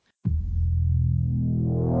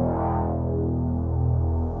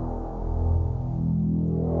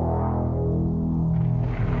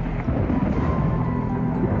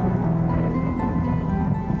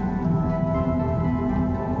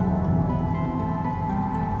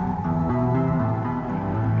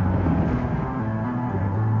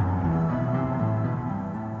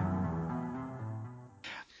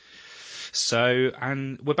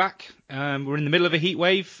And we're back. We're in the middle of a heat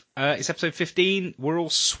wave. It's episode 15. We're all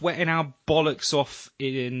sweating our bollocks off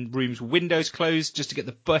in rooms with windows closed just to get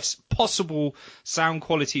the best possible sound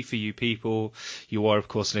quality for you people. You are, of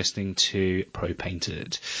course, listening to Pro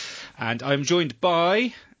Painted. And I'm joined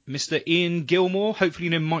by Mr. Ian Gilmore. Hopefully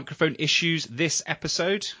no microphone issues this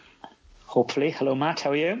episode. Hopefully. Hello, Matt.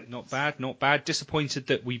 How are you? Not bad, not bad. Disappointed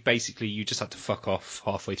that you just had to fuck off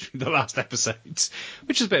halfway through the last episode,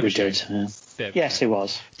 which is a bit of a shame. Yes, it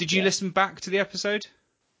was. Did you listen back to the episode?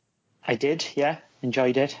 I did, yeah.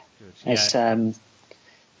 Enjoyed it. Good.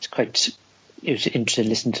 It was interesting to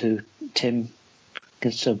listen to Tim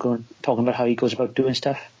talking about how he goes about doing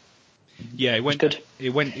stuff. Yeah,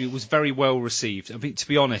 it was very well received. I mean, to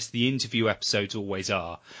be honest, the interview episodes always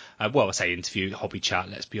are. I say interview, hobby chat,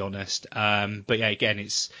 let's be honest. But yeah, again,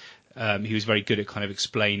 he was very good at kind of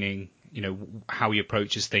explaining, how he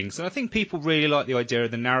approaches things. And I think people really like the idea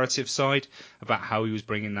of the narrative side about how he was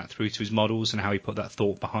bringing that through to his models and how he put that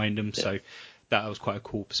thought behind them. Yeah. So that was quite a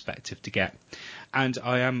cool perspective to get. And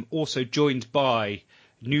I am also joined by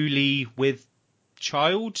newly with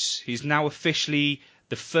child. He's now officially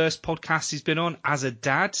the first podcast he's been on as a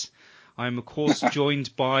dad. I'm, of course,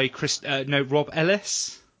 joined by Rob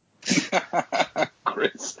Ellis.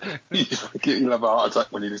 Chris, you'll have a heart attack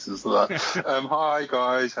when he listens to that. Hi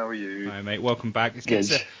guys, how are you? Hi mate, welcome back. It's good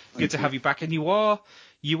to have you back, and you are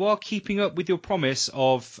keeping up with your promise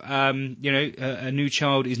of a new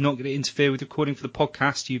child is not going to interfere with recording for the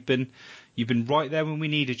podcast. You've been right there when we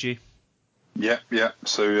needed you. Yeah.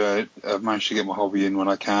 So I've managed to get my hobby in when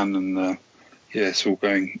I can, and it's all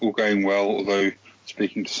going well. Although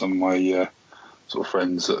speaking to some of my sort of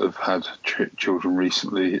friends that have had children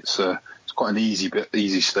recently, it's quite an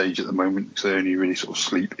easy stage at the moment because they only really sort of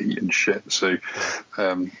sleep, eat, and shit. So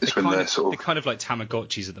it's when they're sort of they're kind of like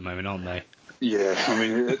Tamagotchis at the moment, aren't they? Yeah, I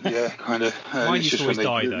mean, yeah, kind of. Mine used to always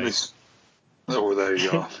die though. Oh, there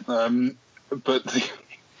you are.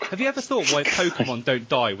 Have you ever thought why Pokemon don't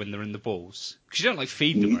die when they're in the balls? Because you don't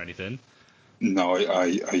feed them or anything. No,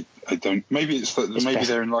 I don't. Maybe it's that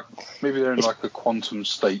they're in like a quantum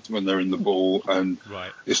state when they're in the ball, and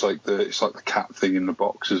right. It's like the cat thing in the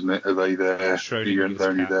box, isn't it? Are they there? Schrodinger's They're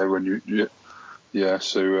only cat. there when you. Yeah.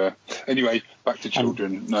 So anyway, back to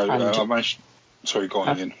children. I managed. Sorry, go on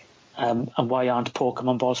again. And why aren't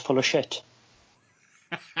Pokemon balls full of shit?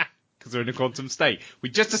 Because they're in a quantum state. We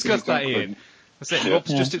just discussed that, Ian. That's it.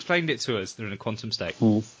 Rob's just explained it to us. They're in a quantum state.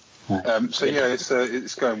 So yeah,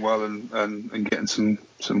 it's going well and getting some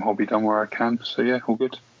hobby done where I can. So yeah, all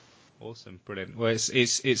good. Awesome, brilliant. Well,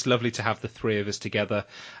 it's lovely to have the three of us together.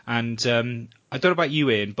 And I don't know about you,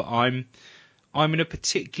 Ian, but I'm in a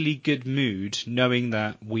particularly good mood knowing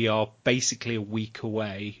that we are basically a week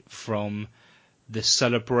away from the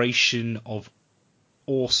celebration of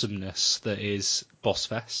awesomeness that is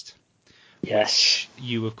Bossfest. Yes.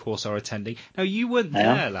 You, of course, are attending. Now, you weren't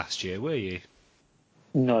there last year, were you?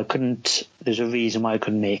 No, I couldn't. There's a reason why I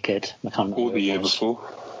couldn't make it. I can't remember. Or the year before.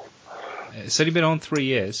 It's only been on 3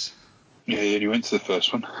 years. Yeah, you only went to the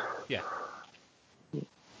first one. Yeah.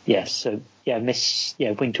 Yes, so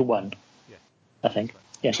winter one. Yeah. I think.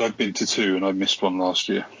 Yeah. So I've been to 2 and I missed one last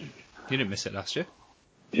year. You didn't miss it last year?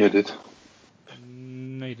 Yeah, I did.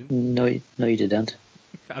 No, you didn't. No, you didn't.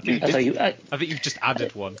 I think you've just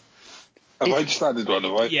added one. Have I just added one,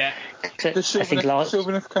 have I? Yeah. Did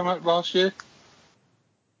Sylvaneth come out last year?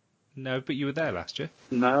 No, but you were there last year.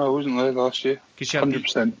 No, I wasn't there last year.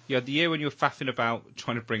 100%. You had the year when you were faffing about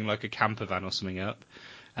trying to bring like a camper van or something up,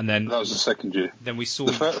 and then that was the second year. Then we saw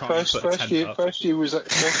you trying to put a tent up. First year was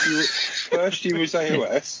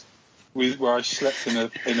AOS, where I slept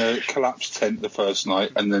in a collapsed tent the first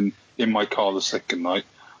night, and then in my car the second night.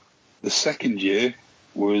 The second year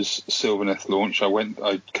was Sylvaneth launch.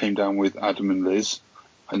 I came down with Adam and Liz,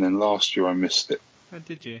 and then last year I missed it. Oh,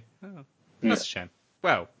 did you? Oh, that's a shame.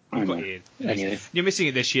 Well, you've got it in. Anyway. You're missing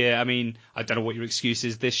it this year. I mean, I don't know what your excuse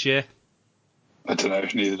is this year. I don't know.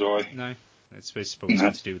 Neither do I. No, it's probably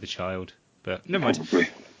something to do with the child, but never mind. Probably.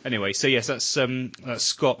 Anyway, so yes, that's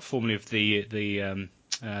Scott, formerly of the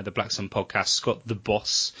Black Sun podcast. Scott the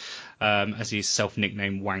Boss, as he's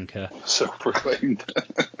self-nicknamed Wanker. Self-proclaimed.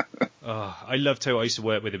 Oh, I loved how I used to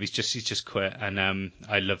work with him. He's just quit, and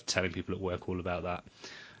I love telling people at work all about that.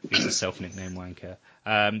 He's a self-nicknamed Wanker.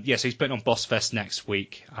 So he's putting on Bossfest next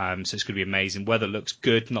week, so it's going to be amazing. Weather looks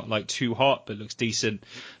good, not like too hot, but looks decent.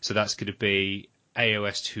 So that's going to be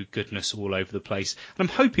AOS 2 goodness all over the place. And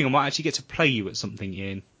I'm hoping I might actually get to play you at something,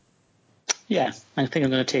 Ian. Yeah, I think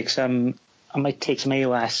I'm going to take some. I might take some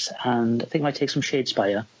AOS, and I think I might take some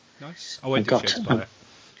Shadespire. Nice. I won't do Shadespire.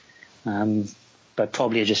 But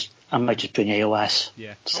probably I might just bring AOS.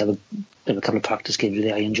 Yeah. Just have a couple of practice games with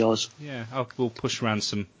the Iron Jaws. Yeah, we'll push around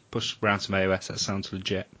some AOS. That sounds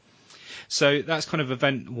legit. So that's kind of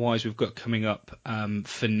event-wise we've got coming up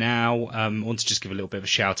for now. I want to just give a little bit of a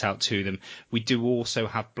shout-out to them. We do also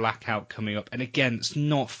have Blackout coming up. And again, it's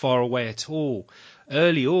not far away at all.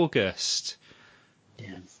 Early August.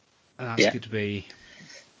 Yeah. And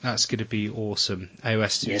that's going to be awesome.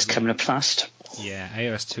 AOS 2. Yeah, it's coming up fast. Yeah,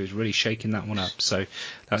 AOS 2 is really shaking that one up. So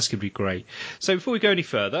that's going to be great. So before we go any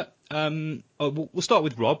further, we'll start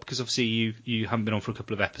with Rob, because obviously you haven't been on for a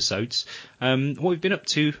couple of episodes. What have you been up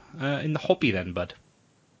to in the hobby then, bud?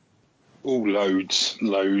 Oh, loads.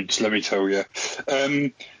 Let me tell you.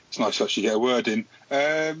 It's nice to actually get a word in.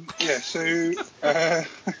 So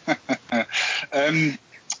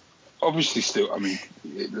obviously still, I mean,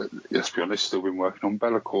 let's be honest, still been working on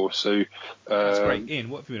Be'lakor. So that's great. Ian,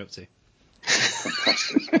 what have you been up to?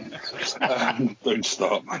 Fantastic. Don't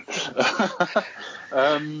start, man.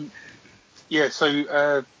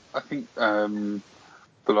 So I think the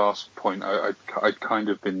last point, I'd kind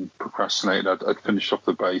of been procrastinating. I'd finished off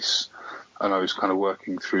the base, and I was kind of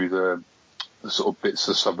working through the sort of bits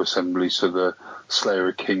of sub-assembly. So the Slayer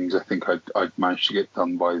of Kings, I think I'd managed to get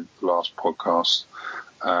done by the last podcast.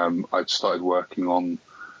 I'd started working on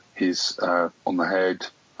his on the head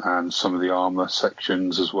and some of the armor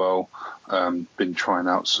sections as well. Been trying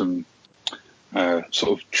out some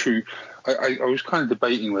sort of true. I was kind of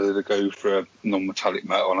debating whether to go for a non-metallic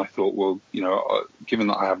metal, and I thought, well, given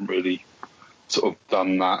that I haven't really sort of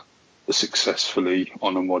done that successfully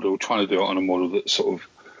on a model, trying to do it on a model that's sort of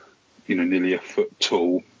nearly a foot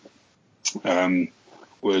tall,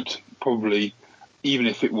 would probably, even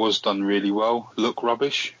if it was done really well, look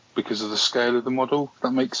rubbish because of the scale of the model. If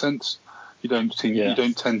that makes sense. You don't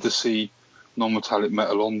tend to see non-metallic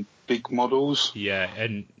metal on big models. Yeah,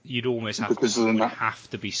 and you'd almost have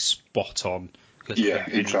to be spot on, because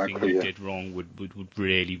anything you did wrong would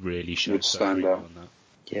really, really show. Would stand out. On that.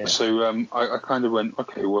 Yeah. So I kind of went,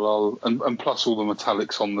 okay, well and plus all the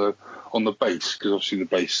metallics on the base, because obviously the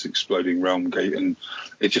base is Exploding Realm Gate, and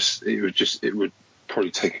it would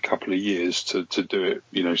probably take a couple of years to do it,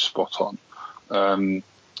 spot on.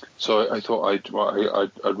 So I thought I'd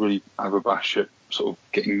really have a bash at sort of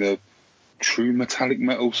getting the true metallic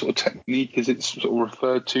metal sort of technique, as it's sort of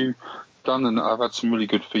referred to, done, and I've had some really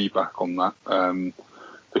good feedback on that.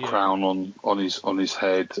 The crown on his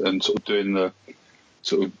head, and sort of doing the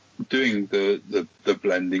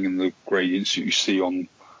blending and the gradients that you see on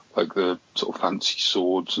like the sort of fancy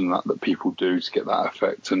swords and that people do to get that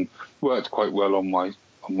effect, and worked quite well on my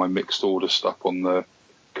mixed order stuff on the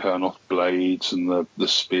Kurnoth blades and the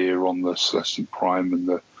spear on the Celestial Prime and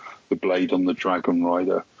the blade on the Dragon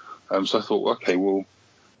Rider. So I thought, okay, we'll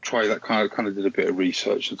try that. Kind of did a bit of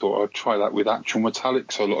research and thought I'd try that with actual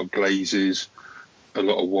metallic, so a lot of glazes, a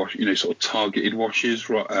lot of wash, sort of targeted washes.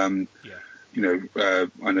 Right? I know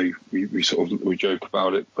we joke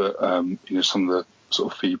about it, but some of the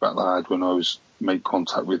sort of feedback that I had when I made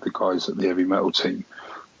contact with the guys at the heavy metal team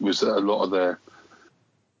was that a lot of their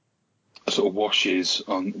sort of washes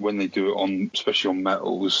when they do it on, especially on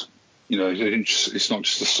metals, it's not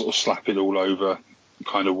just a sort of slap it all over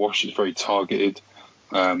kind of wash. It's very targeted,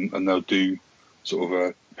 and they'll do sort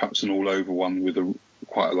of perhaps an all over one with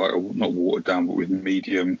not watered down, but with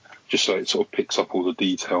medium, just so it sort of picks up all the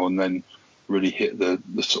detail, and then really hit the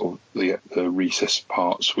sort of the recessed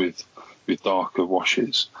parts with darker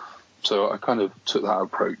washes. So I kind of took that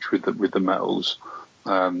approach with the metals.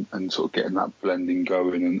 And sort of getting that blending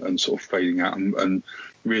going and sort of fading out, and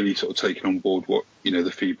really sort of taking on board what the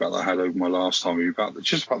feedback that I had over my last time about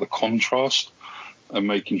the contrast, and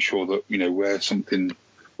making sure that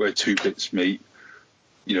where two bits meet,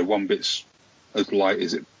 one bit's as light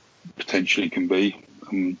as it potentially can be,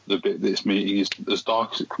 and the bit that's meeting is as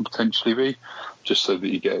dark as it can potentially be, just so that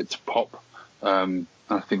you get it to pop. And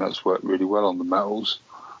I think that's worked really well on the metals.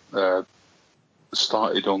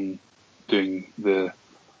 Started on doing the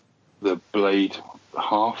blade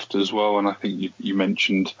haft as well, and I think you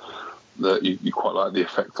mentioned that you quite like the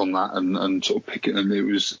effect on that, and sort of picking, and it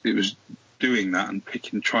was doing that and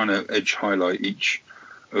trying to edge highlight each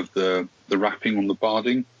of the wrapping on the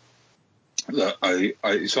barding. That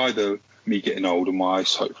it's either me getting old and my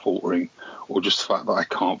eyesight faltering, or just the fact that I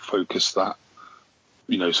can't focus that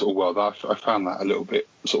sort of well. I found that a little bit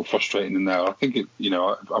sort of frustrating in there. I think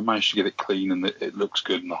I managed to get it clean, and it looks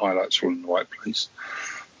good, and the highlights are all in the right place.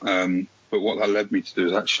 But what that led me to do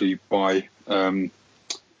is actually buy. I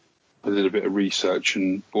did a bit of research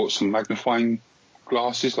and bought some magnifying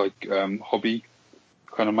glasses, like hobby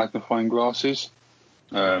kind of magnifying glasses.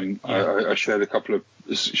 I shared a couple of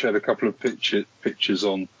shared a couple of pictures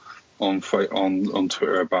on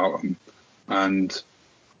Twitter about them, and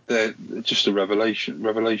they're just a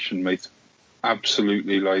revelation, mate.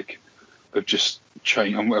 Absolutely, like, they've just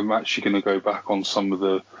changed. I'm actually going to go back on some of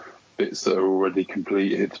the bits that are already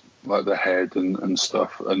completed, like the head and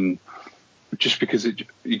stuff, and just because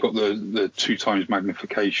you got the 2 times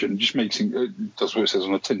magnification, just makes it does what it says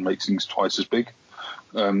on the tin, makes things twice as big.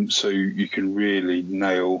 So you can really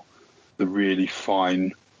nail the really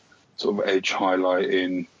fine sort of edge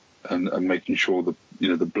highlighting and making sure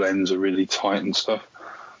the blends are really tight and stuff.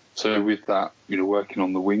 So with that, working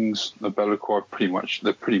on the wings, the Be'lakor,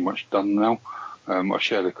 they're pretty much done now. I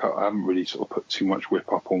shared I haven't really sort of put too much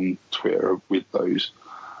whip up on Twitter with those,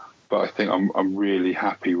 but I think I'm really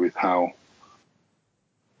happy with how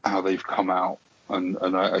they've come out. And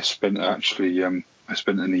I spent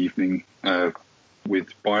an evening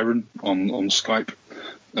with Byron on Skype,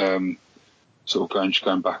 sort of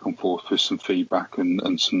going back and forth with some feedback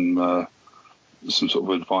and some sort of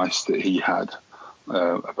advice that he had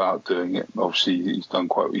about doing it. Obviously, he's done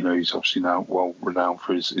quite. He's obviously now well renowned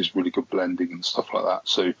for his really good blending and stuff like that.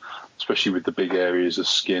 So, especially with the big areas of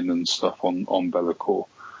skin and stuff on Be'lakor,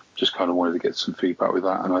 just kind of wanted to get some feedback with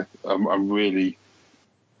that. And I'm really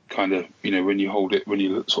kind of when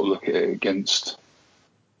you sort of look at it against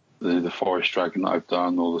the Forest Dragon that I've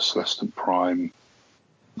done, or the Celestant Prime,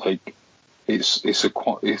 like it's a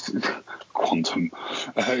quantum.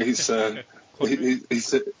 It's a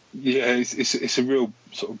real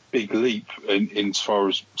sort of big leap in as far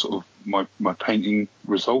as sort of my painting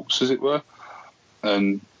results, as it were,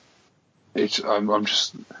 and I'm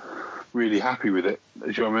just really happy with it.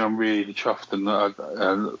 Do you know what I mean? I'm really chuffed, and I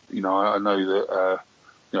know that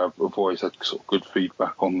I've always had sort of good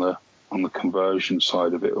feedback on the conversion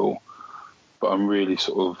side of it all, but I'm really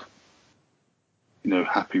sort of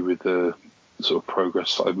happy with the sort of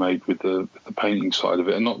progress that I've made with the painting side of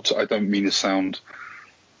it. And I don't mean to sound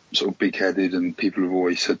sort of big-headed, and people have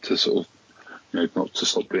always said to sort of not to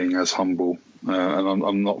stop being as humble, and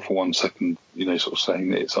I'm not for one second sort of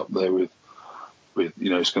saying that it's up there with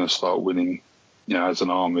it's going to start winning, as an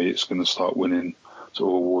army it's going to start winning sort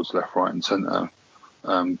of awards left, right and centre,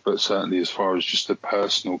 but certainly as far as just the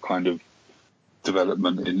personal kind of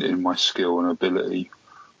development in my skill and ability,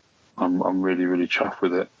 I'm really, really chuffed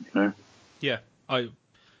with it, Yeah,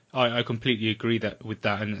 I completely agree with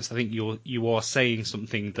that, and I think you are saying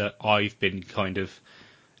something that I've been kind of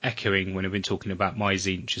echoing when I've been talking about my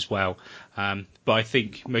Tzeentch as well. But I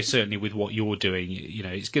think most certainly with what you're doing,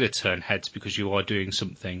 it's going to turn heads because you are doing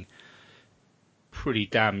something pretty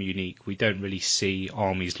damn unique. We don't really see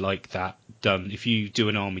armies like that done. If you do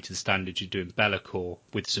an army to the standard you're doing Be'lakor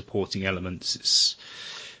with supporting elements,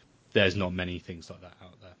 there's not many things like that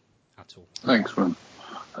out there at all. Thanks, man.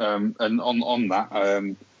 And on that,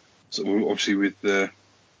 so obviously with the,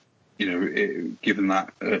 given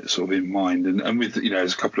that sort of in mind, and with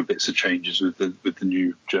there's a couple of bits of changes with the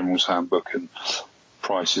new General's Handbook and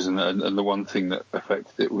prices, and the one thing that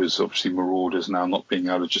affected it was obviously Marauders now not being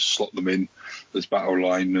able to just slot them in as battle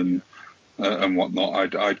line and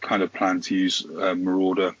whatnot. I'd kind of planned to use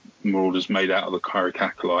Marauders made out of the Kyric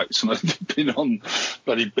Acolytes, and I've been on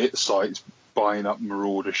bloody bit sites buying up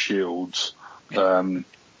Marauder shields. And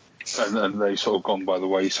they've sort of gone by the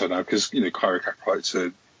wayside now because Kyric Acolytes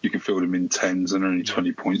you can fill them in 10s and only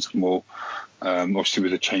 20 points more. Obviously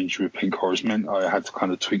with the change with Pink Horrors meant I had to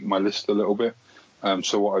kind of tweak my list a little bit.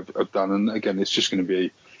 So what I've done, and again it's just going to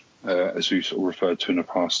be as we've sort of referred to in the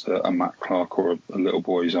past, a Matt Clark or a Little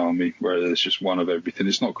Boy's army where there's just one of everything.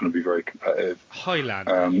 It's not going to be very competitive.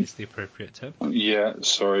 Highlander is the appropriate term. Yeah,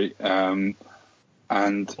 sorry.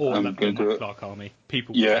 And or I'm going to do Clark army.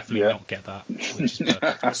 People will definitely not get that, which is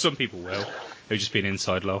perfect. Some people will. It'll just be an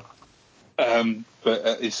inside low.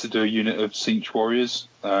 But it's to do a unit of Tzeentch warriors,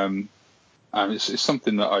 and it's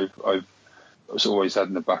something that I've always had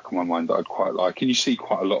in the back of my mind that I'd quite like. And you see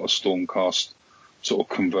quite a lot of Stormcast sort of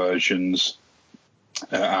conversions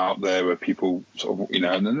out there where people sort of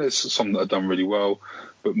and then there's some that are done really well,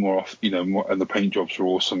 but more off and the paint jobs are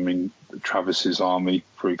awesome. I mean, Travis's army,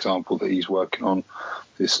 for example, that he's working on,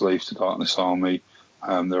 the Slaves to Darkness army.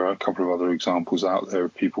 There are a couple of other examples out there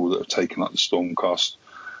of people that have taken up the Stormcast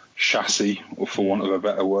chassis, or for want of a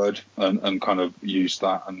better word, and kind of used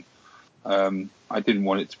that. And I didn't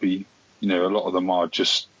want it to be, a lot of them are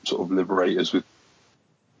just sort of liberators with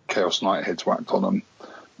Chaos Knight heads whacked on them,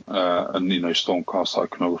 and Stormcast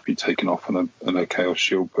iconography taken off and a Chaos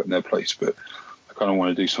Shield put in their place. But I kind of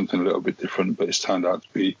want to do something a little bit different, but it's turned out to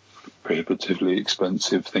be prohibitively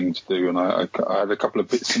expensive thing to do, and I had a couple of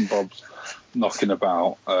bits and bobs knocking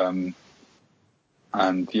about,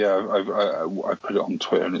 and yeah, I put it on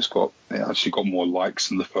Twitter, and it actually got more likes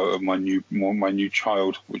than the photo of my new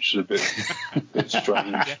child, which is a bit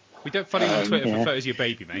strange. Yeah. We don't follow you on Twitter for photos of your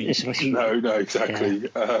baby, mate. No, exactly.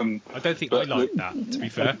 Yeah. I don't think I like that, to be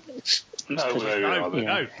fair. No.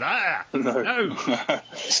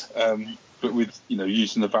 But with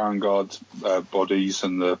using the Vanguard bodies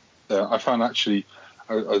and the I found actually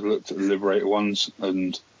I looked at the Liberator ones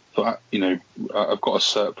and thought I've got a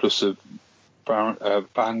surplus of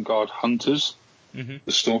Vanguard Hunters,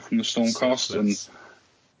 the Storm from the Stormcast,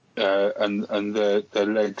 and their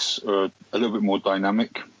legs are a little bit more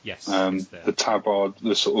dynamic. Yes. The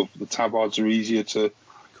tabards are easier to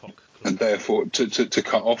and therefore to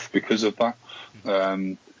cut off because of that.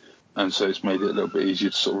 And so it's made it a little bit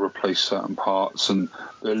easier to sort of replace certain parts, and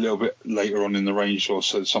they're a little bit later on in the range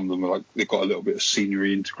also. Some of them are they've got a little bit of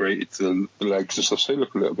scenery integrated to the legs and stuff, so they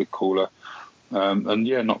look a little bit cooler. And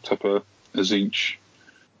yeah, knocked up a Tzeentch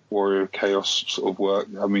Warrior Chaos sort of work.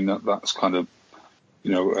 I mean, that's kind of,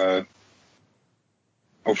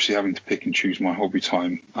 obviously having to pick and choose my hobby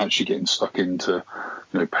time, actually getting stuck into,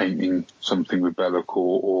 painting something with Bellicor,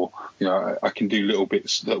 or I can do little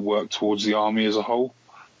bits that work towards the army as a whole.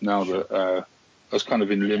 Now that I was kind of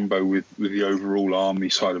in limbo with the overall army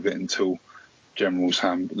side of it until the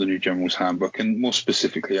new General's Handbook, and more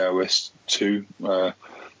specifically OS 2.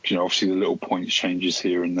 Obviously the little points changes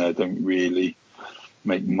here and there don't really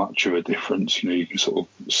make much of a difference. You can sort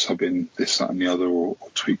of sub in this, that, and the other, or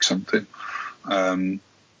tweak something. But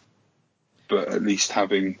at least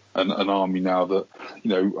having an army now that,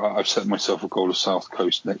 I've set myself a goal of South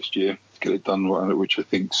Coast next year to get it done, which I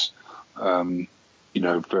think's,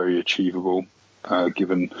 very achievable,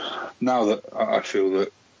 given now that I feel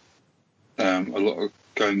that a lot of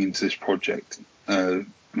going into this project, and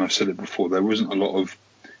I've said it before, there wasn't a lot of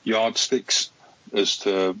yardsticks as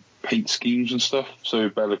to paint schemes and stuff. So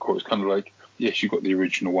Bellicor is kind of like, yes, you've got the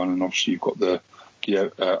original one, and obviously you've got the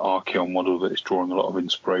Archaon model that it's drawing a lot of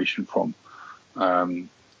inspiration from, and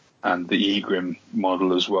the Egrim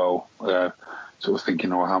model as well. Sort of thinking,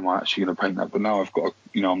 how am I actually going to paint that? But now I've got,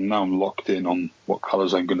 I'm locked in on what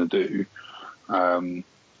colours I'm going to do, and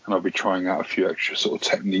I'll be trying out a few extra sort of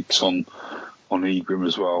techniques on Egrim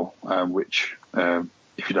as well, which,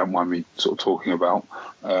 if you don't mind me sort of talking about,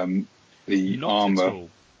 the Not armour. At all.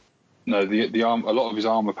 No, the arm. A lot of his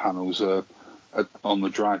armour panels are on the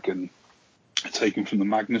dragon are taken from the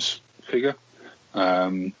Magnus figure.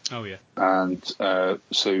 Oh yeah. And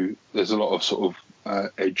so there's a lot of sort of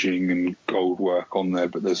edging and gold work on there,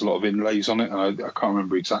 but there's a lot of inlays on it, and I can't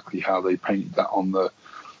remember exactly how they painted that on the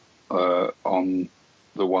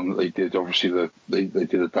one that they did. Obviously, they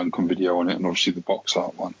did a Duncan video on it, and obviously the box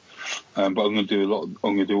art one. But I'm going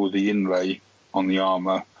to do all the inlay on the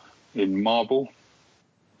armour in marble,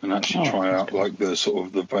 and actually try out like the sort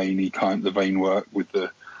of the vein work with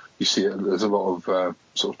the. You see it. There's a lot of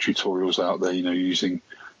sort of tutorials out there, using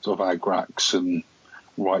sort of Agrax and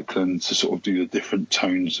Reichland to sort of do the different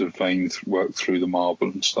tones of veins work through the marble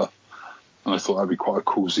and stuff. And I thought that'd be quite a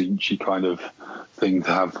cool Tzeentch kind of thing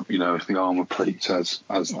to have, if the armour plates as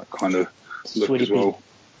that kind of look as well.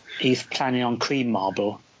 He's planning on cream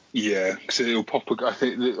marble. Yeah, because it'll pop. I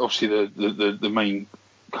think obviously the main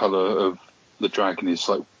colour of the dragon is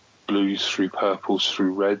like blues through purples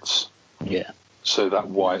through reds. Yeah. So that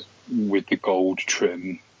white with the gold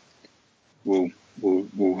trim will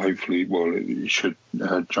hopefully, it should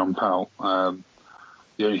jump out.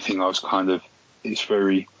 The only thing I was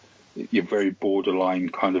you're very borderline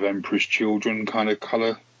kind of Emperor's Children kind of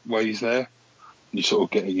colour ways there. You're sort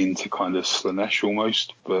of getting into kind of Slaanesh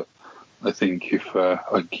almost, but I think if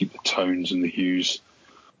I keep the tones and the hues,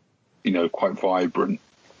 quite vibrant,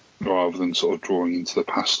 rather than sort of drawing into the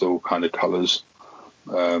pastel kind of colours,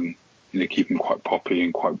 keep them quite poppy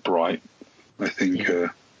and quite bright, I think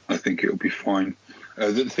it'll be fine.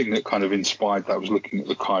 The thing that kind of inspired that was looking at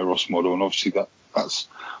the Kairos model, and obviously that's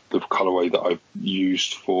the colourway that I've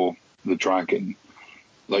used for the dragon.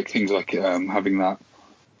 Like things like having that,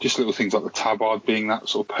 just little things like the tabard being that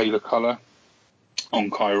sort of paler colour on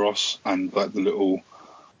Kairos, and like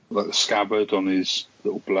the scabbard on his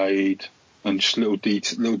little blade, and just little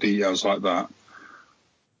details like that.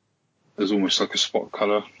 There's almost like a spot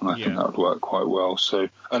colour, and I think that would work quite well. So,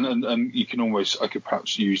 and you can I could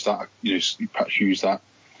perhaps use that,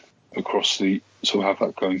 across the, sort of have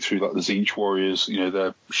that going through like the Tzeentch warriors,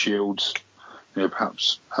 their shields,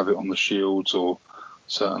 perhaps have it on the shields or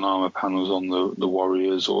certain armour panels on the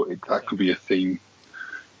warriors, or that could be a theme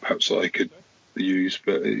perhaps that I could use.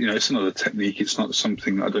 But, it's another technique. It's not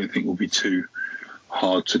something I don't think will be too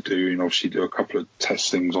hard to do, and obviously do a couple of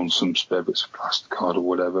testings on some spare bits of plastic card or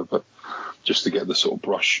whatever, but just to get the sort of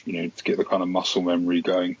brush, to get the kind of muscle memory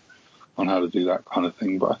going on how to do that kind of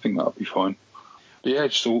thing. But I think that'll be fine. But yeah,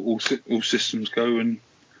 just all systems go, and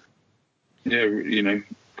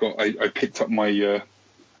I picked up my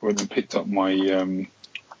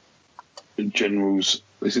General's.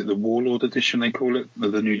 Is it the Warlord edition they call it?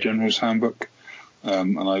 The new General's Handbook.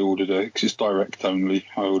 And I ordered because it's direct only.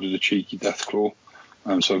 I ordered a cheeky Deathclaw,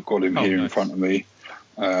 so I've got him here in front of me.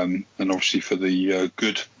 And obviously for the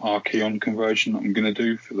good Archaon conversion that I'm going to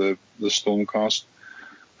do for the Stormcast,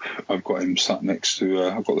 I've got him sat next to.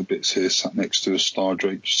 I've got the bits here sat next to a Star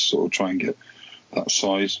Drake, just to sort of try and get that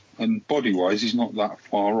size. And body wise, he's not that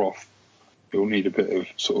far off. He'll need a bit of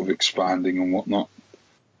sort of expanding and whatnot.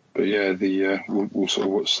 But yeah, we'll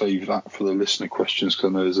sort of save that for the listener questions, because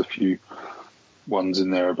I know there's a few ones in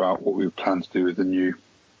there about what we plan to do with the new.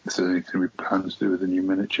 If there's anything we plan to do with the new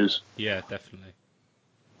miniatures. Yeah, definitely.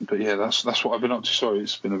 But yeah, that's what I've been up to. Sorry,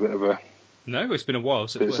 it's been a bit of a. No, it's been a while,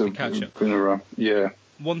 so it's worth a catch up. Yeah.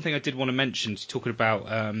 One thing I did want to mention, talking about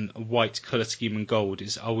white colour scheme and gold,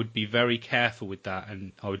 is I would be very careful with that,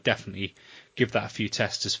 and I would definitely give that a few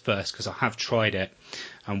testers first, because I have tried it,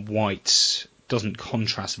 and white doesn't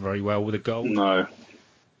contrast very well with the gold. No.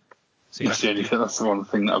 So that's the one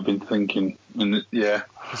thing that I've been thinking, and yeah.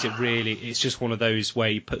 Is it really? It's just one of those where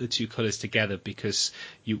you put the two colours together, because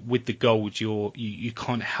with the gold you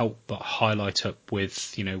can't help but highlight up with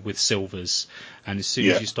silvers, and as soon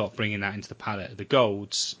as you start bringing that into the palette, the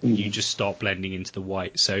golds, you just start blending into the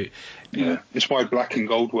white. So yeah, it's why black and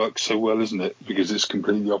gold works so well, isn't it? Because it's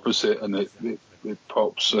completely opposite, and it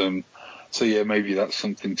pops. So yeah, maybe that's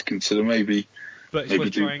something to consider. Maybe. But it's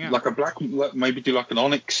worth trying out. Like a black, maybe do like an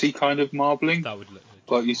onyxy kind of marbling. That would look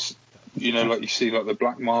good. Like like you see like the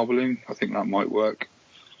black marbling. I think that might work.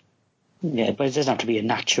 Yeah, but it doesn't have to be a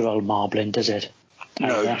natural marbling, does it?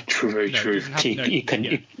 No, very true. So you can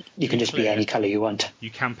just be any colour you want. You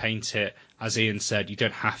can paint it, as Ian said. You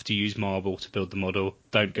don't have to use marble to build the model.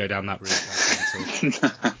 Don't go down that route.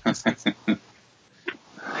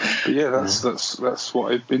 But yeah, that's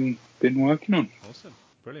what I've been working on. Awesome,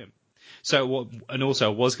 brilliant. So I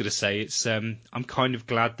was going to say, it's I'm kind of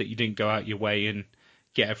glad that you didn't go out your way and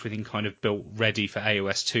get everything kind of built ready for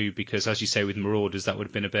AOS 2, because as you say with Marauders, that would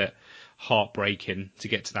have been a bit heartbreaking to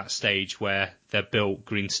get to that stage where they're built,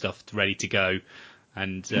 green stuffed, ready to go,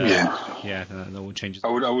 and that all changes. I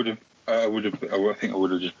think I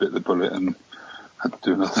would have just bit the bullet and had to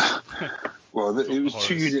do another. Well, it was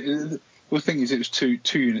 2 units. Well, the thing is, it was two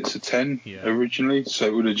units of 10 originally, so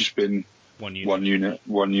it would have just been. One unit,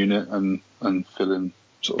 and fill in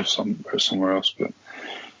sort of somewhere else. But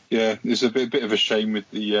yeah, it's a bit of a shame with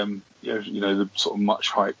the the sort of much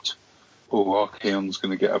hyped. Archaon's going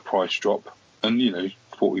to get a price drop, and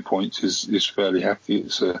 40 points is fairly hefty.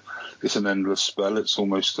 It's an endless spell. It's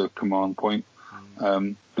almost a command point.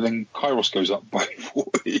 But then Kairos goes up by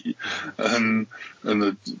 40, and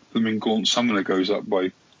the Gaunt Summoner goes up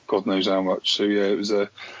by God knows how much. So yeah, it's a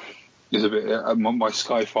bit. My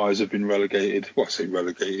Skyfires have been relegated. Well, I say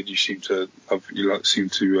relegated. You seem to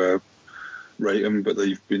rate them, but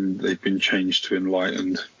they've been changed to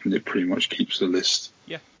Enlightened, and it pretty much keeps the list.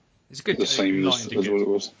 Yeah, it's good. The same as what it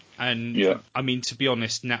was. And I mean, to be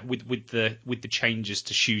honest, now with the changes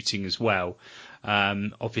to shooting as well,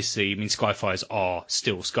 obviously, I mean, Skyfires are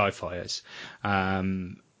still Skyfires,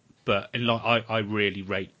 but I really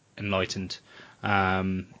rate Enlightened.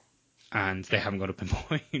 And they haven't got up in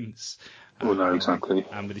points. Well, no, exactly.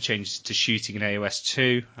 And with the changes to shooting in AOS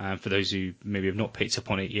 2, for those who maybe have not picked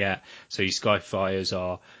up on it yet, so your Skyfires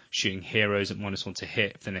are shooting heroes at -1 to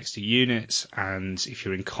hit for the next 2 units, and if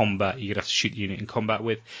you're in combat, you're going to have to shoot the unit in combat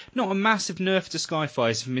with. Not a massive nerf to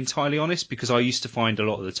Skyfires, if I'm entirely honest, because I used to find a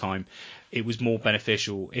lot of the time it was more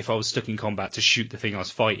beneficial if I was stuck in combat to shoot the thing I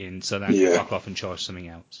was fighting, so then I could fuck off and charge something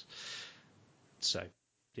else. So.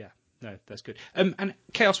 No, that's good. And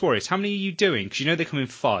Chaos Warriors, how many are you doing? Because they come in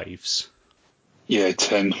 5s. Yeah,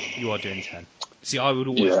 10. You are doing 10. See, I would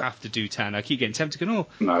always have to do 10. I keep getting tempted to go,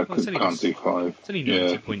 no, can't do 5. It's only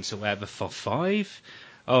 90 points or whatever for 5.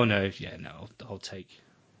 Oh, no, I'll take...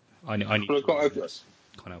 I need well,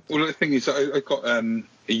 the thing is, I got a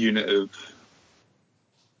unit of...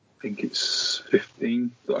 I think it's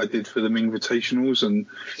 15 that I did for the Invitationals, and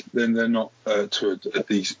then they're not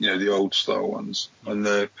these, the old style ones, and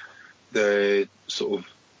they're sort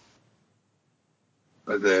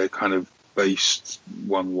of kind of based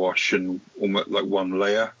one wash and almost like one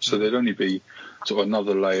layer, so there'd only be sort of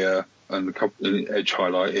another layer and a couple edge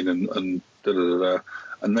highlighting and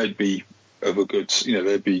and they'd be of a good,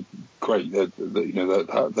 they'd be great. That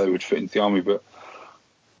they would fit into the army, but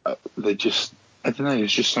they just, I don't know,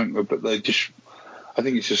 it's just something. But they just, I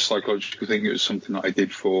think it's just psychological thing. It was something that I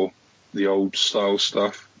did for the old style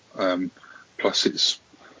stuff. Plus, it's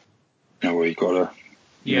where you got to.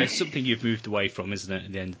 Yeah, it's something you've moved away from, isn't it?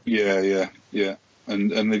 At the end. Yeah.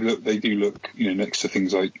 And they do look, next to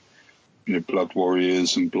things like, Blood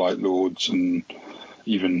Warriors and Blight Lords and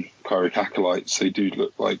even Kyric Acolytes, they do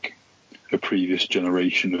look like a previous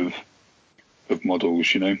generation of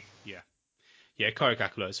models, Yeah, Kyric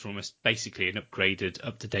Acolytes are almost basically an upgraded,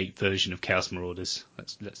 up-to-date version of Chaos Marauders.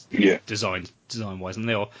 Let's design-wise, and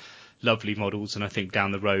they are lovely models. And I think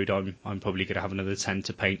down the road, I'm probably going to have another 10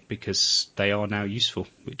 to paint because they are now useful,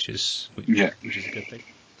 which is a good thing.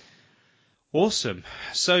 Awesome.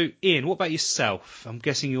 So, Ian, what about yourself? I'm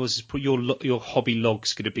guessing yours is your hobby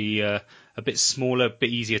log's going to be a bit smaller, a bit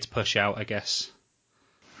easier to push out, I guess.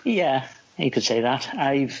 Yeah, you could say that.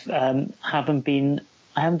 I haven't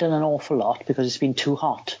done an awful lot because it's been too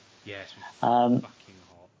hot. Yeah, it's been fucking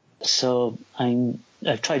hot. So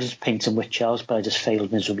I've tried to paint some witch elves, but I just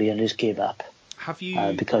failed miserably and just gave up. Have you?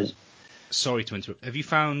 Sorry to interrupt. Have you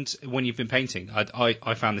found when you've been painting?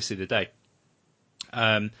 I found this the other day.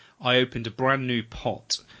 I opened a brand new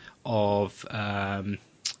pot of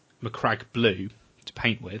Macragge Blue to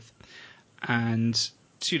paint with, and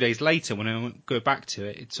 2 days later, when I go back to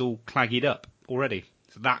it, it's all claggied up already.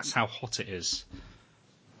 So that's how hot it is.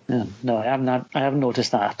 No, I haven't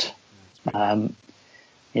noticed that. But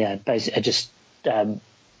I just don't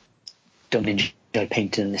enjoy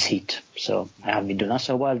painting in this heat, so I haven't been doing that.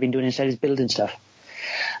 So what I've been doing instead is building stuff.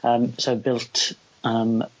 So I built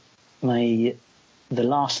the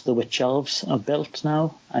last of the witch elves are built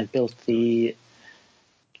now. I built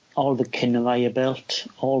all the Kinnevai are built,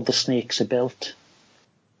 all the snakes are built.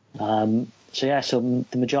 So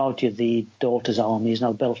the majority of the Daughter's army is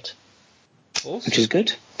now built, awesome. Which is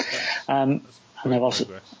good. And I've also,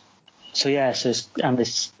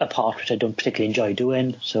 it's a part which I don't particularly enjoy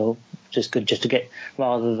doing, so it's just good just to get,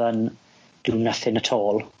 rather than do nothing at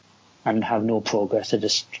all and have no progress, I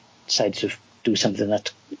just decided to do something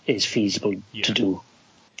that is feasible to do,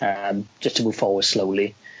 just to move forward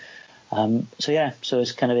slowly. So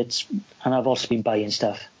it's kind of and I've also been buying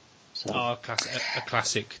stuff. So. A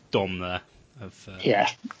classic Dom there.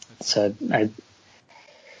 So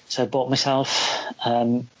I bought myself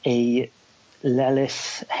a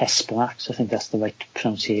Lelith Hesplax. I think that's the right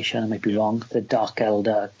pronunciation. I might be wrong. The Dark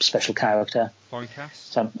Elder special character. Finecast?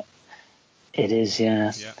 So it is,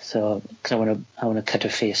 yeah. So cause I want to cut her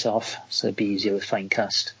face off, so it'd be easier with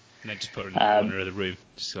Finecast. And then just put her in the corner of the room.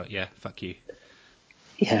 Just like, fuck you.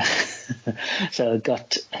 Yeah. So I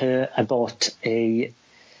got her. I bought a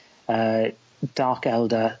Dark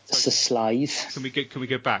Elder Slythe. Can we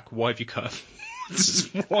go back? Why have you cut her?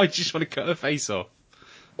 Why do you just want to cut her face off?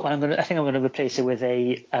 Well, I think I'm going to replace it with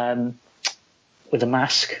a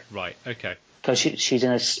mask. Right. Okay. Because she's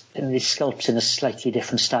in the sculpt's in a slightly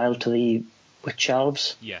different style to the witch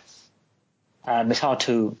elves. Yes. It's hard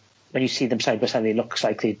to, when you see them side by side, they look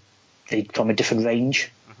like they from a different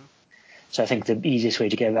range. Uh-huh. So I think the easiest way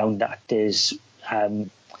to get around that is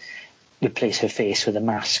replace her face with a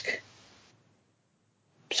mask.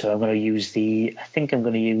 So I'm going to use the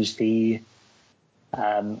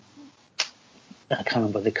I can't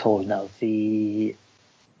remember what they're called now. The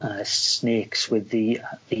snakes with the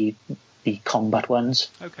combat ones.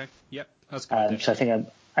 Okay. Yep. That's good. So I think I'm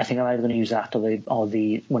either going to use that or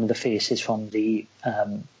the one of the faces from the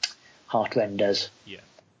Heart Renders. Yeah.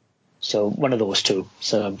 So one of those two.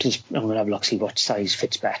 So I'm going to have a look, see what size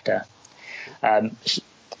fits better.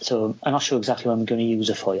 So I'm not sure exactly what I'm going to use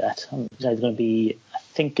it for yet. It's either going to be, I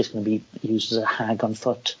think it's going to be used as a hag on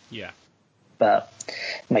foot. Yeah. But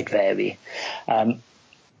it might vary. But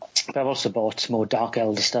I've also bought some more Dark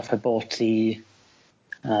Elder stuff. I bought the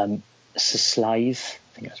Slythe,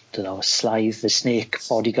 Slythe, the snake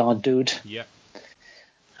bodyguard dude. Yeah.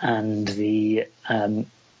 And the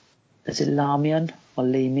is it Lamian or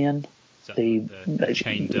Lamian? The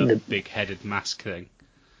chained up, big-headed mask thing.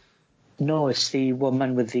 No, it's the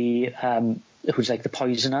woman with the who's like the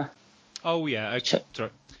poisoner. Oh yeah, okay.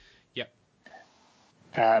 Sorry. Yep.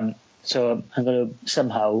 So I'm going to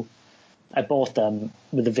somehow, I bought them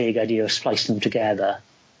with the vague idea of splicing them together,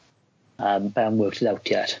 but I haven't worked it out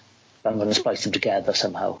yet. But I'm going to splice them together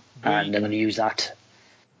somehow, and I'm going to use that.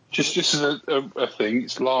 Just as a thing,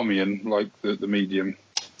 it's Lamian, like the medium.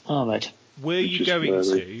 Oh, right. Were you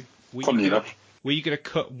going to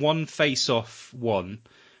cut one face off one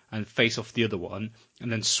and face off the other one,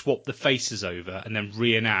 and then swap the faces over, and then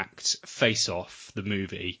reenact Face Off, the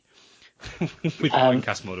movie, with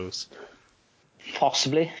Finecast models?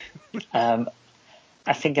 Possibly. I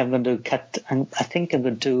think I'm going to cut. I think I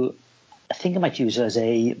might use her as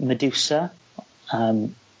a Medusa,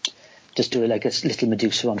 just do like a little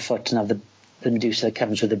Medusa on foot and have the Medusa that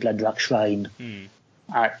comes with the Bloodrock shrine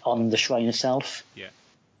on the shrine itself. Yeah.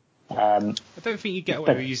 I don't think you get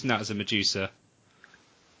away with using that as a Medusa.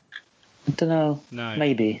 I don't know. No.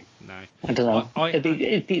 Maybe. No. I don't know.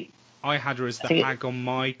 I had her as the hag on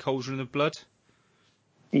my Cauldron of Blood.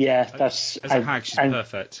 Yeah, that's... As a hag, she's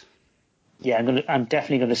perfect. Yeah, I'm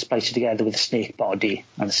definitely going to splice it together with a snake body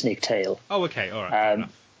and a snake tail. Oh, okay, all right.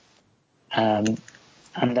 And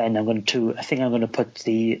then I'm going to put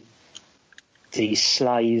the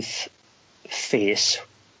Slythe face,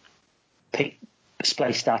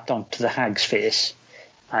 splice that onto the hag's face,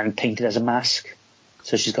 and paint it as a mask.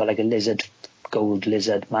 So she's got like a gold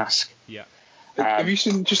lizard mask. Yeah. Have you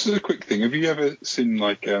seen, just as a quick thing, have you ever seen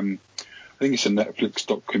like I think it's a Netflix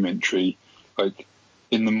documentary, like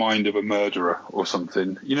In the Mind of a Murderer or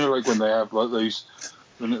something? You know, like when they have like those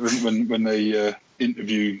when they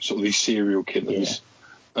interview sort of these serial killers,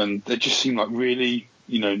 and they just seem like really,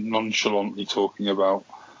 nonchalantly talking about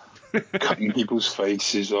cutting people's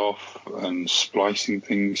faces off and splicing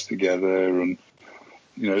things together, and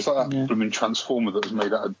it's like that blooming transformer that was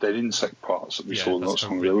made out of dead insect parts that we saw not so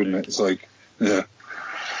long ago, isn't it? It's like,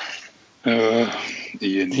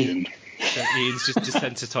 Ian. Ian's just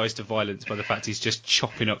desensitized to violence by the fact he's just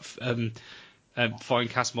chopping up fine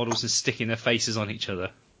cast models and sticking their faces on each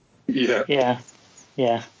other. Yeah.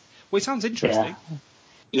 Well, it sounds interesting.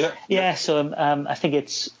 Yeah. So I think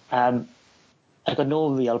it's I've got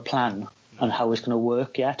no real plan on how it's going to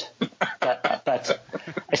work yet, but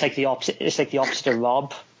it's like the opposite. It's like the opposite of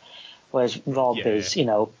Rob, whereas Rob is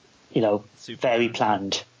very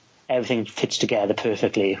planned. Everything fits together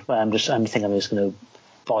perfectly. Well, I'm just going to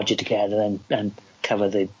bodge it together and cover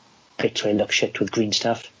the bits where it looks shit with green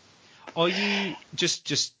stuff. Are you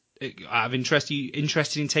just out of interest? Are you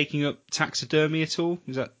interested in taking up taxidermy at all?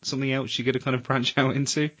 Is that something else you're going to kind of branch out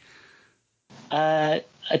into? I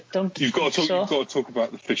don't. You've got to talk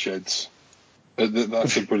about the fish heads.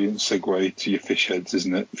 That's a brilliant segue to your fish heads,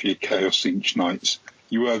 isn't it? For your Chaos Inch Knights,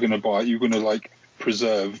 you're going to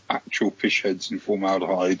preserve actual fish heads in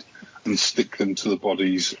formaldehyde and stick them to the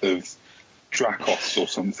bodies of Dracoths or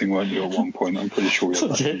something, weren't you, at one point? I'm pretty sure we had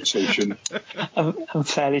that conversation. I'm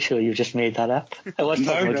fairly sure you just made that up. I was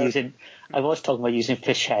talking about using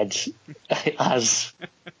fish heads as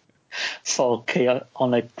for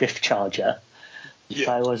on a drift charger.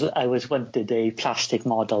 Yeah. I was wanted a plastic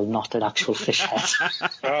model, not an actual fish head.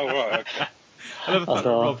 Oh right. Okay. I love the fact that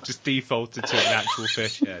Rob just defaulted to an actual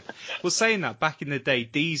fish head. Well, saying that, back in the day,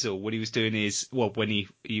 Diesel, when he was doing when he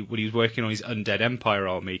was working on his Undead Empire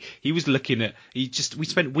army, he was looking at, we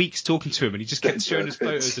spent weeks talking to him, and he just kept showing us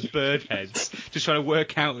photos of bird heads, just trying to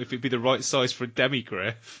work out if it'd be the right size for a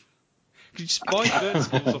demigryph. Could you just buy bird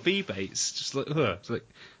skulls off eBay? It's just like, it's like,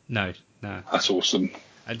 no. That's awesome.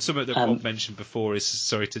 And something that Rob mentioned before is,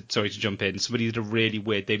 sorry to jump in, somebody did a really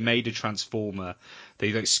weird, they made a transformer,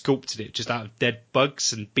 they sculpted it just out of dead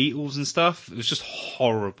bugs and beetles and stuff. It was just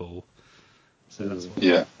horrible. So that's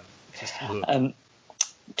what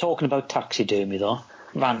talking about taxidermy though,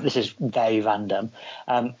 this is very random.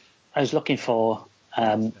 I was looking for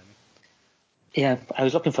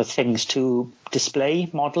things to display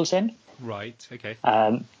models in. Right, okay.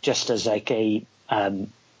 Just as like a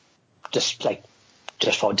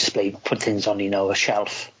just for display, put things on, a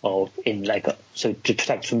shelf or in so to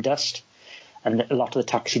protect from dust. And a lot of the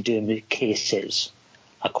taxidermy cases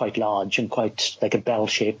are quite large and quite like a bell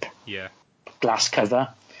shape. Yeah. Glass cover.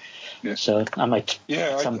 Yeah. So I might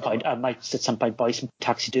at some point buy some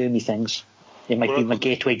taxidermy things. It might be my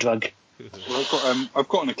gateway drug. Well, I've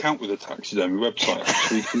got an account with a taxidermy website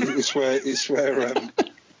actually. it's where you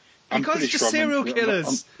guys are just serial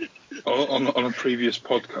killers. On a previous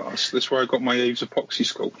podcast, that's where I got my Aves epoxy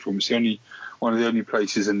sculpt from. It's one of the only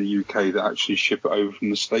places in the UK that actually ship it over from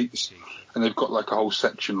the States, and they've got a whole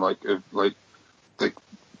section of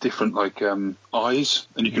different eyes,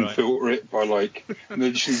 and you can filter it by and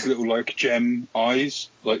they're just these little gem eyes,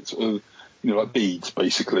 sort of like beads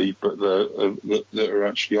basically, but that are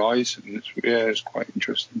actually eyes, and it's quite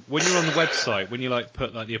interesting. When you're on the website, when you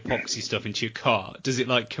put the epoxy stuff into your cart, does it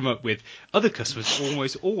come up with other customers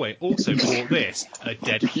almost always also bought this, a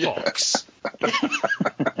dead fox?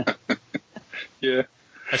 Yeah.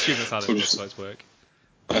 I assume that's how those websites work.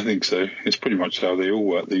 I think so. It's pretty much how they all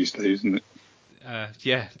work these days, isn't it?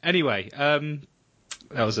 Yeah. Anyway, that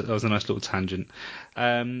was a nice little tangent.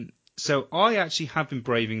 So I actually have been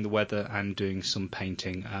braving the weather and doing some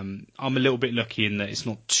painting. I'm a little bit lucky in that it's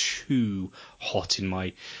not too hot in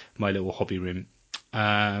my little hobby room.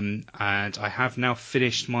 And I have now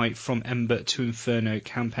finished my From Ember to Inferno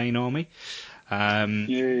campaign army.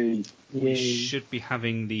 Yay. We should be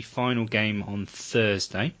having the final game on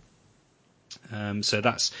Thursday. So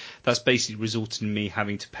that's basically resulted in me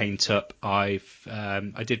having to paint up. I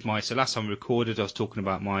did so last time we recorded, I was talking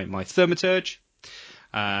about my Thaumaturge.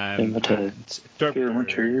 Thaumaturge.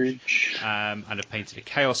 And I painted a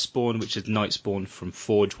Chaos Spawn, which is Night Spawn from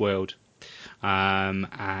Forge World.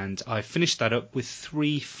 And I finished that up with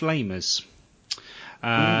 3 Flamers.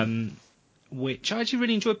 Which I actually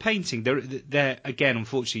really enjoy painting. They're again,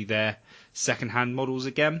 unfortunately, they're second-hand models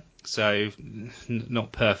again, so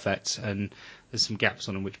not perfect, and there's some gaps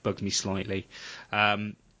on them which bug me slightly.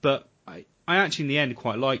 But I actually, in the end,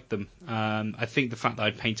 quite liked them. I think the fact that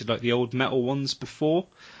I'd painted like the old metal ones before,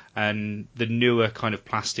 and the newer kind of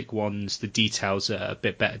plastic ones, the details are a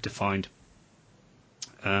bit better defined.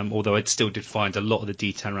 Although I still did find a lot of the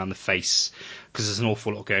detail around the face, because there's an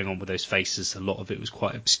awful lot going on with those faces. A lot of it was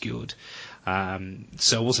quite obscured.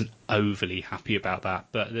 So I wasn't overly happy about that.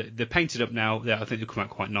 But they're painted up now. I think they'll come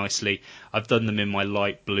out quite nicely. I've done them in my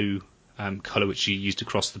light blue colour, which you used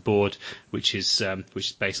across the board, which is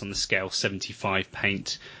based on the scale 75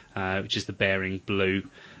 paint, which is the bearing blue.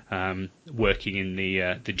 Working in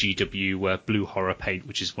the GW blue horror paint,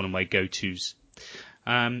 which is one of my go-tos.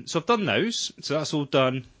 So I've done those, so that's all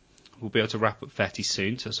done. We'll be able to wrap up fairly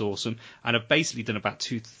soon, so that's awesome. And I've basically done about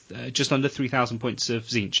just under 3,000 points of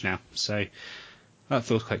Tzeentch now, so that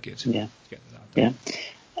feels quite good. Yeah. Yeah.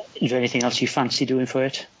 Is there anything else you fancy doing for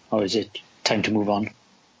it, or is it time to move on?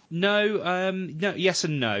 No, yes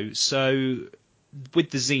and no. So with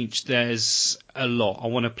the Tzeentch, there's a lot. I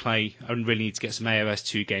want to play. I really need to get some AOS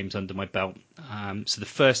 2 games under my belt. So the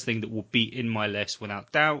first thing that will be in my list,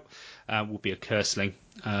 without doubt, will be a Curseling.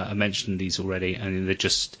 I mentioned these already, and they're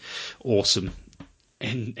just awesome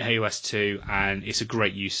in AOS 2, and it's a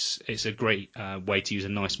great use. It's a great way to use a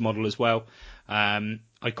nice model as well. I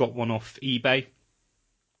got one off eBay,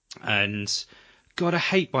 and God, I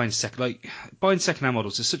hate buying second-hand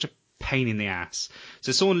models. It's such a pain in the ass.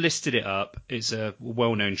 So someone listed it up. It's a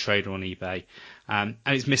well-known trader on eBay, and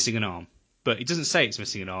it's missing an arm. But it doesn't say it's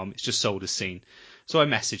missing an arm. It's just sold as seen. So I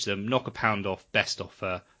messaged them, knock £1 off, best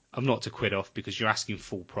offer. I'm not to quid off because you're asking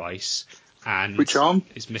full price. And which arm?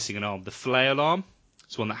 It's missing an arm. The flail arm.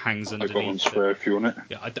 It's one that hangs underneath. I got one spare if you want it.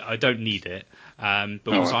 Yeah, I don't need it. But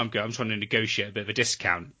once I'm trying to negotiate a bit of a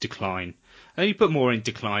discount, decline. And you put more in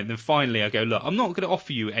decline. Then finally I go, look, I'm not going to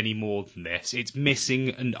offer you any more than this. It's missing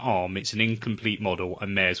an arm. It's an incomplete model. I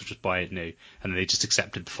may as well just buy it new. And they just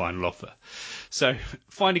accepted the final offer. So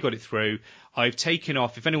finally got it through. I've taken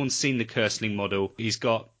off, if anyone's seen the Curseling model, he's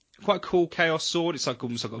got quite a cool Chaos Sword. It's like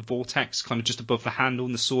almost like a vortex kind of just above the handle,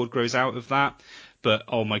 and the sword grows out of that. But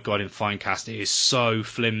oh my god, in Finecast it is so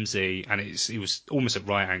flimsy, and it was almost at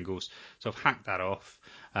right angles. So I've hacked that off.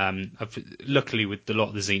 Luckily with a lot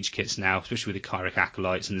of the Tzeentch kits now, especially with the Kyric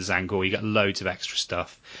Acolytes and the Zangor, you get loads of extra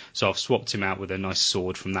stuff. So I've swapped him out with a nice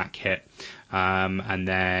sword from that kit, and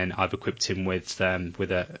then I've equipped him with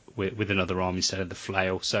another arm instead of the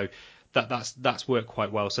flail. So that's worked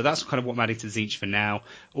quite well. So that's kind of what I'm adding to Tzeentch for now.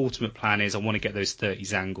 Ultimate plan is I want to get those 30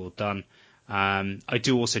 Zangor done. I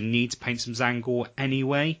do also need to paint some Zangor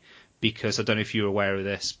anyway, because I don't know if you're aware of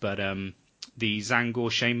this, but the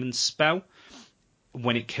Zangor Shaman's spell,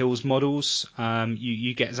 when it kills models,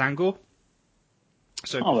 you get Zangor.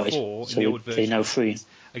 So before, in the old version, they're now free.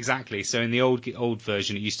 Exactly. So in the old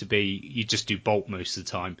version, it used to be you just do bolt most of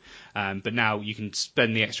the time, but now you can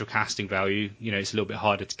spend the extra casting value. You know, it's a little bit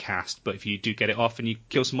harder to cast, but if you do get it off and you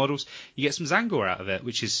kill some models, you get some Zangor out of it,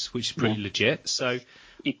 which is pretty legit. So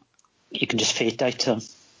you can just fate dice them.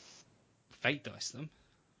 Fate dice them.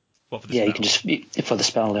 What for the spell? You can just for the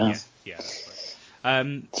spell. Yeah, that's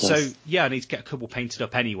right. So I need to get a couple painted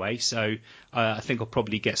up anyway. So I think I'll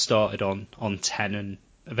probably get started on 10 and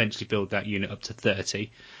eventually build that unit up to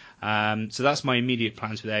 30. So that's my immediate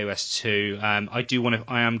plans with AOS 2. I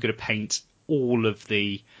am going to paint all of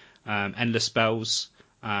the endless spells.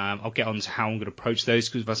 I'll get on to how I'm going to approach those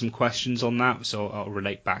because I've had some questions on that, so I'll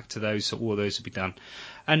relate back to those. So all those will be done.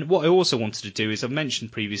 And what I also wanted to do is, I've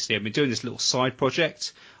mentioned previously, I've been doing this little side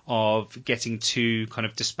project of getting 2 kind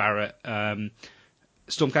of disparate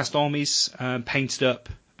Stormcast armies painted up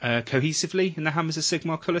cohesively in the Hammers of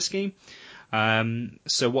Sigmar colour scheme.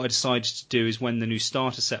 So what I decided to do is, when the new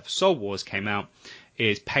starter set for Soul Wars came out,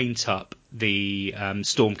 is paint up the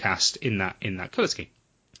Stormcast in that colour scheme.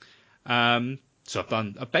 So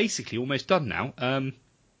I've basically almost done now.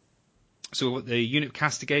 So the unit of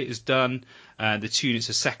Castigate is done, the 2 units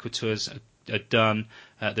of Sequitors are done,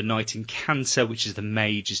 the Knight Incanter, which is the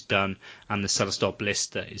Mage, is done, and the Celestar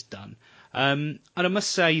Ballista is done. And I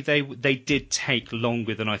must say they did take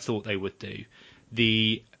longer than I thought they would do.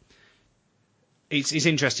 it's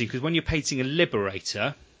interesting because when you're painting a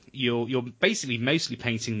Liberator, you're basically mostly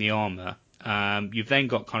painting the armor. You've then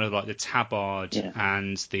got kind of like the tabard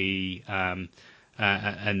and the I'm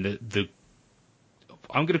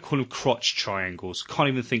going to call them crotch triangles. Can't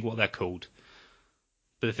even think what they're called.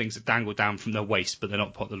 But the things that dangle down from their waist, but they're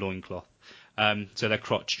not part of the loincloth. So they're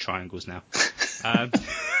crotch triangles now.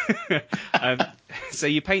 So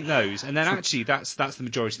you paint those, and then actually that's the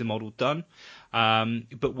majority of the model done.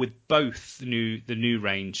 But with both the new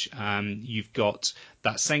range, you've got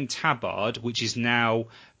that same tabard, which is now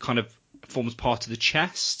kind of forms part of the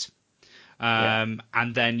chest. And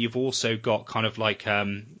then you've also got kind of like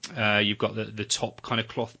you've got the top kind of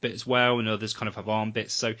cloth bit as well, and others kind of have arm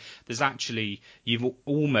bits. So there's actually you're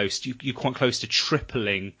quite close to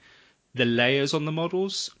tripling the layers on the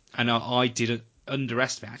models, and I didn't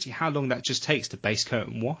underestimate actually how long that just takes to base coat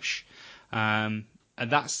and wash. And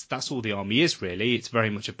that's all the army is really. It's very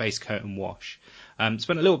much a base coat and wash.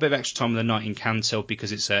 Spent a little bit of extra time on the Knight Incanto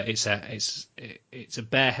because it's a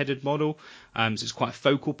bareheaded model, so it's quite a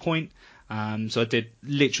focal point. So I did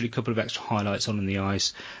literally a couple of extra highlights on in the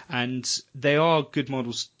eyes, and they are good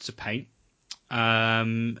models to paint.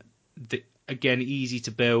 Again, easy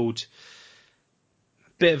to build.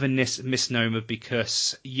 Bit of a misnomer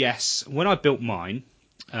because yes, when I built mine,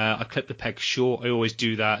 I clipped the pegs short. I always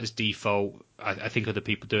do that as default. I think other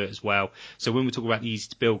people do it as well. So when we talk about the easy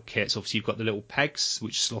to build kits, obviously you've got the little pegs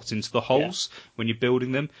which slot into the holes when you're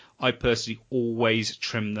building them. I personally always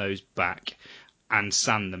trim those back and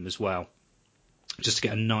sand them as well, just to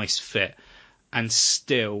get a nice fit. And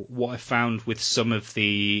still, what I found with some of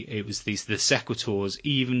the Sequitors,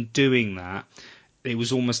 even doing that, it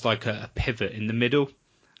was almost like a pivot in the middle.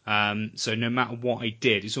 So no matter what I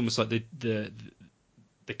did, it's almost like the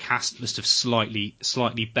cast must have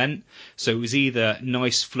slightly bent. So it was either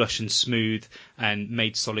nice, flush and smooth and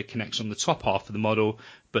made solid connection on the top half of the model,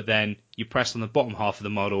 but then you pressed on the bottom half of the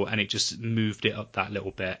model and it just moved it up that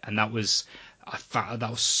little bit. And I found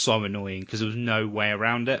that was so annoying because there was no way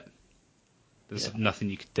around it. There's nothing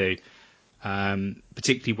you could do.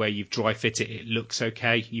 Particularly where you've dry fit it looks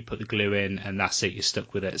okay. You put the glue in and that's it, you're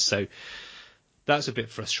stuck with it. So that's a bit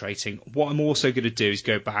frustrating. What I'm also going to do is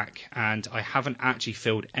go back, and I haven't actually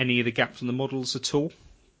filled any of the gaps on the models at all.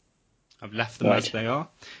 I've left them as they are,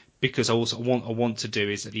 because I want to do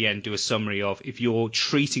is at the end do a summary of, if you're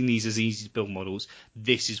treating these as easy to build models,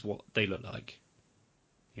 this is what they look like.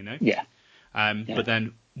 You know? Yeah. But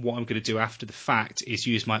then what I'm going to do after the fact is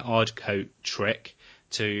use my Ardcoat trick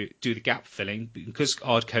to do the gap filling. Because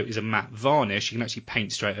Ardcoat is a matte varnish, you can actually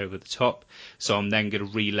paint straight over the top. So I'm then going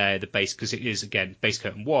to relayer the base, because it is, again, base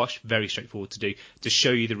coat and wash, very straightforward to do, to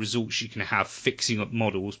show you the results you can have fixing up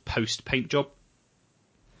models post paint job.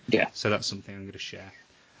 Yeah. So that's something I'm going to share.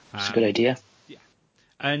 That's a good idea. Yeah.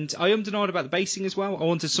 And I ummed and ahed about the basing as well. I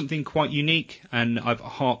wanted something quite unique, and I've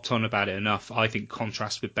harped on about it enough. I think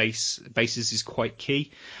contrast with bases is quite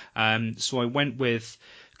key. So I went with,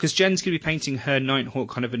 because Jen's going to be painting her Nighthawk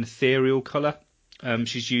kind of an ethereal colour.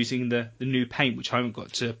 She's using the new paint, which I haven't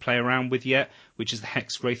got to play around with yet, which is the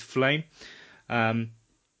Hexwraith Flame.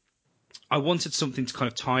 I wanted something to kind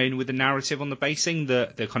of tie in with the narrative on the basing.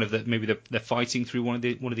 Maybe they're fighting through one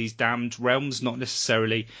of these damned realms, not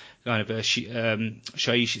necessarily kind of a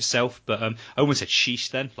Shaiish itself, but I almost said sheesh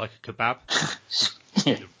then, like a kebab,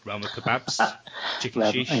 the realm of kebabs, chicken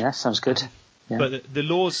sheesh. Yeah, sounds good. Yeah. But the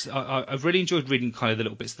laws, I've really enjoyed reading kind of the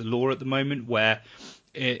little bits of the lore at the moment, where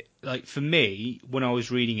it, like for me, when I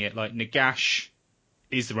was reading it, like Nagash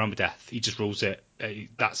is the realm of death. He just rules it.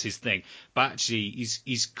 That's his thing. But actually,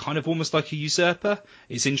 he's kind of almost like a usurper.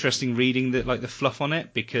 It's interesting reading the fluff on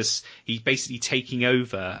it, because he's basically taking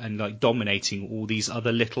over and like dominating all these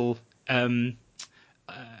other little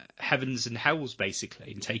heavens and hells,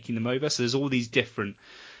 basically, and taking them over. So there's all these different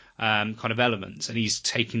kind of elements, and he's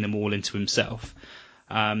taking them all into himself.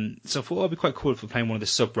 So I thought it'd be quite cool if we're playing one of the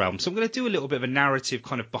sub-realms. So I'm going to do a little bit of a narrative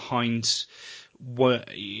kind of behind where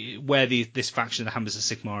this faction of the Hammers of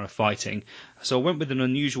Sigmar are fighting. So I went with an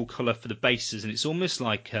unusual colour for the bases, and it's almost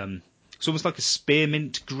like a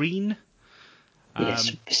spearmint green.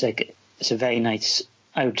 Yes, it's a very nice.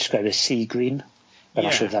 I would describe it as sea green. I'm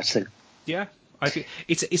not sure if that's the. Yeah. I think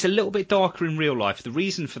it's a little bit darker in real life. The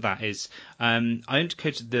reason for that is I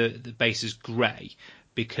undercoated the bases grey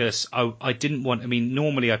because I didn't want. I mean,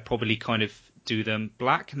 normally I'd probably kind of do them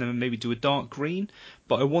black and then maybe do a dark green,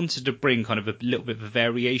 but I wanted to bring kind of a little bit of a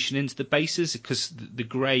variation into the bases, because the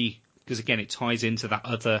grey, because again it ties into that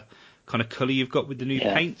other kind of colour you've got with the new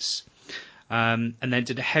paints. And then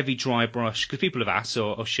did a heavy dry brush, because people have asked,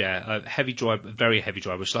 or I'll share, a very heavy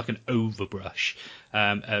dry brush, like an overbrush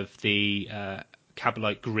of the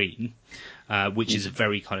Cabalite green. which is a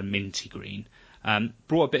very kind of minty green.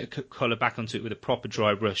 Brought a bit of colour back onto it with a proper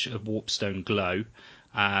dry brush of Warpstone Glow.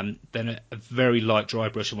 Then a very light dry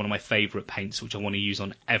brush of one of my favourite paints, which I want to use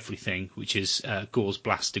on everything, which is Gauze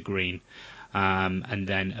Blaster Green. And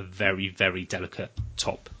then a very, very delicate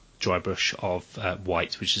top dry brush of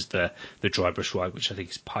white, which is the dry brush white, which I think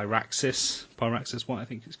is Pyraxis white, I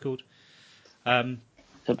think it's called. Why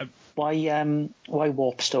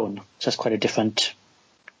Warpstone? So that's quite a different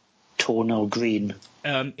tonal green.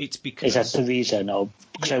 It's because... Is that the reason? Or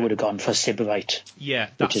because I would have gone for Sybarite. Yeah,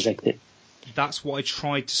 which is like that's what I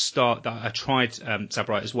tried to start. I tried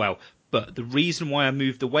Sybarite as well, but the reason why I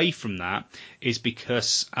moved away from that is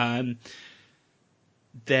because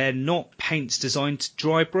they're not paints designed to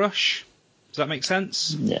dry brush. Does that make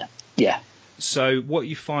sense? Yeah. So what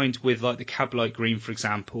you find with like the Cabalite Green, for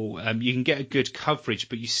example, you can get a good coverage,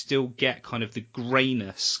 but you still get kind of the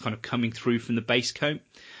greyness kind of coming through from the base coat.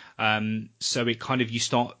 So it kind of,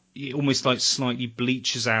 it almost like slightly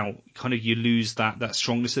bleaches out, kind of you lose that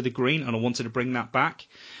strongness of the green, and I wanted to bring that back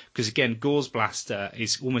because again, Gauze Blaster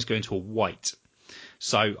is almost going to a white.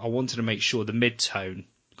 So I wanted to make sure the mid-tone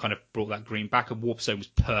kind of brought that green back, and Warpstone was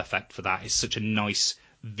perfect for that. It's such a nice,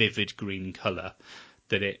 vivid green colour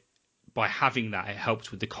that by having that, it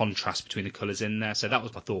helped with the contrast between the colours in there. So that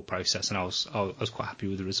was my thought process, and I was quite happy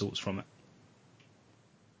with the results from it.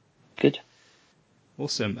 Good.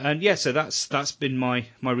 Awesome. And yeah, so that's been my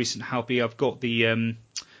recent hobby. I've got the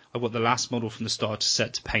last model from the starter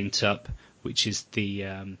set to paint up, which is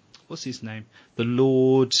the what's his name? The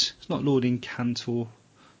Lord. It's not Lord Incantor.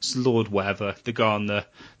 It's Lord whatever. The guy on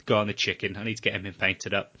the chicken. I need to get him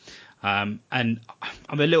painted up. And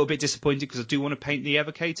I'm a little bit disappointed because I do want to paint the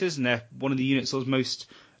Evocators, and they're one of the units I was most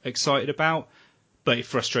excited about. But it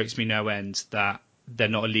frustrates me no end that they're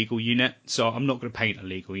not a legal unit, so I'm not going to paint a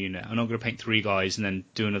legal unit. I'm not going to paint 3 guys and then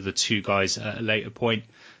do another 2 guys at a later point.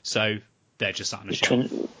 So they're just on a shelf.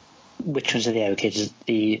 Which ones are the Evocators?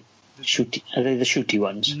 Are they the shooty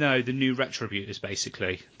ones? No, the new Retributors,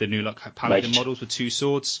 basically. The new Paladin models with 2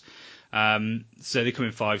 swords. So they come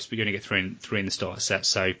in 5s, but we're going to get 3 in the starter set.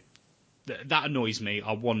 So that annoys me.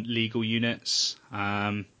 I want legal units,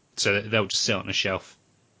 so they'll just sit on a shelf.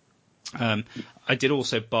 I did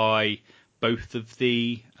also buy both of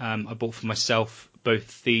I bought for myself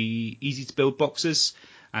both the easy to build boxes,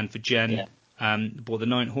 and for Jen, bought the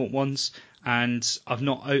Nighthawk ones, and I've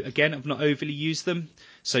not overly used them.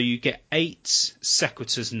 So you get 8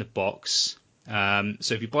 Sequitors in the box.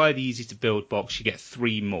 So if you buy the easy to build box, you get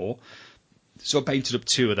 3 more. So I painted up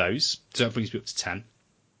 2 of those, so that brings me up to 10.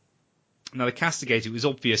 Now the Castigator, it was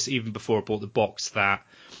obvious even before I bought the box that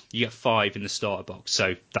you get 5 in the starter box,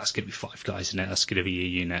 so that's going to be 5 guys in it. That's going to be a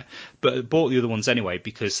unit. But I bought the other ones anyway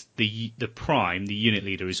because the Prime, the unit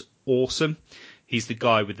leader, is awesome. He's the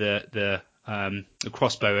guy with the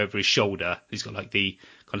crossbow over his shoulder. He's got like the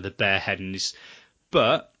kind of the bare head,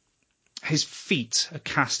 but his feet are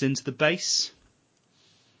cast into the base.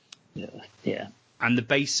 Yeah. And the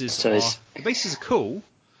bases are cool,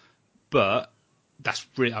 but that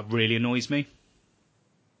really annoys me.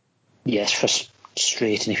 Yes,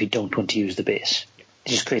 frustrating if you don't want to use the base. It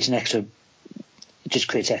just creates extra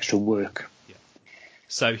work. Yeah.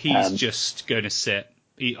 So he's just going to sit.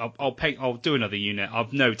 I'll do another unit.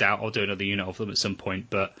 I've no doubt I'll do another unit of them at some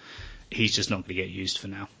point, but he's just not going to get used for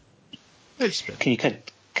now. Can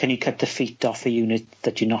you cut the feet off a unit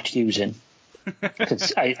that you're not using?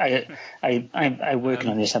 Because I'm working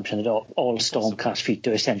on the assumption that all Stormcast feet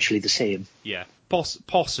are essentially the same. Yeah,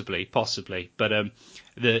 possibly, but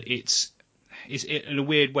it's in a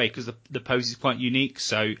weird way because the pose is quite unique.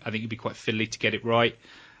 So I think it'd be quite fiddly to get it right.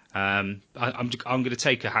 I'm going to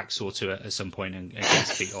take a hacksaw to it at some point and get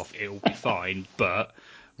his feet off. It'll be fine, but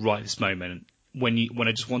right at this moment, when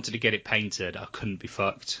I just wanted to get it painted, I couldn't be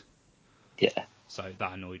fucked. Yeah. So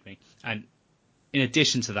that annoyed me. And in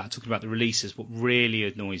addition to that, talking about the releases, what really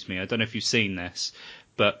annoys me, I don't know if you've seen this,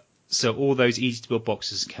 but so all those easy to build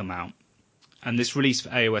boxes come out, and this release for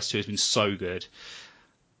AOS 2 has been so good.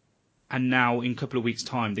 And now in a couple of weeks'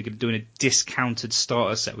 time, they're going to do a discounted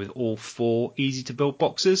starter set with all 4 easy to build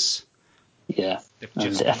boxes. Yeah,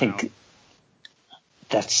 and I think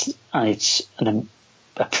it's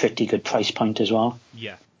a pretty good price point as well.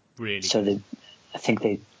 Yeah, really. So I think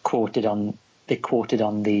they quoted on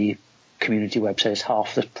the community website as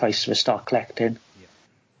half the price of a start collecting. Yeah.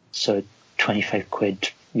 So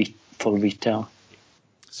 £25 full retail. Yeah.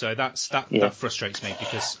 So that frustrates me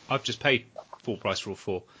because I've just paid full price for all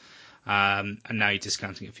 4. And now you're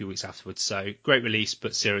discounting it a few weeks afterwards. So great release,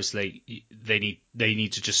 but seriously, they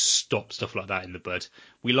need to just stop stuff like that in the bud.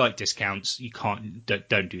 We like discounts. You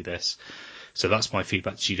don't do this. So that's my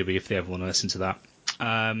feedback to GW if they ever want to listen to that.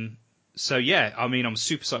 So yeah, I mean, I'm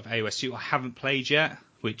super excited for AOS 2. I haven't played yet,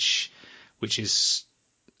 which is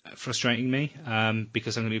frustrating me,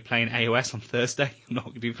 because I'm going to be playing AOS on Thursday. I'm not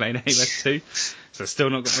going to be playing AOS 2, so I've still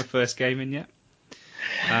not got my first game in yet.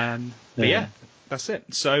 But yeah, that's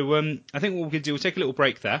it. So I think what we're going to do, we'll take a little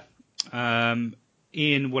break there.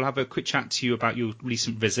 Ian, we'll have a quick chat to you about your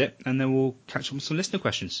recent visit, and then we'll catch up with some listener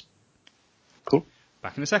questions. Cool.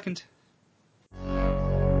 Back in a second.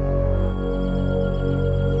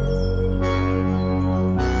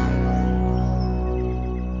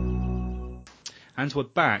 And we're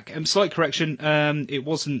back. Slight correction. It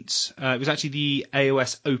wasn't. It was actually the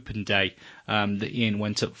AOS Open Day that Ian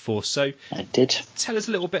went up for. So I did. Tell us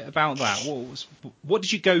a little bit about that. What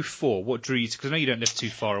did you go for? What drew you to? Because I know you don't live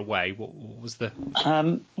too far away. What was the?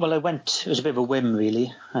 Well, I went. It was a bit of a whim,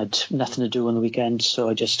 really. I had nothing to do on the weekend, so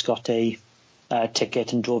I just got a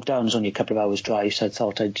ticket and drove down. It was only a couple of hours drive, so I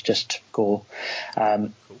thought I'd just go.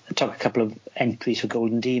 I took a couple of entries for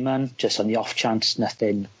Golden Demon, just on the off chance.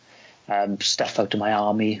 Nothing. Stuff out of my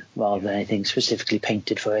army rather than anything specifically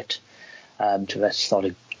painted for it. So I just thought,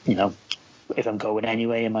 if I'm going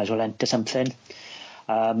anyway, I might as well enter something.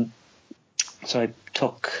 So I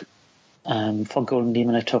took, for Golden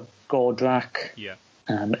Demon, I took Gordrak,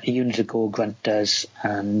 a unit of Gore Grunters,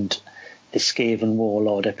 and the Skaven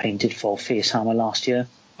Warlord I painted for Facehammer last year.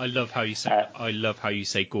 I love how you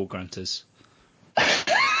say Gore Grunters.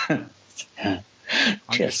 I'm going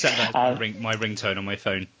to set that as my ringtone on my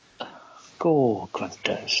phone. Gore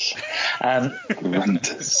Grunters.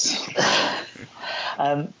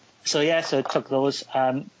 So I took those.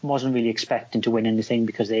 Wasn't really expecting to win anything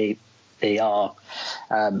because they are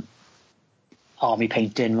army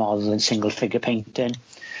painting rather than single figure painting.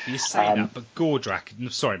 You say that, but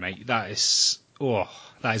Gordrak, sorry mate, that is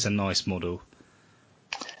a nice model.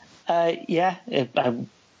 I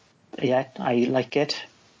like it,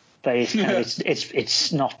 but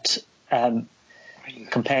it's not.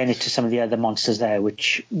 Comparing it to some of the other monsters there,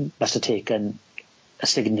 which must have taken a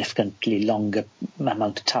significantly longer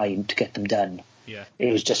amount of time to get them done. Yeah,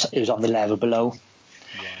 it was on the level below.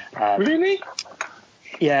 Yeah. Really?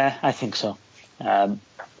 Yeah, I think so. I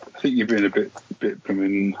think you're being a bit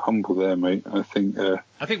humble there, mate. I think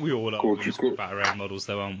we all are when we talk about our own models,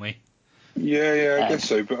 though, aren't we? Yeah, I guess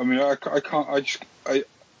so. But I mean, I can't.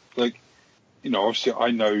 Obviously,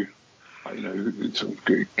 I know, sort of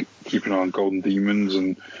keep an eye on Golden Demons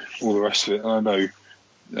and all the rest of it. And I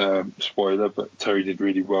know, spoiler, but Terry did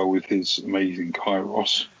really well with his amazing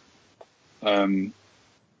Kairos.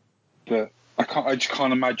 But I just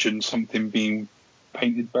can't imagine something being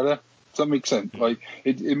painted better. Does that make sense? Like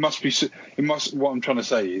it must be. What I'm trying to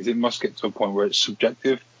say is, it must get to a point where it's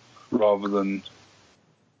subjective rather than.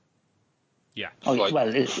 Yeah.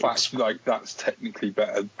 That's technically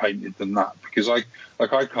better painted than that, because I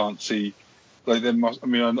can't see, like, there must. I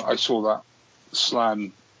mean, I saw that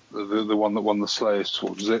Slan, the one that won the Slayer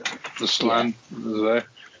sword, is it? The Slan there,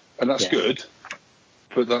 and that's good,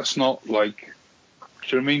 but that's not like.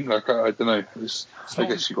 Do you know what I mean? Like, I don't know. I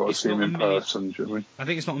guess you've got to see him in person. Do you know what I mean? I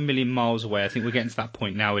think it's not a million miles away. I think we're getting to that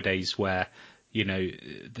point nowadays where,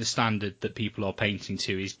 the standard that people are painting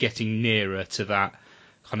to is getting nearer to that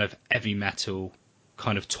kind of heavy metal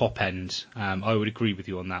kind of top end. I would agree with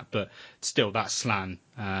you on that, but still, that Slan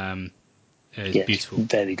is beautiful.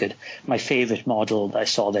 Very good. My favourite model that I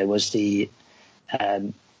saw there was the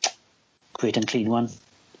Great and Clean one.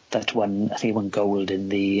 That one, I think, won gold in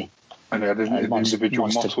the. And they had individual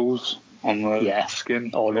models on the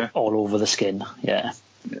skin. All over the skin, yeah.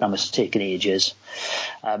 That must have taken ages.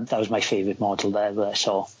 That was my favourite model there that I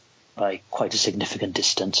saw by quite a significant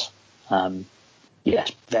distance.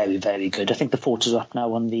 Very, very good. I think the photos are up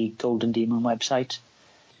now on the Golden Demon website,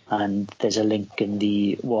 and there's a link in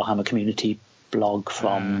the Warhammer community blog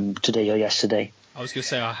from today or yesterday. I was going to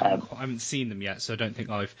say I haven't seen them yet, so I don't think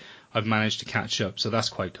I've managed to catch up. So that's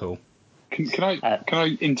quite cool. Can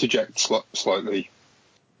I interject slightly,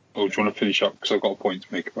 or do you want to finish up, because I've got a point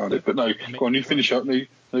to make about it? But no, go on, you finish up. You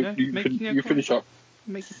finish up.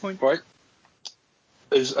 Make your point. Right.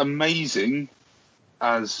 As amazing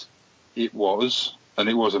as it was, and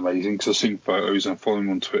it was amazing because I've seen photos and I follow him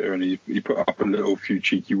on Twitter, and he put up a few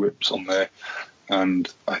cheeky whips on there, and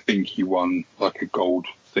I think he won like a gold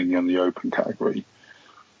thingy on the open category.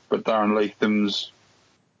 But Darren Latham's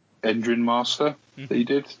Endrin Master that he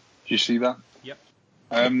did you see that? Yep.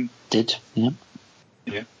 Did, yeah.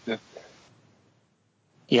 Yeah.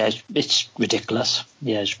 Yeah, it's ridiculous.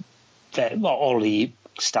 Yeah, all the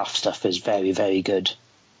stuff is very, very good.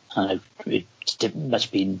 And it must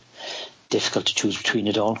have been difficult to choose between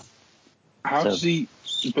it all. How does he?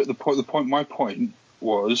 But my point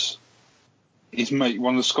was, his mate,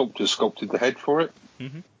 one of the sculptors, sculpted the head for it.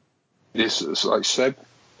 Mm-hmm. It's like Seb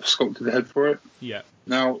sculpted the head for it. Yeah.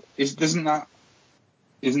 Now, isn't that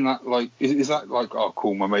like, oh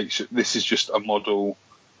cool, my mate, this is just a model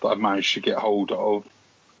that I've managed to get hold of.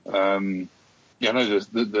 I know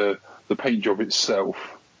the paint job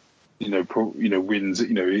itself, wins.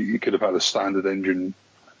 He could have had a standard engine,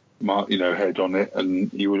 head on it,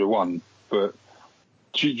 and he would have won. But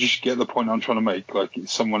do you just get the point I'm trying to make? Like,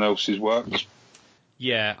 it's someone else's work.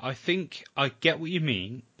 Yeah, I think I get what you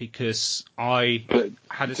mean, because I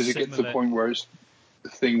had a similar... Does it get to the point where it's the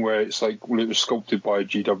thing where it's like, well, it was sculpted by a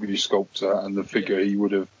GW sculptor, and the figure he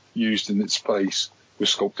would have used in its place was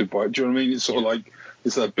sculpted by... Do you know what I mean? It's sort of like,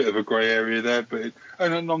 there's a bit of a grey area there, but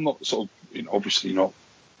and I'm not sort of, obviously not,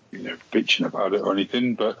 bitching about it or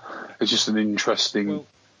anything, but it's just an interesting... Well,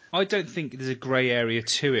 I don't think there's a grey area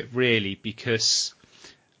to it, really, because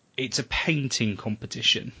it's a painting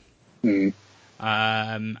competition.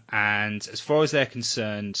 And as far as they're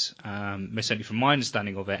concerned, most certainly from my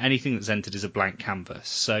understanding of it, anything that's entered is a blank canvas.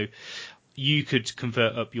 So you could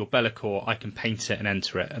convert up your Be'lakor, I can paint it and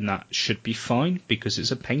enter it, and that should be fine because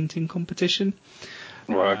it's a painting competition.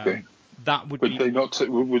 Right. Okay. That would. Would they not?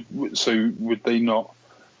 Would they not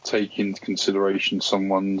take into consideration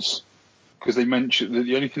someone's? Because they mentioned that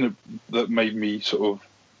the only thing that made me sort of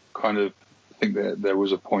kind of think that there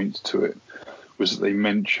was a point to it was that they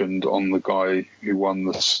mentioned on the guy who won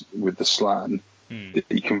this with the Slan that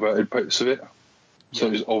he converted bits of it. So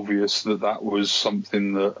it was obvious that was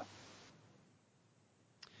something that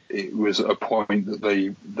it was a point that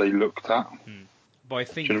they looked at. But I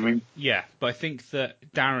think, do you know what I mean? Yeah, but I think that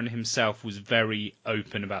Darren himself was very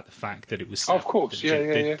open about the fact that it was... of course,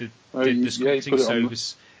 the sculpting, so it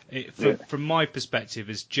was... From my perspective,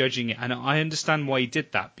 as judging it, and I understand why he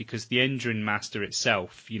did that, because the Engine Master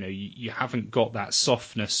itself, you haven't got that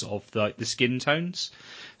softness of the skin tones,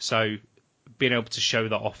 so being able to show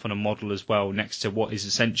that off on a model as well next to what is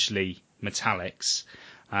essentially metallics,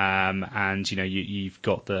 and you've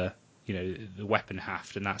got the weapon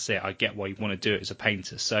haft, and that's it. I get why you want to do it as a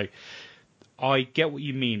painter, so I get what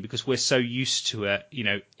you mean, because we're so used to it.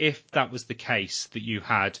 If that was the case, that you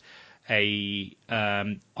had a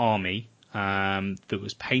army that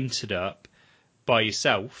was painted up by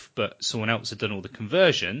yourself, but someone else had done all the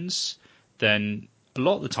conversions, then a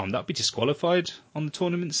lot of the time that'd be disqualified on the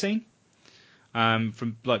tournament scene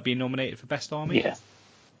from like being nominated for best army. Yeah.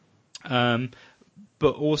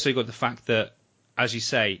 But also you got the fact that, as you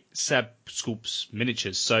say, Seb sculpts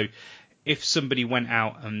miniatures. So if somebody went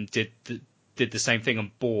out and did the same thing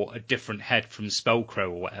and bought a different head from Spellcrow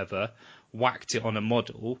or whatever, whacked it on a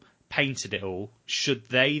model, painted it all, should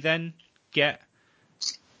they then get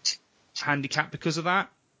handicapped because of that?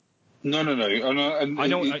 No. And I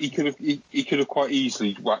know he could have quite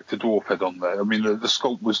easily whacked a dwarf head on there. I mean, the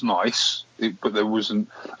sculpt was nice, but there wasn't.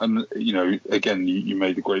 And again, you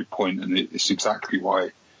made a great point, and it's exactly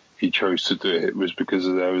why he chose to do it. It was because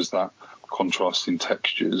there was that contrast in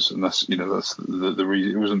textures, and that's the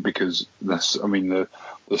reason. It wasn't because that's. I mean, the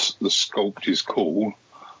sculpt is cool,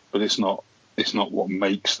 but it's not what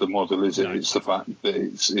makes the model, is it? No. It's the fact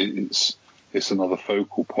that it's another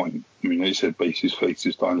focal point. I mean, they said bases,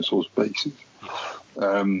 faces, dinosaurs, bases.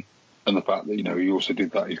 And the fact that, he also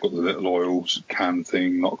did that. He's got the little oils can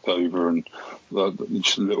thing knocked over and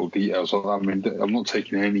just little details like that. I mean, I'm not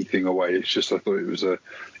taking anything away. It's just I thought it was an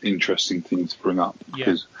interesting thing to bring up.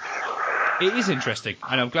 Because it is interesting,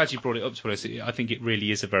 and I'm glad you brought it up to us. I think it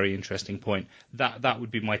really is a very interesting point. That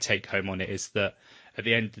would be my take home on it, is that at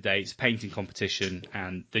the end of the day, it's a painting competition,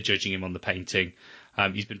 and they're judging him on the painting.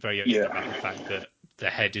 He's been very open about the fact that the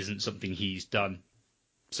head isn't something he's done.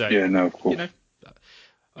 So, no, of course.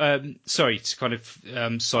 Sorry to kind of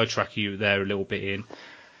sidetrack you there a little bit, Ian.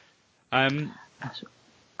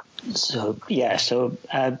 So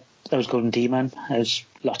that was Golden Demon. There's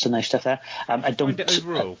lots of nice stuff there. I don't. Find it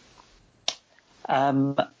overall.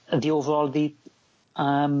 It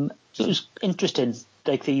was interesting.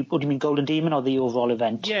 Like what do you mean, Golden Demon, or the overall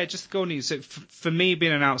event? Yeah, just the Golden Demon. So for me,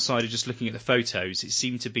 being an outsider, just looking at the photos, it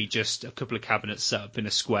seemed to be just a couple of cabinets set up in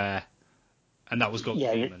a square, and that was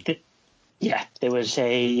Golden Demon. There was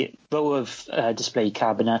a row of display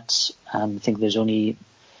cabinets. I think there's only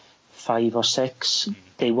 5 or 6.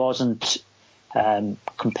 They wasn't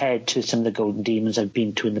compared to some of the Golden Demons I've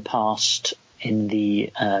been to in the past in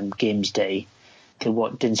the Games Day.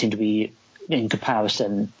 Didn't seem to be. In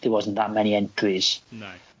comparison, there wasn't that many entries.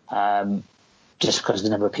 No. Just because the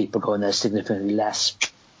number of people going there significantly less,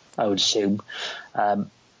 I would assume. But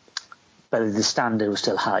the standard was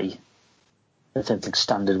still high. I don't think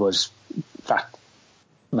standard was that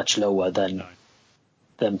much lower than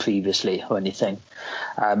previously or anything.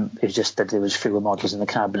 It's just that there was fewer models in the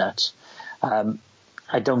cabinet. One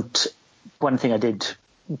thing I did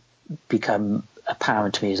become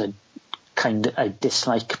apparent to me is I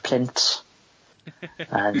dislike plinths,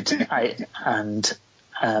 and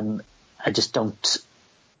I just don't.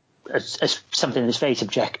 It's something that's very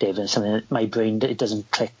subjective, and something that my brain, it doesn't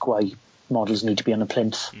click why models need to be on a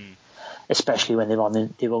plinth, especially when they're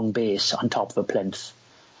on their own base on top of a plinth.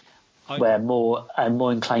 I'm more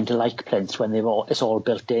inclined to like plinths when it's all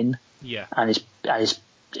built in, and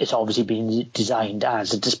it's obviously been designed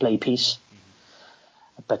as a display piece.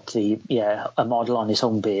 But a model on its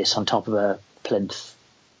own base on top of a plinth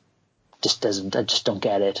I just don't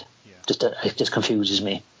get it. It just confuses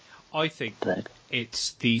me. I think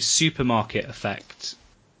it's the supermarket effect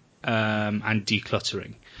and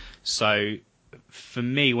decluttering. So for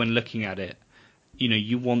me, when looking at it, if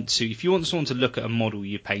you want someone to look at a model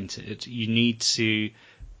you painted, you need to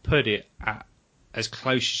put it at as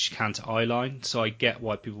close as you can to eye line. So I get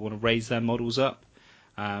why people want to raise their models up.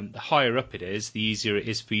 The higher up it is, the easier it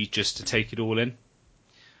is for you just to take it all in.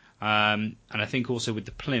 And I think also with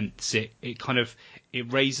the plinths,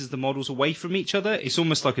 it raises the models away from each other. It's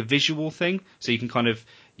almost like a visual thing, so you can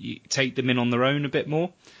you take them in on their own a bit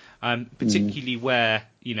more. Particularly where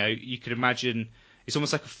you could imagine it's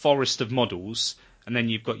almost like a forest of models, and then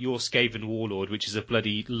you've got your Skaven Warlord, which is a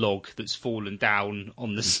bloody log that's fallen down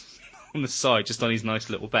on the on the side, just on his nice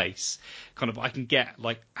little base. I can get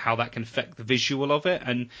how that can affect the visual of it,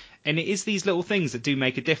 and it is these little things that do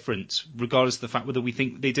make a difference, regardless of the fact whether we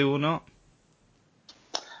think they do or not.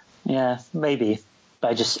 Yeah, maybe,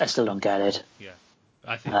 but I still don't get it. Yeah,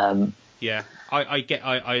 I think.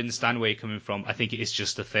 I understand where you're coming from. I think it is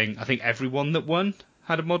just a thing. I think everyone that won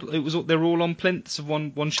had a model. They're all on plinths of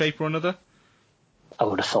one shape or another. I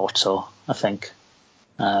would have thought so. I think,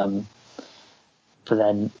 but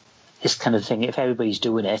then it's kind of thing. If everybody's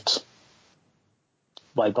doing it,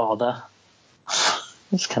 why bother?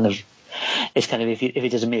 It's kind of if it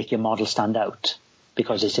doesn't make your model stand out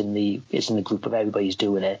because it's in the group of everybody's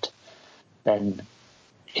doing it, then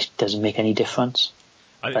it doesn't make any difference.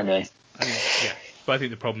 Anyway. But I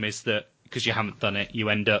think the problem is that because you haven't done it, you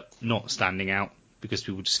end up not standing out because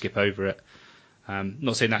people just skip over it.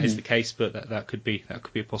 Not saying that is the case, but that could be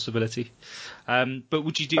a possibility. But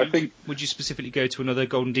would you specifically go to another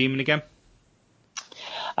Golden Demon again?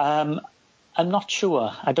 I'm not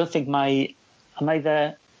sure. I don't think I'm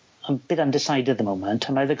a bit undecided at the moment.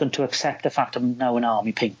 I'm either going to accept the fact I'm now an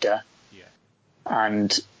army painter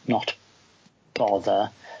and not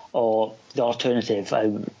bother, or the alternative,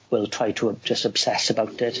 I will try to just obsess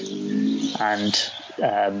about it and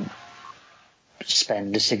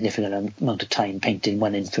spend a significant amount of time painting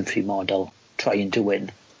one infantry model, trying to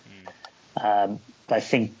win. But I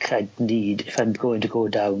think if I'm going to go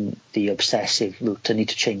down the obsessive route, I need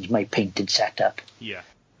to change my painted setup. Yeah.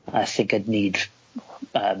 I think I'd need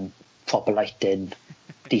proper lighting,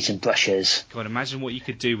 decent brushes. God, imagine what you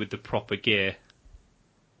could do with the proper gear.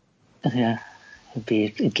 Yeah, it'd be a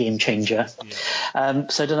game changer. Yeah.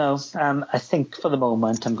 So I don't know. I think for the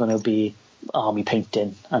moment I'm going to be army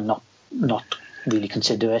painting and not really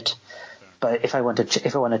consider it. But if I want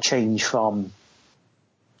to change from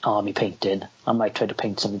army painting, I might try to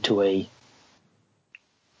paint something to a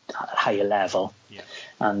higher level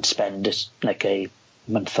and spend a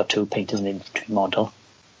month or two painting an infantry model.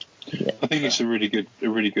 Yeah. I think it's a really good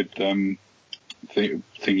thing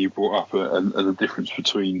you brought up, and the difference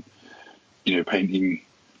between painting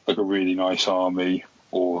like a really nice army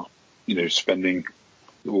or spending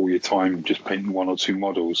all your time just painting one or two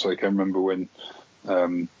models. Like I remember when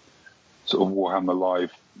sort of Warhammer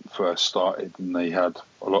Live first started, and they had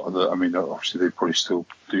a lot of obviously they probably still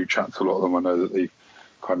do chat to a lot of them. I know that they've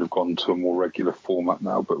kind of gone to a more regular format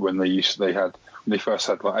now, but when they first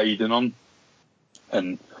had like Aidan on,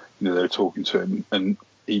 and they were talking to him, and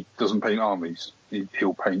he doesn't paint armies.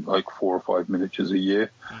 He'll paint like 4 or 5 miniatures a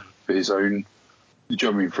year for his own. Do you know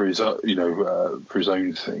what I mean? For his for his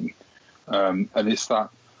own thing, and it's that,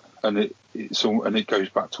 and it goes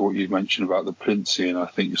back to what you mentioned about the plinths, and I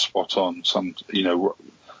think you're spot on.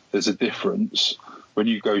 There's a difference when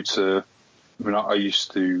you go to. I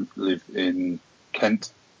used to live in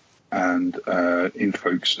Kent, and in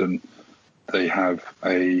Folkestone, they have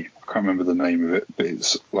I can't remember the name of it, but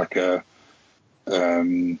it's like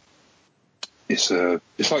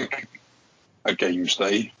it's like a games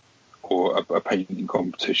day or a painting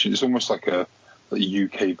competition. It's almost like a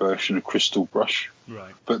UK version of Crystal Brush,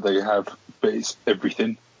 right? But it's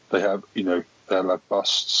everything. They have they'll have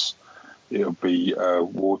busts. It'll be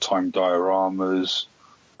wartime dioramas.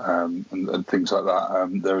 and things like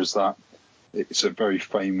that. There is that. It's a very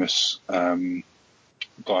famous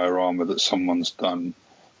diorama that someone's done,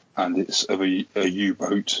 and it's of a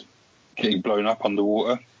U-boat getting blown up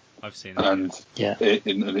underwater. I've seen it. And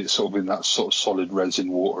it's sort of in that sort of solid resin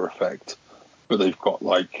water effect, but they've got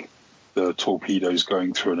like the torpedoes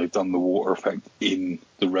going through, and they've done the water effect in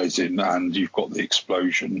the resin, and you've got the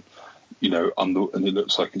explosion, and it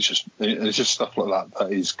looks like it's just stuff like that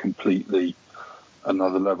that is completely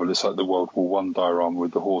another level. It's like the World War I diorama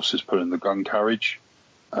with the horses pulling the gun carriage,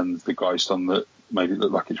 and the guy's done that, made it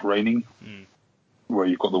look like it's raining, where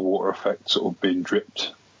you've got the water effect sort of being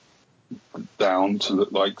dripped down to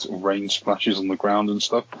look like sort of rain splashes on the ground and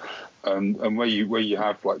stuff, and where you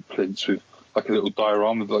have like plinths with like a little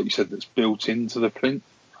diorama, like you said, that's built into the plinth.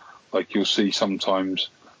 Like you'll see sometimes,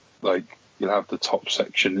 like you'll have the top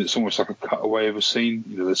section, it's almost like a cutaway of a scene.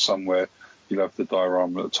 There's somewhere you'll have the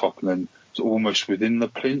diorama at the top, and then it's almost within the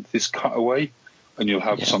plinth, this cutaway, and you'll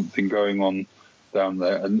have something going on down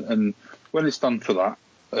there. And when it's done for that,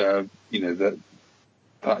 that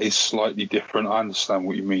is slightly different. I understand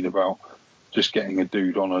what you mean about just getting a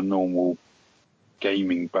dude on a normal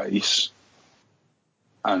gaming base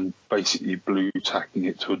and basically blue tacking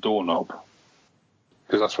it to a doorknob,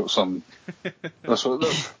 because that's what some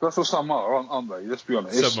some are, aren't they? Let's be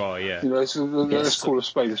honest. Some are, yeah. Let's call a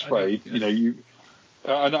spade a spade.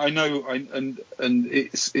 I know, and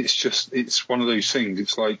it's one of those things.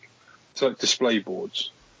 It's like display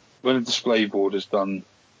boards. When a display board is done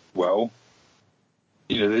well,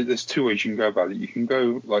 there's two ways you can go about it. You can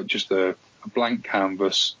go like just a blank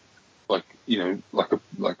canvas, like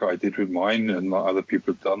I did with mine, and like other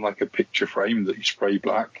people have done, like a picture frame that you spray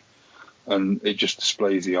black, and it just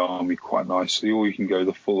displays the army quite nicely. Or you can go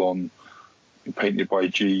the full-on painted by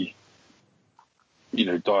G,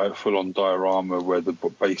 full-on diorama where the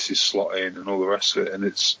bases slot in and all the rest of it. And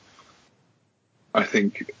it's, I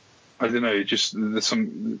don't know, just there's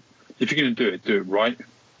some. If you're going to do it right. Do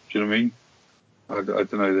you know what I mean? I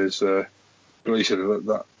don't know. There's, but like you said,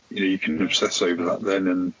 that you can obsess over that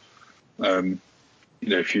then, and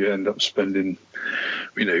if you end up spending,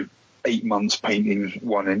 8 months painting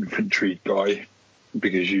one infantry guy,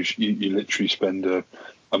 because you literally spend a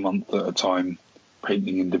month at a time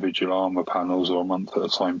painting individual armor panels, or a month at a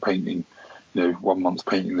time painting, 1 month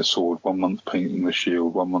painting the sword, 1 month painting the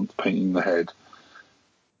shield, 1 month painting the head.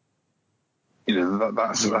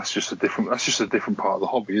 That's just a different part of the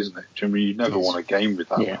hobby, isn't it? Do you mean you never want to game with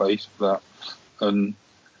that place, and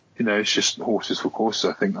it's just horses for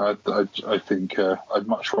courses. I think I'd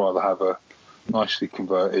much rather have a nicely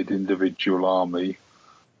converted individual army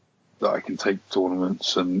that I can take to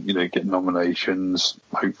tournaments and get nominations,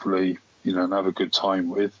 hopefully, and have a good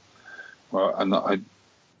time with. And I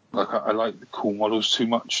like the cool models too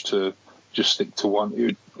much to just stick to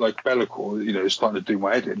one. Like Bellicor, it's starting to do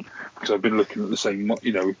my head in, because I've been looking at the same,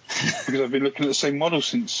 because I've been looking at the same model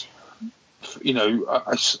since,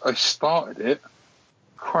 I started it.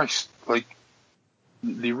 Christ, like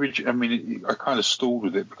the original. I mean, I kind of stalled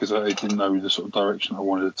with it because I didn't know the sort of direction I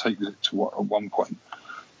wanted to take it to at one point.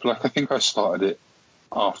 But I think I started it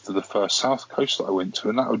after the first South Coast that I went to,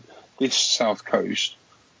 and this South Coast,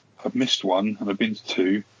 I've missed one and I've been to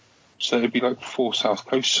two. So it'd be like 4 South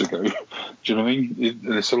Coasts ago. Do you know what I mean?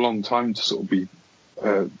 It's a long time to sort of be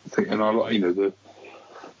thinking. And I like, the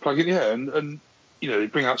plug-in, and they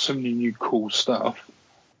bring out so many new cool stuff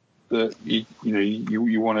that you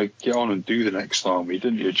want to get on and do the next army,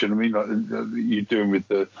 don't you? Do you know what I mean? Like you're doing with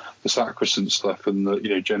the Sacrosanct stuff and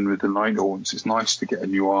the generally the Nighthawks. It's nice to get a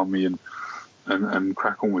new army and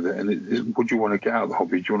crack on with it. And would you want to get out of the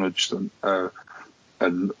hobby? Do you want to just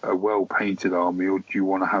a well-painted army, or do you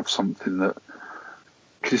want to have something that?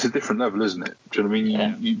 Because it's a different level, isn't it? Do you know what I mean?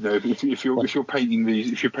 Yeah. If you're painting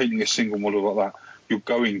if you're painting a single model like that, you're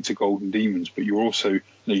going to Golden Demons, but you're also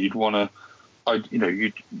you'd want to,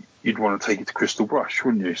 you'd want to take it to Crystal Brush,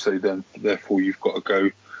 wouldn't you? So then, therefore, you've got to go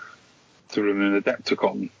through an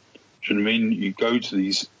Adepticon. Do you know what I mean? You go to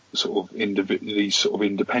these sort of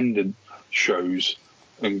independent shows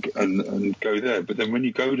and go there, but then when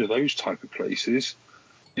you go to those type of places,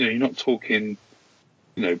 you're not talking,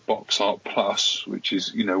 box art plus, which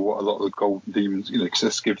is what a lot of the Golden Demons, because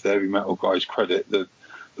let's give the heavy metal guys credit, the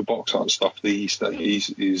box art stuff these days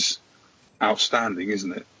is outstanding,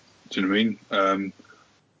 isn't it? Do you know what I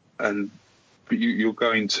mean? But you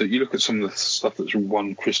look at some of the stuff that's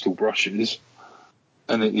won Crystal Brushes,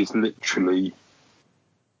 and it is literally,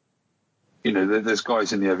 there's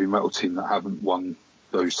guys in the heavy metal team that haven't won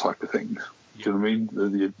those type of things. Do you know what I mean?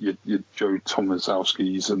 Your Joe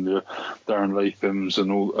Tomaszowskis and the Darren Lathams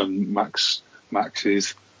and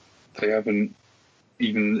Maxes, they haven't,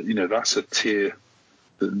 even that's a tier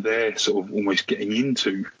that they're sort of almost getting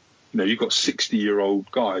into. You've got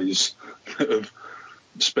 60-year-old guys that have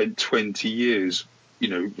spent 20 years,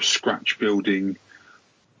 scratch building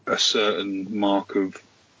a certain mark of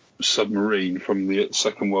submarine from the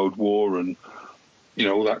Second World War, and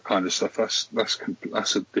all that kind of stuff. That's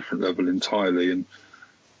a different level entirely, and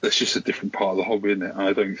that's just a different part of the hobby, isn't it?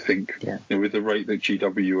 I don't think with the rate that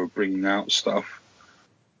GW are bringing out stuff,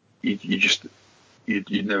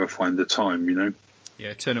 you'd never find the time,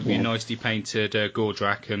 Yeah, turn up with your nicely painted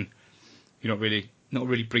Gordrak, and you're not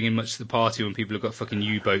really bringing much to the party when people have got fucking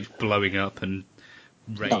U-boats blowing up and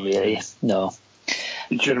rain. Not really, no.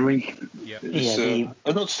 Do you know what I mean? Yeah.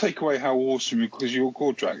 And not to take away how awesome, because your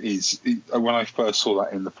Gordrak is, when I first saw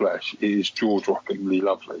that in the flesh, it is jaw-droppingly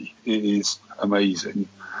lovely. It is amazing.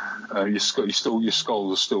 Your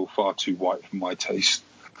skull is still far too white for my taste.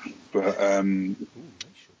 But,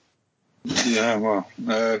 yeah, well...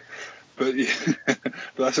 But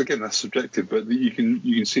that's subjective. But you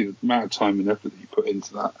can see the amount of time and effort that you put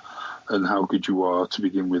into that, and how good you are to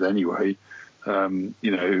begin with. Anyway,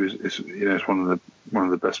 it's one of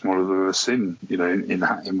the best models I've ever seen.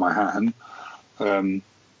 In my hand. But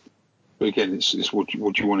again, it's what you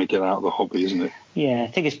want to get out of the hobby, isn't it? Yeah, I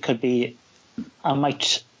think it could be. I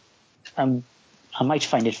might find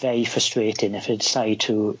it very frustrating if I decide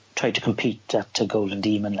to try to compete at a Golden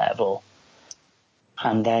Demon level,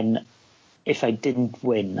 and then if I didn't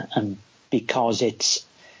win, and because it's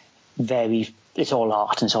all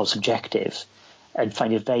art and it's all subjective, I'd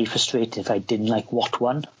find it very frustrating if I didn't like what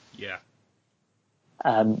won. Yeah.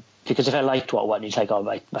 Because if I liked what won, it's like, oh,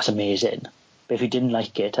 right, that's amazing. But if you didn't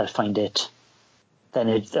like it, I find it,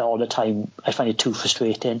 all the time, I find it too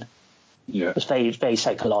frustrating. Yeah. It's very, very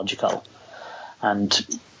psychological. And,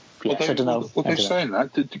 yes, I don't know. Well, they're saying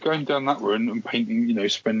that, going down that road and painting,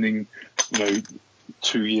 spending,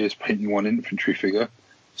 2 years painting one infantry figure,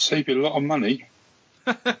 save you a lot of money.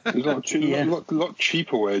 There's a lot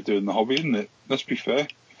cheaper way of doing the hobby, isn't it? Let's be fair.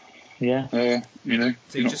 Yeah. So you're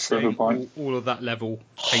just saying all of that level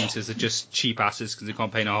painters are just cheap asses because they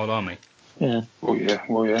can't paint a whole army? Yeah. Well,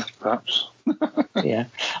 yeah, perhaps. Yeah.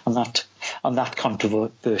 On that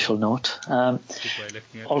controversial note. Good way of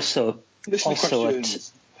looking at it. Also, I was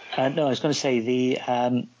going to say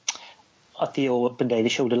at the Open Day they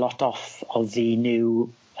showed a lot of the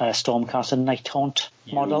new Stormcast and Nighthaunt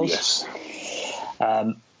models. Yes.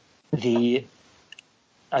 I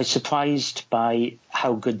was surprised by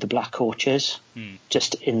how good the Black Coach is.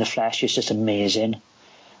 Just in the flesh, it's just amazing.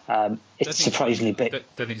 It's surprisingly big. Don't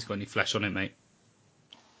think it's got any flesh on it, mate.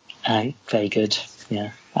 Very good.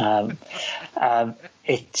 Yeah.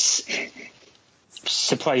 It's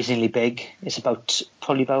surprisingly big. It's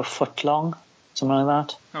probably about a foot long, something like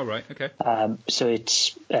that. Oh, right, okay. So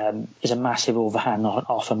it's a massive overhang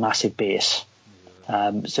off a massive base.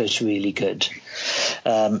 So it's really good.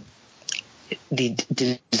 The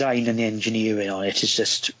design and the engineering on it is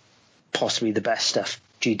just possibly the best stuff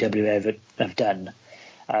GW ever have done,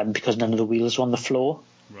 because none of the wheels are on the floor.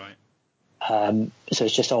 Right. So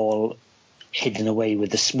it's just all hidden away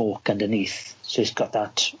with the smoke underneath. So it's got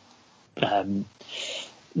that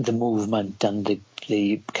the movement and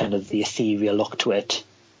the kind of the ethereal look to it,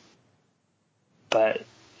 but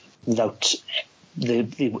without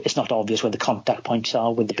it's not obvious where the contact points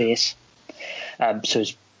are with the base. So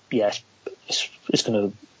it's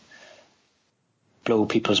going to blow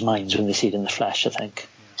people's minds when they see it in the flesh, I think.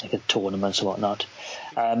 It's like a tournament or whatnot.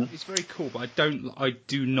 It's very cool, but I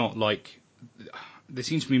do not like. They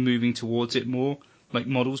seem to be moving towards it more, like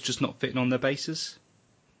models just not fitting on their bases.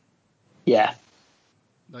 Yeah.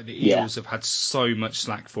 Like the Eels have had so much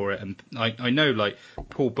slack for it, and I know, like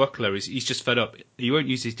Paul Buckler he's just fed up. He won't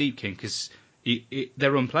use his Deepkin because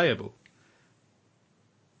they're unplayable.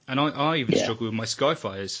 And I even struggle with my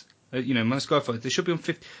Skyfires. My Skyfires, they should be on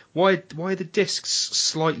 50. Why are the discs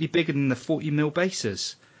slightly bigger than the 40mm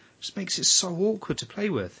bases? It just makes it so awkward to play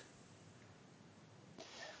with.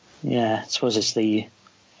 Yeah, I suppose it's the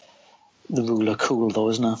rule of cool, though,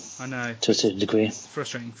 isn't it? I know. To a certain degree. It's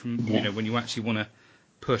frustrating when you actually want to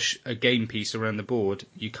push a game piece around the board,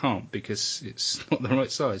 you can't because it's not the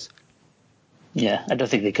right size. Yeah, I don't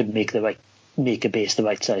think they could make a base the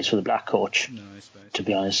right size for the Black Coach. No, I suppose. To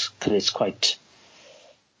be honest, because it's quite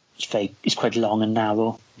long and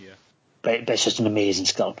narrow. Yeah. But it's just an amazing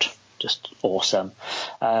sculpt, just awesome.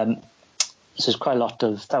 So there's quite a lot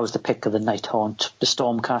of. That was the pick of the Nighthaunt. The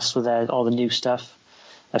Stormcast were there, all the new stuff.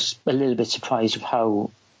 I was a little bit surprised of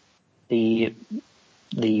how the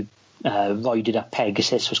roided up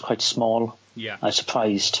Pegasus was quite small. Yeah. I was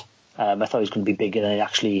surprised. I thought it was going to be bigger than it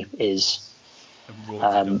actually is. A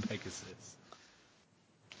roided up Pegasus.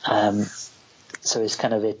 So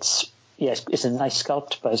it's a nice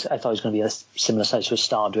sculpt, but I thought it was going to be a similar size to a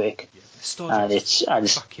Stardrake. Yeah, Stardrake's and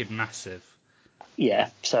fucking massive. Yeah,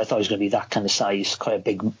 so I thought it was going to be that kind of size, quite a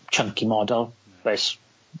big, chunky model, but it's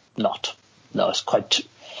not. No, it's quite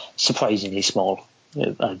surprisingly small.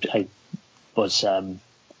 I was not.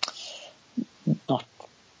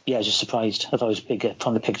 Yeah, I was just surprised. I thought it was bigger.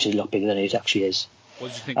 From the picture, it looked bigger than it actually is. What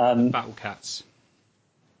did you think of the Battle Cats?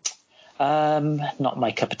 Not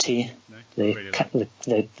my cup of tea. No,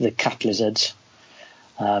 the cat lizards.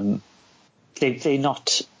 They're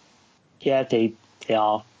not. Yeah, they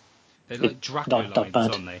are. They're like Dracolines,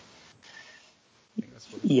 aren't they? I think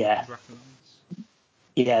that's what yeah. Dracolines.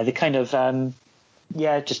 Yeah, they're kind of.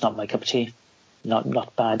 Just not my cup of tea.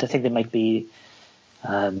 Not bad. I think they might be.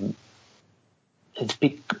 It'd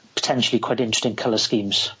be potentially quite interesting colour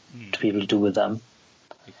schemes to be able to do with them.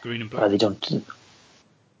 Like green and black. They don't.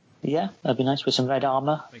 Yeah, that'd be nice with some red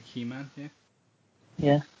armour. Like He-Man,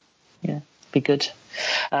 yeah. Yeah, be good.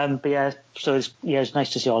 But yeah, so it's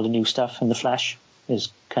nice to see all the new stuff in the Flash. It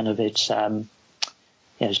was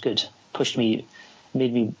good.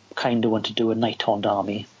 Made me kind of want to do a Nighthawk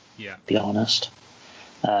army. Yeah. To be honest,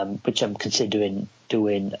 which I'm considering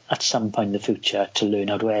doing at some point in the future to learn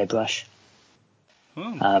how to airbrush.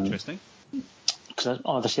 Oh, interesting. Because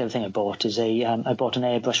that's the other thing I bought is I bought an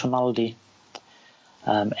airbrush from Aldi.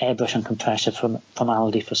 Airbrush and compressor from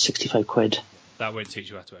Aldi for £65. That won't teach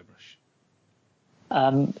you how to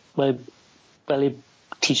airbrush. Well, it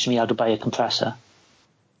teaches me how to buy a compressor,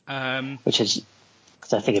 which is,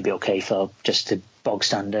 because I think it'd be okay for just the bog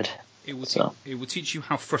standard. It will teach you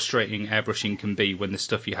how frustrating airbrushing can be when the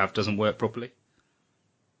stuff you have doesn't work properly.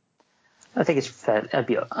 I think it's fair.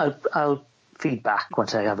 I'll feed back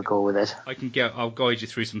once I have a go with it. I'll guide you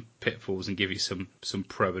through some pitfalls and give you some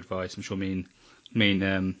pro advice. I'm sure me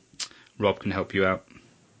and Rob can help you out.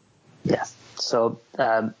 Yeah. So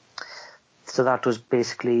that was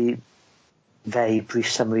basically a very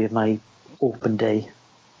brief summary of my open day.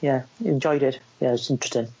 Yeah, enjoyed it. Yeah, it's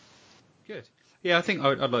interesting. Good. Yeah, I think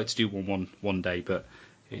I'd like to do one day, but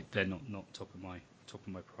they're not top of my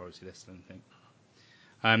priority list, I don't think.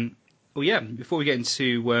 Well, yeah. Before we get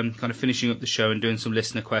into kind of finishing up the show and doing some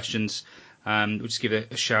listener questions, we'll just give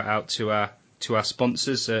a shout out to our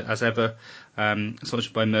sponsors as ever.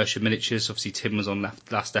 Sponsored by Mercer Miniatures. Obviously, Tim was on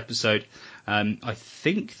last episode. I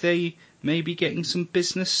think they may be getting some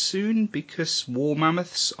business soon because War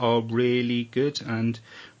Mammoths are really good and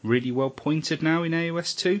really well pointed now in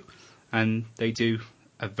AOS 2, and they do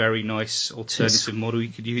a very nice alternative model you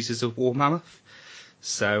could use as a War Mammoth.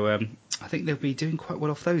 So I think they'll be doing quite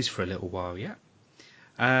well off those for a little while, yeah.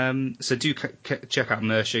 So do check out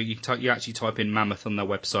Mercer. You actually type in Mammoth on their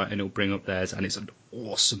website and it'll bring up theirs, and it's an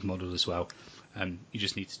awesome model as well. You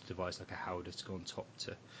just need to devise like a howdah to go on top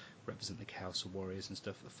to represent the Chaos Warriors and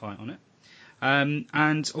stuff that fight on it.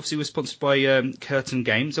 And obviously we're sponsored by Curtain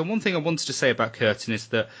Games. And one thing I wanted to say about Curtain is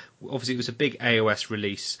that obviously it was a big AOS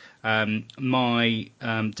release. My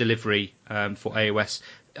delivery for AOS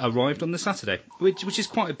arrived on the Saturday, which is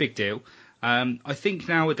quite a big deal. I think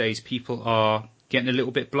nowadays people are getting a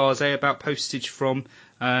little bit blasé about postage from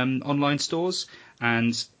online stores.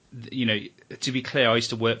 And, you know, to be clear, I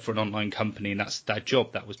used to work for an online company, and that's that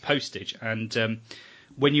job, that was postage. And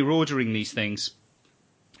when you're ordering these things,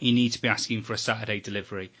 you need to be asking for a Saturday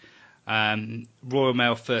delivery. Royal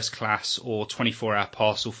Mail First Class or 24-hour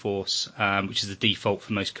Parcel Force, which is the default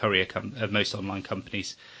for most most online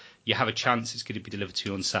companies, you have a chance it's going to be delivered to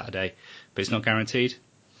you on Saturday, but it's not guaranteed.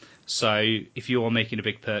 So if you are making a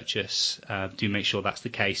big purchase, do make sure that's the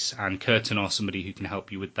case. And Curtain are somebody who can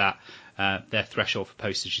help you with that. Their threshold for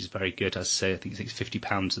postage is very good. As I say, I think it's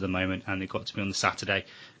 £50 at the moment, and they've got to be on the Saturday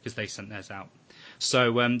because they sent theirs out.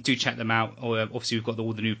 So do check them out. Obviously, we've got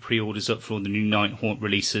all the new pre-orders up for all the new Nighthawk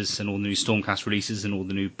releases and all the new Stormcast releases and all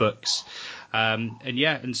the new books.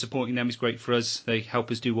 And supporting them is great for us. They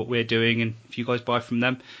help us do what we're doing, and if you guys buy from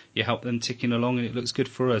them, you help them ticking along, and it looks good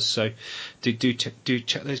for us. So do check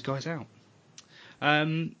those guys out.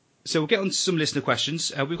 So we'll get on to some listener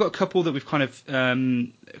questions. We've got a couple that we've kind of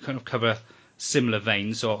cover similar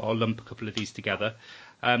veins, so I'll lump a couple of these together.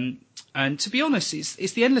 And to be honest,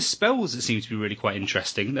 it's the endless spells that seem to be really quite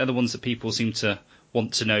interesting. They're the ones that people seem to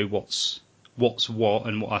want to know what's what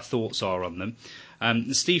and what our thoughts are on them.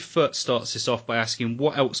 Steve Foote starts this off by asking,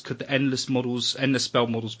 what else could the endless spell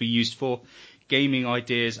models be used for? Gaming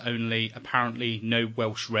ideas only, apparently no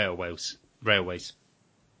Welsh railways.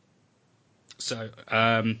 So,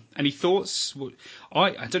 any thoughts?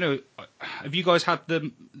 I don't know. Have you guys had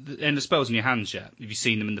the endless spells in your hands yet? Have you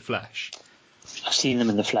seen them in the flesh? I've seen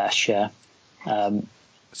them in the flesh, yeah.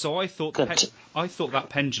 So I thought that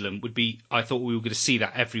pendulum would be. I thought we were going to see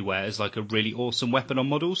that everywhere as like a really awesome weapon on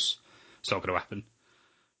models. It's not going to happen.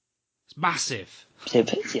 It's massive. Yeah,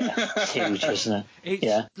 it's huge, isn't it?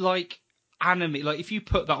 It's like anime. Like if you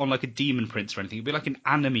put that on like a Demon Prince or anything, it'd be like an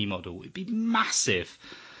anime model. It'd be massive.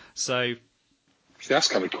 So that's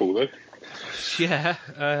kind of cool though.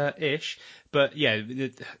 Yeah, ish. But yeah,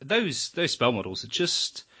 those spell models are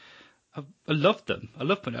just. I love them. I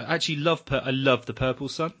love them. I actually love the Purple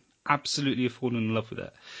Sun. Absolutely have fallen in love with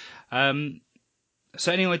it.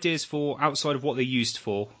 So any ideas for outside of what they're used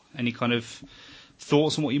for? Any kind of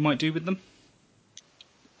thoughts on what you might do with them?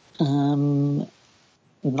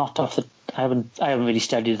 Not off the. I haven't really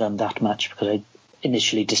studied them that much because I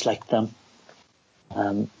initially disliked them.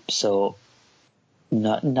 So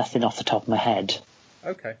nothing off the top of my head.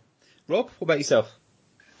 Okay, Rob, what about yourself?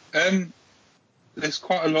 There's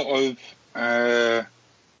quite a lot of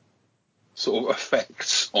sort of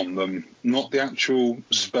effects on them, not the actual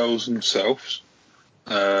spells themselves,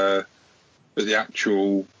 but the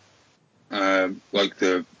actual like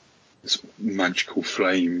the magical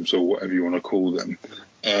flames or whatever you want to call them.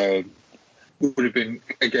 Would have been,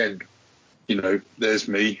 again, there's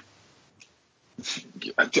me.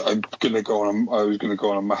 I was going to go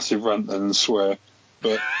on a massive rant then and swear,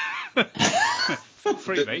 but feel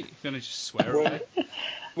free, mate. You're going to just swear.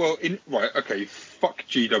 Well, fuck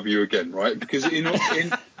GW again, right? Because in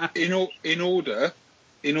order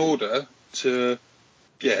to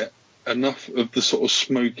get enough of the sort of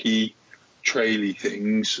smoky, traily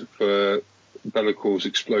things for Be'lakor's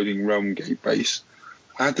exploding Realm Gate base,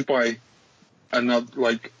 I had to buy another.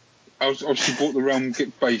 Like, I obviously bought the Realm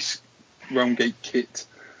Gate kit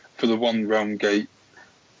for the one Realm Gate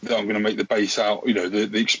that I'm going to make the base out, the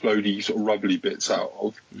explodey sort of rubbly bits out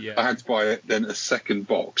of. Yeah. I had to buy then a second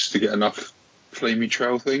box to get enough flamey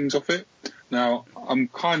trail things off it. Now I'm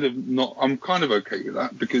kind of okay with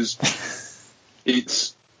that because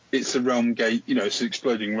it's a Realm Gate, it's an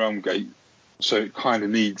exploding Realm Gate, so it kind of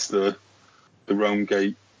needs the Realm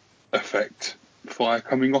Gate effect fire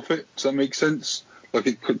coming off it. Does that make sense? Like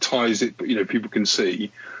it ties it, but people can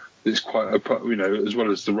see. It's quite as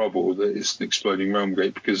well as the rubble, that it's an exploding Realm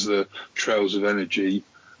Gate because the trails of energy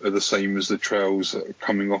are the same as the trails that are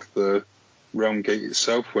coming off the Realm Gate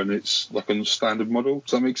itself when it's like a standard model.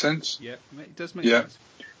 Does that make sense? Yeah, it does make sense.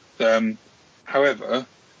 However,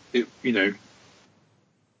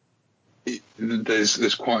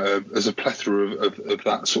 there's quite a plethora of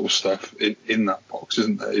that sort of stuff in that box,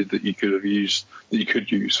 isn't there? That you could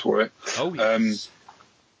use for it. Oh yes.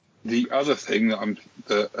 The other thing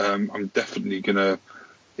that I'm definitely gonna,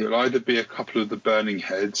 it'll either be a couple of the burning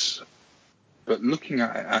heads, but looking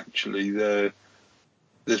at it actually, there's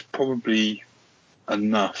probably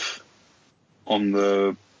enough on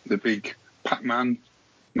the big Pac-Man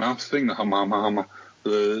mouth thing, the hama,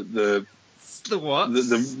 the what?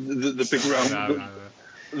 The big realm,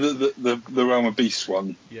 the Realm of Beasts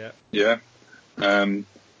one. Yeah. Yeah.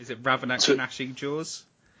 Is it Ravanac gnashing jaws?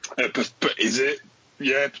 But is it?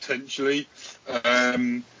 Yeah, potentially. But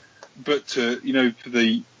for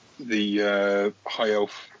the high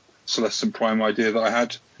elf Celestin Prime idea that I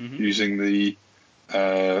had, using the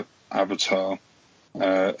avatar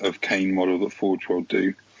of Kane model that Forge World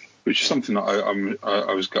do, which is something that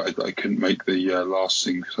I was gutted that I couldn't make the last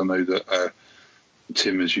thing, because I know that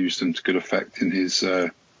Tim has used them to good effect in his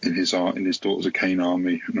Daughters of Kane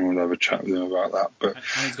army, and I want to have a chat with him about that. But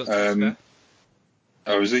and he's got spare.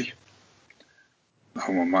 Oh, is he? I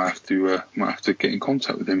might have to get in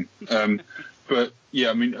contact with him. But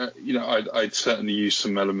yeah, I mean, I'd certainly use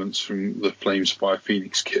some elements from the Flamespire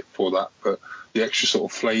Phoenix kit for that. But the extra sort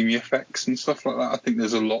of flamey effects and stuff like that, I think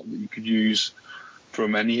there's a lot that you could use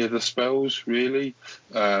from any of the spells, really.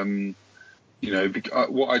 What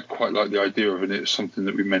I'd quite like the idea of, and it was something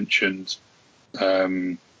that we mentioned when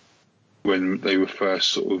they were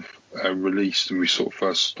first sort of released and we sort of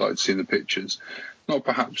first started seeing the pictures. Not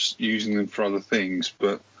perhaps using them for other things,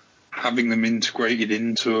 but having them integrated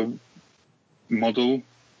into a model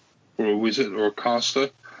or a wizard or a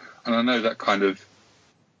caster. And I know that kind of,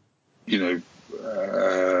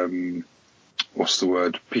 what's the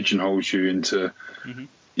word, pigeonholes you into,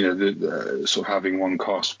 the sort of having one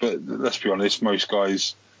cast. But let's be honest, most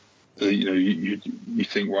guys, you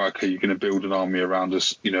think, well, okay, you're going to build an army around a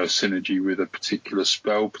synergy with a particular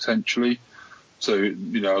spell potentially. So, a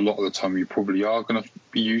lot of the time you probably are going to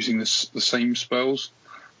be using the same spells.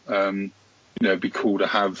 It'd be cool to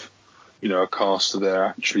have, a caster there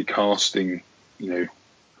actually casting,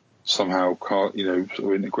 somehow, sort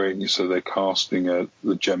of integrating it so they're casting the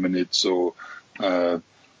Geminids or the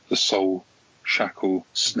Soul Shackle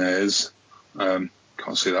snares. Because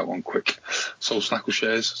can't see that one quick. Soul Snackle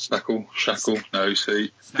shares. Shackle. No,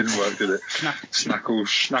 see, didn't work, did it? Snackle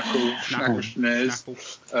snares.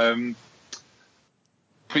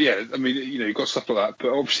 But yeah, I mean, you've got stuff like that.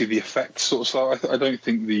 But obviously the effects sort of stuff. I don't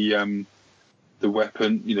think the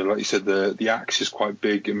weapon, like you said, the axe is quite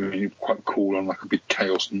big. I mean, quite cool on like a big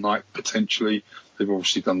Chaos Knight potentially. They've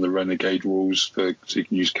obviously done the Renegade rules so you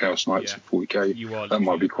can use Chaos Knights at 40k. That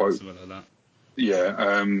might be quite. Like that.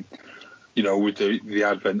 Yeah. With the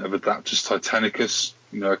advent of Adaptus Titanicus,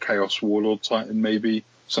 a Chaos Warlord Titan maybe,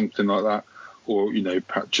 something like that, or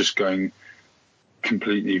perhaps just going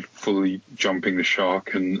completely fully jumping the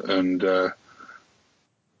shark and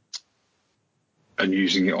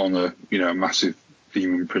using it on a massive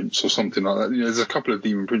Demon Prince or something like that. There's a couple of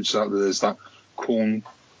Demon Princes out there. There's that Khorne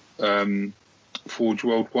Forge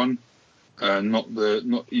World one, not the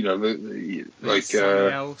like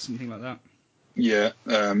Saniel, something like that. Yeah,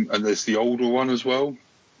 and there's the older one as well,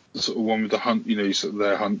 the sort of one with the hunt. Sort of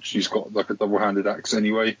their hunt. She's got like a double-handed axe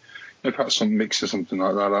anyway. Perhaps some mix or something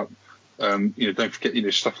like that up. Don't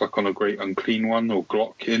forget stuff like on a Great Unclean one or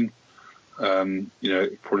Glockkin.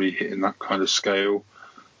 Probably hitting that kind of scale.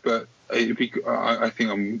 But it'd be. I think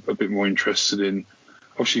I'm a bit more interested in.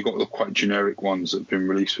 Obviously, you've got the quite generic ones that have been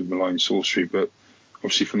released with Malign Sorcery, but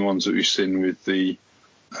obviously from the ones that we've seen with the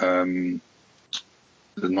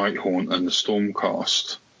Nighthaunt and the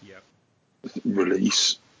Stormcast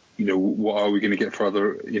release, what are we going to get for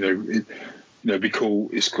other? It'd be cool.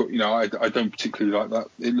 It's cool. I don't particularly like that.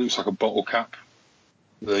 It looks like a bottle cap.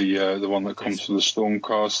 The one that comes with the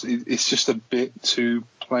Stormcast. It's just a bit too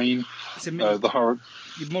plain. It's a mini, your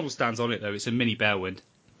model stands on it though. It's a mini Balewind.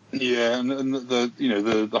 Yeah, and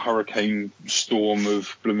the hurricane storm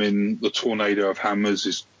of the tornado of hammers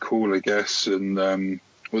is cool, I guess, and the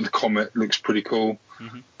comet looks pretty cool.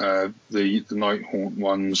 Mm-hmm. The Nighthaunt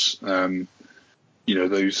ones,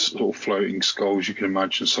 those sort of floating skulls, you can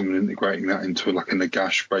imagine someone integrating that into like a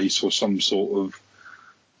Nagash base or some sort of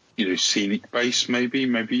scenic base, maybe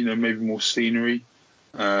more scenery.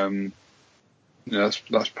 That's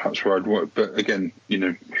perhaps where I'd work, but again,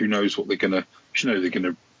 who knows what they're gonna. They're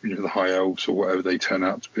gonna. The High Elves or whatever they turn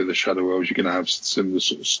out to be, the Shadow Elves, you're going to have similar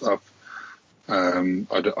sort of stuff.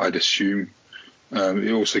 I'd assume.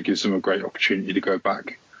 It also gives them a great opportunity to go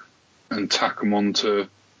back and tack them onto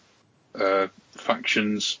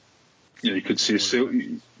factions. You could see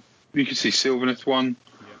Sylvaneth one.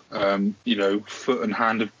 Foot and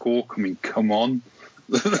Hand of Gork. I mean, come on,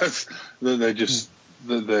 they're just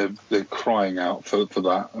they're crying out for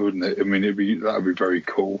that, wouldn't it? I mean, that would be very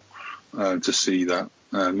cool to see that.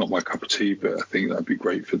 Not my cup of tea, but I think that'd be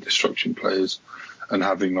great for Destruction players, and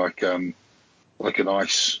having like an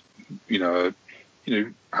ice,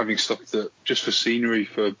 having stuff that just for scenery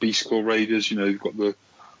for Beastclaw Raiders. You've got the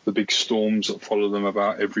big storms that follow them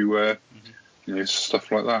about everywhere,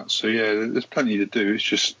 stuff like that. So yeah, there's plenty to do. It's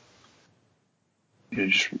just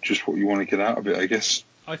just what you want to get out of it, I guess.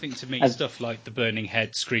 I think to me stuff like the Burning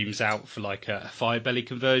Head screams out for like a Firebelly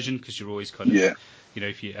conversion, because you're always kind of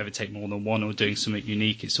if you ever take more than one or doing something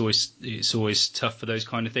unique, it's always tough for those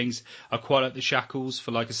kind of things. I quite like the Shackles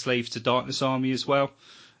for like a Slave to Darkness army as well.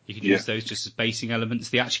 You can use those just as basing elements.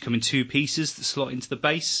 They actually come in two pieces that slot into the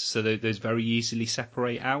base, so those very easily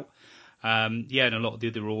separate out. And a lot of the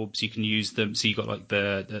other orbs you can use them. So you've got like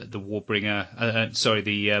the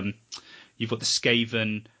Warbringer. You've got the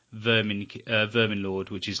Skaven Vermin Lord,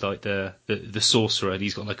 which is like the sorcerer, and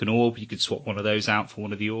he's got like an orb. You could swap one of those out for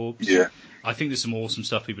one of the orbs. Yeah. I think there's some awesome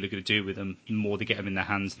stuff people are going to do with them. The more they get them in their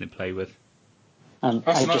hands than they play with.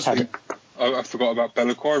 That's another thing. I forgot about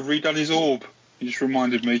Be'lakor. I've redone his orb. He just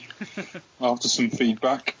reminded me after some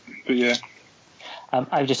feedback. But yeah.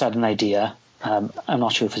 I've just had an idea. I'm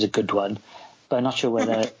not sure if it's a good one, but I'm not sure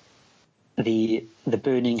whether the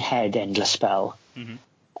Burning Head Endless spell,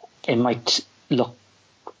 it might look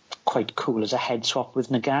quite cool as a head swap with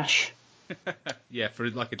Nagash. Yeah, for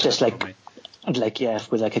like a just like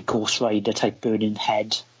with like a Ghost Rider type Burning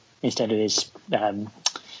Head instead of his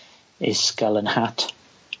skull and hat.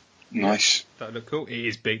 Nice. That look cool. It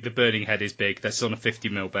is big. The Burning Head is big. That's on a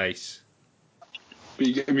 50mm base. But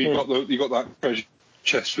you got that treasure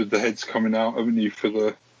chest with the heads coming out, haven't you? For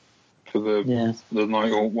the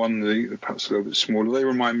Nighthaunt one, perhaps a little bit smaller. They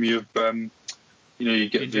remind me of you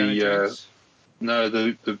get Indiana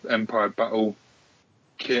the Empire Battle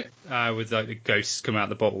kit. With like the ghosts come out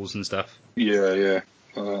the bottles and stuff. Yeah.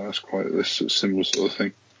 That's quite a similar sort of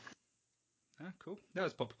thing. Cool. That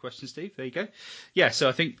was a proper question, Steve. There you go. Yeah, so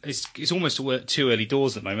I think it's almost too early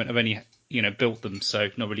doors at the moment. I've only built them, so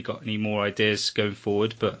not really got any more ideas going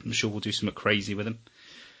forward. But I'm sure we'll do something crazy with them.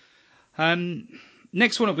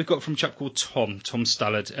 Next one up we've got from a chap called Tom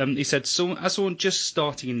Stallard. He said, so as someone just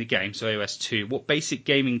starting in the game, so AOS 2, what basic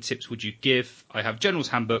gaming tips would you give? I have General's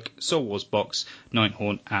Handbook, Soul Wars box,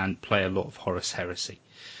 Nighthaunt, and play a lot of Horus Heresy.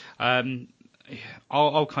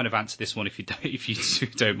 I'll kind of answer this one if you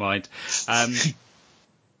don't mind.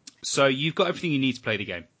 So you've got everything you need to play the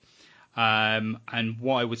game. And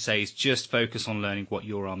what I would say is just focus on learning what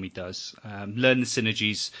your army does. Learn the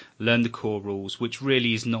synergies, learn the core rules, which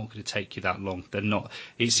really is not going to take you that long. They're not.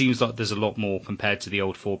 It seems like there's a lot more compared to the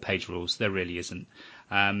old 4-page rules. There really isn't.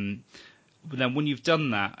 But then when you've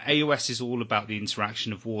done that, AOS is all about the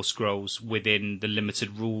interaction of War Scrolls within the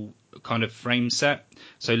limited rule kind of frame set.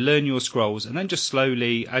 So learn your scrolls and then just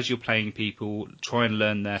slowly, as you're playing people, try and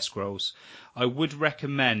learn their scrolls. I would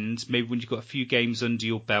recommend maybe when you've got a few games under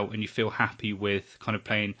your belt and you feel happy with kind of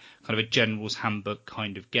playing kind of a General's Handbook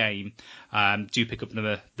kind of game, do pick up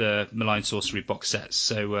the Malign Sorcery box sets.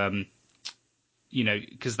 So,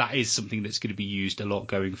 because that is something that's going to be used a lot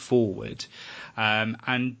going forward.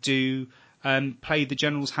 And do play the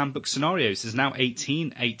General's Handbook scenarios. There's now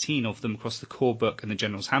 18 of them across the core book and the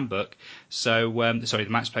General's Handbook. So, the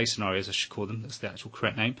match play scenarios, I should call them. That's the actual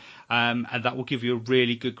correct name. And that will give you a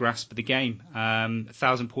really good grasp of the game.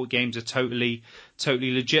 1,000-point games are totally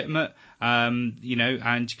legitimate. And you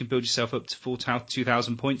can build yourself up to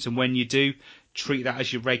 2,000 points. And when you do, treat that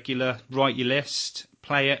as your regular, write your list,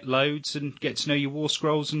 play it loads, and get to know your War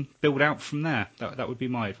Scrolls and build out from there. That would be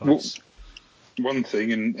my advice. One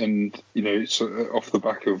thing, and it's off the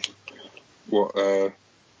back of what I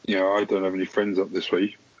don't have any friends up this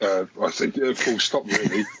way. I say full stop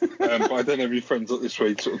really, but I don't have any friends up this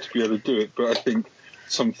way sort of to be able to do it. But I think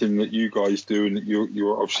something that you guys do and that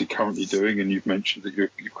you're obviously currently doing, and you've mentioned that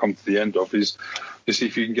you've come to the end of, is see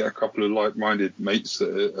if you can get a couple of like-minded mates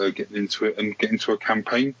that are getting into it and get into a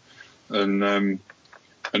campaign, and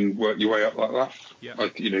work your way up like that. Yeah.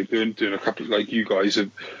 Like doing a couple like you guys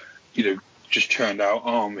have, just churned out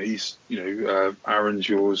armies, Aaron's,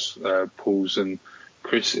 yours, Paul's and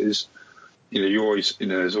Chris's, you always,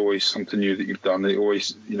 there's always something new that you've done. It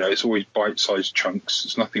always, it's always bite-sized chunks.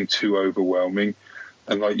 It's nothing too overwhelming.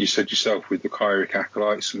 And like you said yourself with the Kyric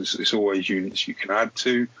Acolytes, it's always units you can add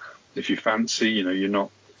to if you fancy, you're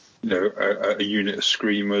not, a unit of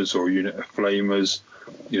Screamers or a unit of Flamers.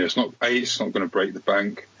 It's not going to break the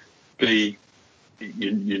bank. B,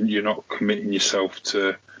 you're not committing yourself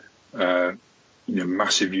to,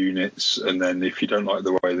 massive units, and then if you don't like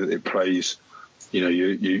the way that it plays, you're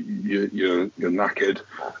knackered.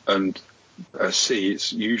 And C,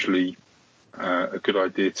 it's usually a good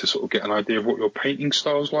idea to sort of get an idea of what your painting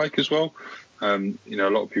style's like as well. A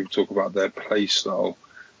lot of people talk about their play style,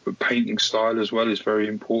 but painting style as well is very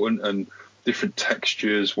important, and different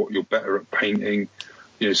textures, what you're better at painting.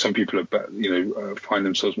 Some people are better, find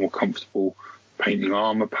themselves more comfortable painting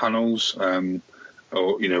armor panels,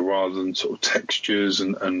 or rather than sort of textures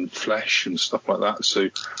and flesh and stuff like that. So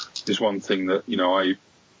there's one thing that I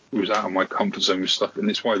was out of my comfort zone with stuff, and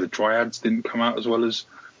it's why the Dryads didn't come out as well as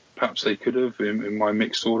perhaps they could have in my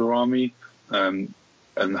mixed order army, and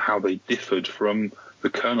how they differed from the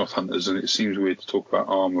Kurnoth Hunters. And it seems weird to talk about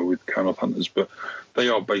armor with Kurnoth Hunters, but they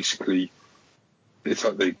are basically, it's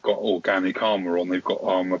like they've got organic armor on, they've got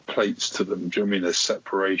armor plates to them. Do you know what I mean? There's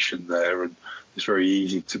separation there, and it's very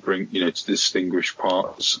easy to bring, to distinguish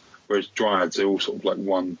parts. Whereas Dryads, they're all sort of like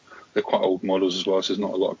one. They're quite old models as well, so there's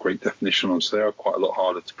not a lot of great definition on. So they are quite a lot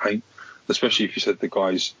harder to paint, especially if you said the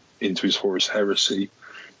guy's into his Horus Heresy.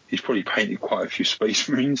 He's probably painted quite a few Space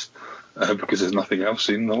Marines because there's nothing else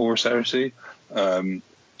in the Horus Heresy.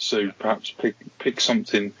 So perhaps pick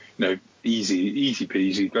something, easy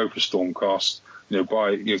peasy. Go for Stormcast.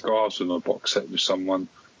 Buy guards on a box set with someone.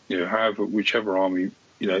 Whichever army.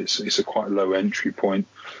 It's a quite low entry point.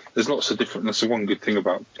 There's lots of different. That's the one good thing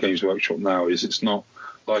about Games Workshop now is it's not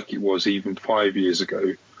like it was even 5 years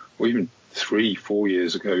ago, or even 3-4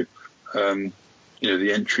 years ago.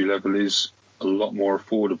 The entry level is a lot more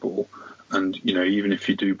affordable, and even if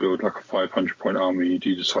you do build like a 500-point army, you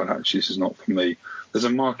do decide actually this is not for me. There's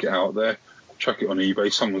a market out there. Chuck it on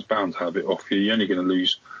eBay. Someone's bound to have it off you. You're only going to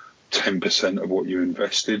lose 10% of what you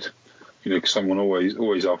invested. Because someone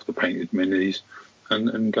always after painted minis.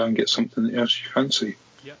 And go and get something else you fancy.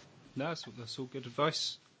 Yeah, no, that's all good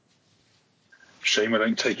advice. Shame I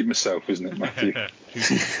don't take it myself, isn't it, Matthew?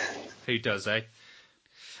 Who does, eh?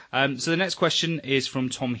 So the next question is from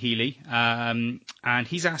Tom Healy, and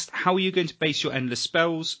he's asked, how are you going to base your endless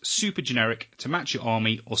spells, super generic, to match your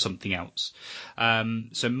army or something else?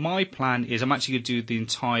 So my plan is I'm actually going to do the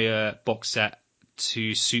entire box set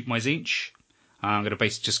to suit my Tzeentch. I'm going to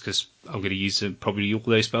base it just because I'm going to use probably all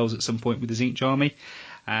those spells at some point with the Tzeentch army.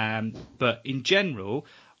 But in general,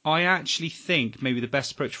 I actually think maybe the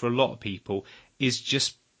best approach for a lot of people is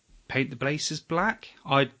just paint the blazers black.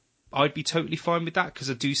 I'd be totally fine with that because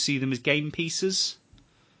I do see them as game pieces.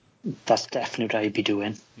 That's definitely what I'd be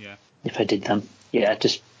doing. Yeah. If I did them. Yeah,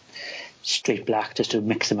 just straight black, just to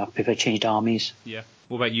mix them up if I changed armies. Yeah.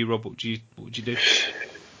 What about you, Rob? What would you do?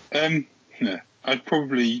 Yeah, I'd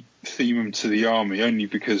probably theme them to the army, only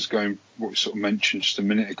because what we sort of mentioned just a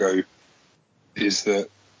minute ago is that,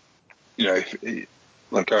 you know,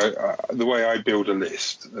 the way I build a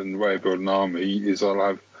list and the way I build an army is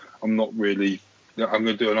I'm going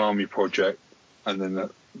to do an army project, and then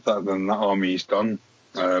that army is done.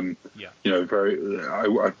 You know,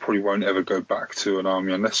 I probably won't ever go back to an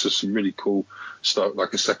army unless there's some really cool stuff,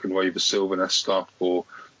 like a second wave of Sylvaneth stuff or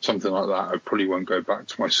something like that. I probably won't go back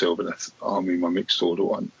to my Sylvaneth army, my mixed order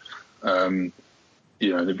one.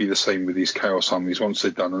 You know, it'd be the same with these Chaos armies once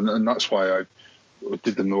they're done, and that's why I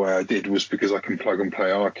did them the way I did, was because I can plug and play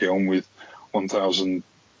Archaon with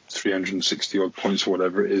 1,360 odd points or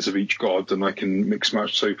whatever it is of each god, and I can mix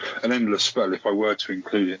match. So an endless spell, if I were to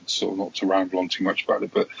include it, sort of not to ramble on too much about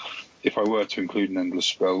it, but if I were to include an endless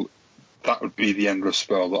spell, that would be the endless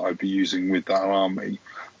spell that I'd be using with that army,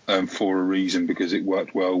 for a reason, because it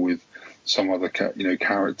worked well with some other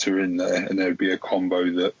character in there, and there would be a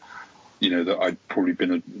combo that, you know, that I'd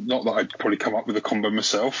probably not that I'd probably come up with a combo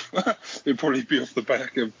myself. It'd probably be off the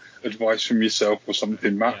back of advice from yourself or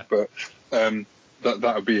something, Matt. Yeah. But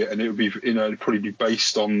that would be it, and it would be, you know, it'd probably be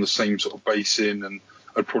based on the same sort of basing, and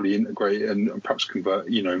I'd probably integrate it and perhaps convert.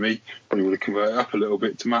 You know, me probably would have converted it up a little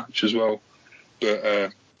bit to match as well.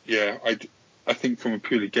 But yeah, I think from a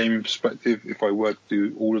purely gaming perspective, if I were to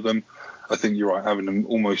do all of them, I think you're right, having them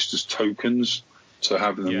almost as tokens. So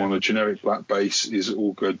having them on a generic black base is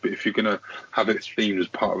all good, but if you're going to have it themed as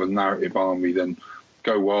part of a narrative army, then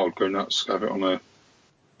go wild, go nuts, have it on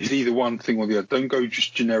it's either one thing or the other. Don't go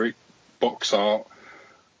just generic box art,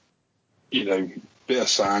 you know, bit of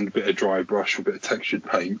sand, bit of dry brush, or bit of textured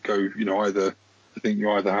paint. Go, you know, I think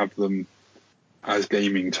you either have them as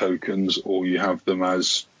gaming tokens or you have them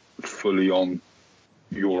as fully on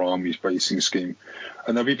your army's basing scheme.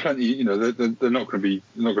 And there'll be plenty, you know, they're not going to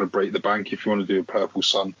break the bank if you want to do a Purple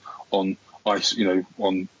Sun on ice, you know,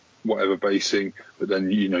 on whatever basing, but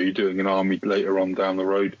then, you know, you're doing an army later on down the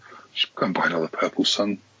road, just go and buy another Purple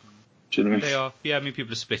Sun. Do you know what I mean? They are, yeah. I mean,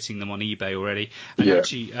 people are splitting them on eBay already. And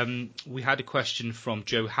actually, we had a question from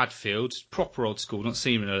Joe Hadfield, proper old school, not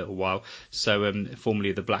seen him in a little while. So, formerly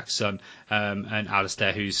of the Black Sun, and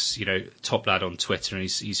Alistair, who's, you know, top lad on Twitter, and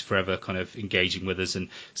he's forever kind of engaging with us and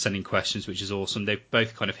sending questions, which is awesome. They've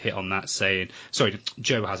both kind of hit on that, saying, sorry,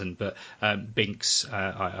 Joe hasn't, but Binks,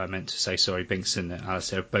 I meant to say, sorry, Binks and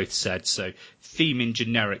Alistair have both said, so theming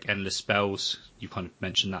generic endless spells, you kind of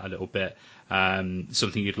mentioned that a little bit.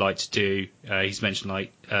 Something you'd like to do. He's mentioned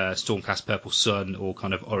like Stormcast Purple Sun or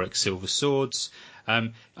kind of Oryx Silver Swords.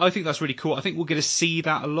 I think that's really cool. I think we're going to see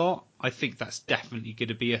that a lot. I think that's definitely going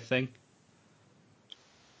to be a thing.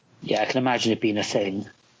 Yeah, I can imagine it being a thing.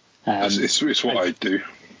 It's what I'd do.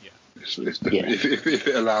 Yeah. If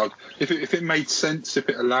it allowed, if it made sense, if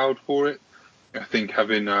it allowed for it, I think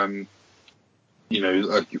having you know,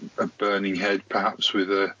 like a burning head perhaps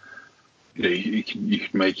with a, you know, you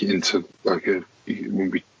can make it into like it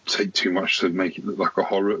wouldn't be take too much to make it look like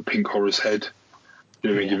a pink horror's head.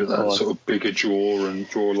 You know, give it that sort of bigger jaw and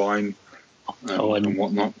jaw line and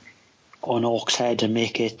whatnot. Or an orc's head and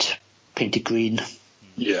make it painted green.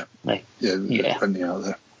 Yeah, there's plenty out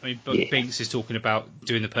there. I mean, but Binks is talking about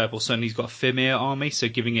doing the Purple Sun. He's got a Fimir army, so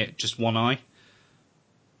giving it just one eye.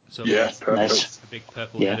 So perfect. Nice. A big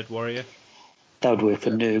purple-headed warrior. That would work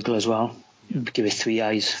for Nurgle as well. Yeah. Give it 3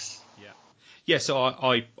 eyes. Yeah, so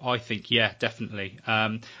I think, definitely.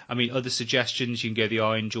 I mean, other suggestions, you can go the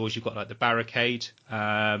Iron Jaws. You've got like the Barricade.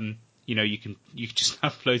 You know, you can just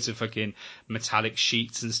have loads of fucking metallic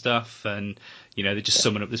sheets and stuff, and you know, they just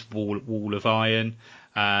summon up this wall of iron.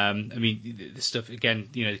 I mean, the stuff again,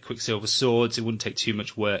 you know, the Quicksilver swords. It wouldn't take too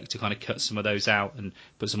much work to kind of cut some of those out and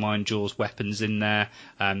put some Iron Jaws weapons in there.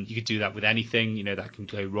 You could do that with anything. You know, that can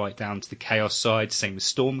go right down to the Chaos side. Same with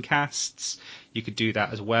Stormcasts. You could do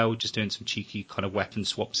that as well, just doing some cheeky kind of weapon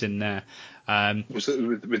swaps in there. Was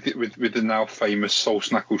it with the now famous Soul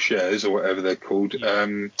Snackle shares or whatever they're called?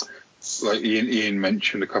 Yeah. Like Ian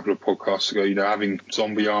mentioned a couple of podcasts ago, you know, having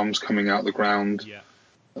zombie arms coming out the ground. Yeah.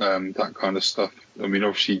 That kind of stuff. I mean,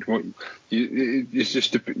 obviously, it's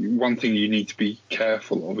just one thing you need to be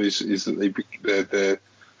careful of is that they're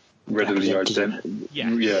readily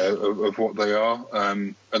identifiable of what they are,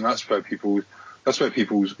 and that's where people's,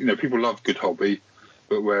 you know, people love good hobby,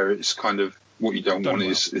 but where it's kind of what you don't want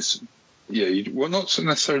is well, not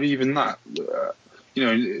necessarily even that.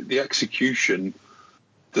 The execution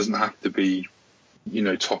doesn't have to be,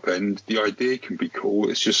 top end. The idea can be cool.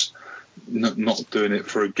 It's just not doing it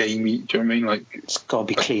for a gamey. Do you know what I mean? Like, it's got to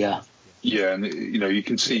be clear. Yeah, and you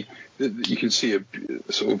can see a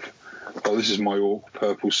sort of, oh, this is my Orc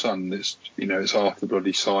purple sun. It's it's half the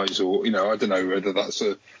bloody size, or I don't know whether that's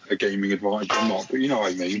a gaming advantage or not, but you know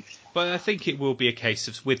what I mean. But I think it will be a case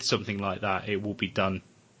of, with something like that, it will be done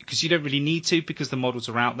because you don't really need to, because the models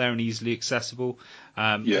are out there and easily accessible.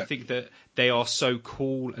 I think that they are so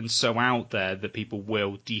cool and so out there that people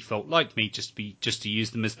will default, like me, just to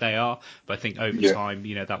use them as they are. But I think over time,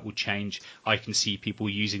 that will change. I can see people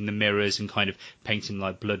using the mirrors and kind of painting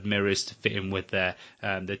like blood mirrors to fit in with their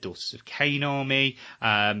Daughters of Cain army.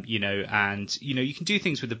 And you can do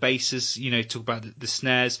things with the bases. Talk about the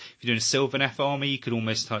snares. If you're doing a Sylvaneth army, you could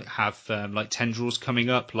almost have like tendrils coming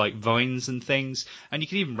up, like vines and things, and you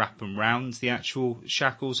can even wrap them around the actual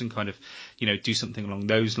shackles and kind of do something along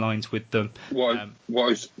those lines with them. What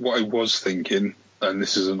I was thinking, and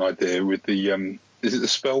this is an idea with the is it the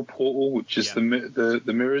spell portal, which is the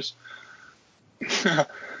mirrors?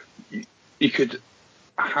 You could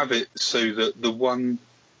have it so that the one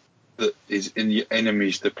that is in the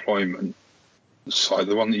enemy's deployment side,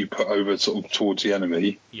 the one that you put over sort of towards the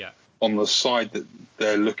enemy, on the side that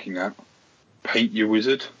they're looking at, paint your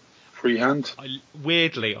wizard freehand.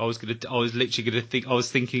 Weirdly, I was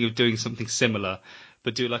thinking of doing something similar,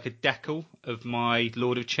 but do like a decal of my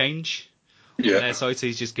Lord of Change. Yeah. On their side, so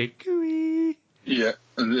he's just going gooey. Yeah,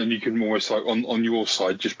 and then you can almost like on your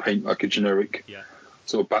side just paint like a generic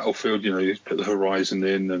sort of battlefield. You put the horizon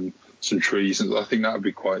in and some trees, and I think that would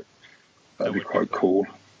be quite cool.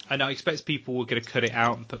 And I expect people are going to cut it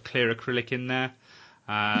out and put clear acrylic in there.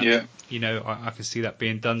 I can see that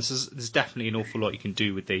being done. So there's definitely an awful lot you can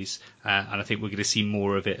do with these, and I think we're going to see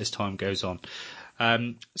more of it as time goes on.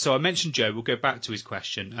 So I mentioned Joe. We'll go back to his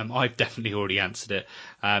question. I've definitely already answered it.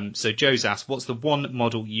 So Joe's asked, what's the one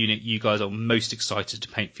model unit you guys are most excited to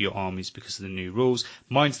paint for your armies because of the new rules?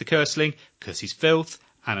 Mine's the Curseling, because he's filth,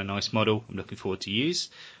 and a nice model I'm looking forward to use.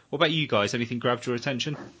 What about you guys? Anything grabbed your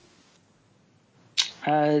attention?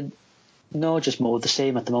 No, just more of the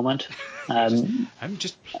same at the moment. I'm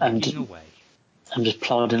just plugging away. I'm just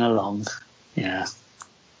plodding along. Yeah,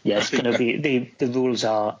 it's going to be the rules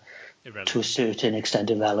are irrelevant. To a certain extent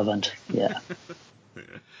irrelevant. Yeah.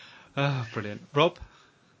 Brilliant, Rob.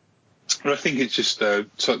 Well, I think it's just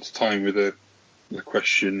such time with the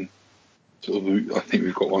question. Sort of, I think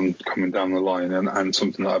we've got one coming down the line, and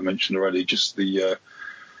something that I mentioned already. Just the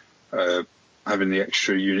having the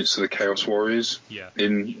extra units of the Chaos Warriors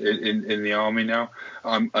in the army now.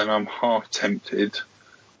 I'm half tempted.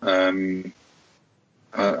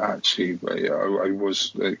 Actually, I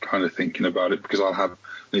was kind of thinking about it, because I'll have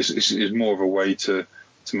this is more of a way to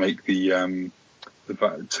make the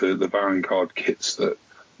Baron card kits that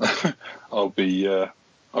I'll be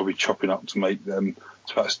chopping up to make them,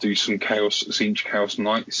 to perhaps do some Tzeentch Chaos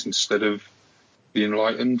Knights instead of the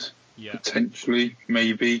Enlightened, potentially,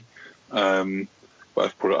 maybe. But I'm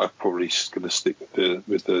probably just going to stick with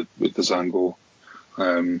the Tzaangor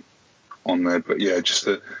on there. But yeah, just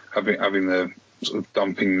having the sort of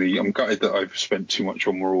dumping the. I'm gutted that I've spent too much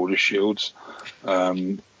on Marauder shields, but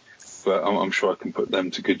I'm sure I can put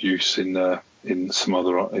them to good use in some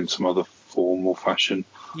other form or fashion.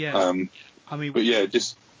 Yeah, but yeah,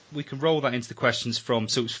 just. We can roll that into the questions from,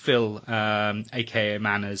 so it was Phil, aka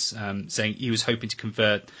Manners, saying he was hoping to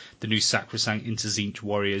convert the new Sacrosanct into Tzeentch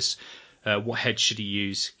Warriors. What head should he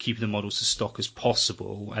use? Keeping the models as stock as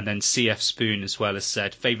possible. And then CF Spoon as well has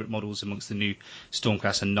said favourite models amongst the new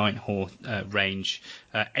Stormcast and Nighthawk range.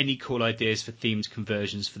 Any cool ideas for themed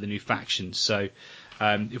conversions for the new factions? So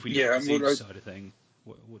if we look at the Tzeentch side of things,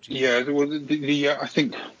 what do you think? Yeah, well, I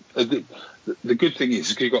think the good thing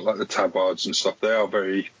is you've got like the Tabards and stuff. They are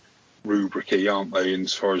very rubric-y, aren't they?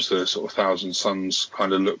 As far as the sort of Thousand Suns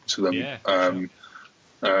kind of look to them.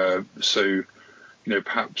 Yeah. So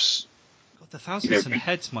perhaps. The Thousand Sun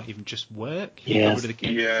heads might even just work. Yeah.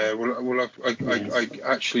 Yeah. Well, I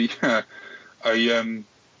actually, I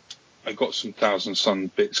got some Thousand Sun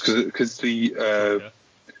bits because the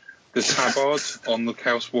tabard on the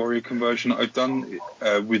Chaos Warrior conversion that I've done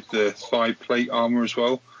with the thigh plate armor as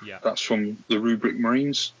well. Yeah. That's from the Rubric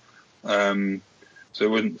Marines. So it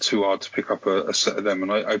wasn't too hard to pick up a set of them,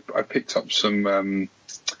 and I picked up some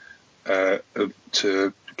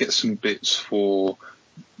to get some bits for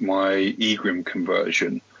my Egrim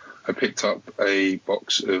conversion. I picked up a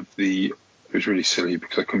box of the it was really silly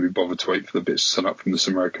because I couldn't be bothered to wait for the bits to send up from this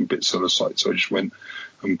American bit seller site, so I just went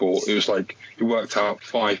and bought. It was like it worked out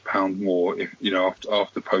 £5 more if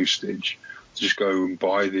after postage to just go and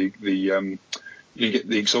buy the you get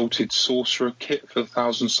the Exalted Sorcerer kit for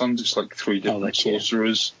 1,000 Suns. It's like 3 different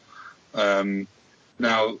sorcerers.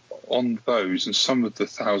 Now on those and some of the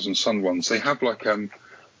 1,000 Sun ones, they have like an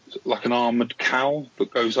armoured cowl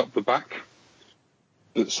that goes up the back.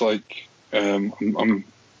 That's like I'm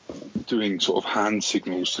doing sort of hand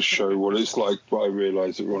signals to show what it's like, but I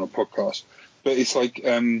realise that we're on a podcast. But it's like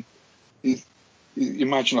imagine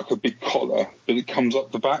like a big collar, but it comes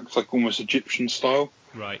up the back. It's like almost Egyptian style.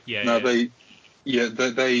 Right. Yeah. Now you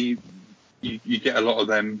get a lot of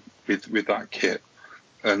them with that kit.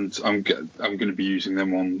 And I'm going to be using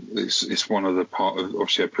them on. It's one of the part of.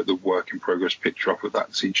 Obviously, I put the work in progress picture up of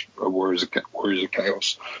that Siege Warriors of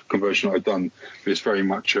Chaos conversion I've done. But it's very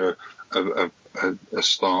much a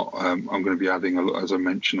start. I'm going to be adding a lot, as I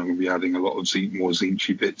mentioned. I'm going to be adding a lot of more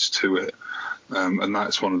Zinchi bits to it, and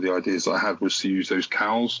that's one of the ideas that I had was to use those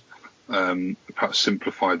cowls, perhaps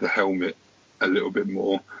simplify the helmet a little bit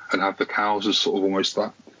more, and have the cowls as sort of almost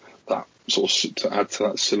that sort of to add to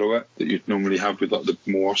that silhouette that you'd normally have with like the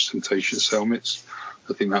more ostentatious helmets.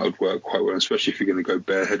 I think that would work quite well, especially if you're going to go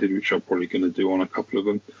bareheaded, which I'm probably going to do on a couple of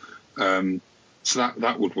them. So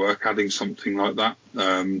that would work, adding something like that,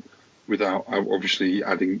 without obviously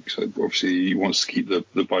adding. So obviously he wants to keep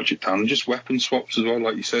the budget down, and just weapon swaps as well,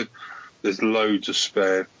 like you said. There's loads of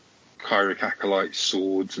spare Kyric Acolyte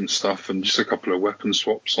swords and stuff, and just a couple of weapon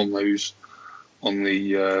swaps on those. On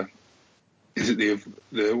the is it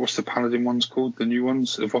the what's the Paladin ones called? The new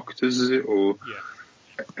ones, Evocators, is it? Or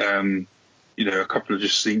a couple of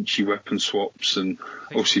just Zinchi weapon swaps, and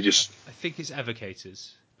obviously just. I think it's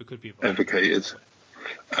Evocators. It could be Evocators.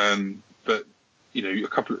 But a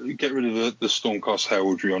couple. Get rid of the Stormcast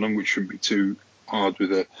heraldry on them, which shouldn't be too hard.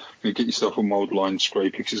 Get yourself a mold line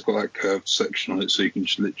scraper because it's got that curved section on it, so you can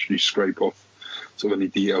just literally scrape off sort of any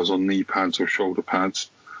details on knee pads or shoulder pads.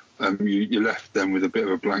 You're left then with a bit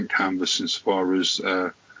of a blank canvas as far as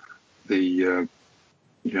adding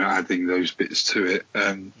those bits to it.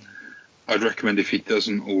 I'd recommend, if he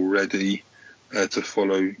doesn't already, to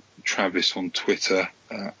follow Travis on Twitter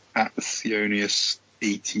at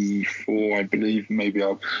Theonius84, I believe. Maybe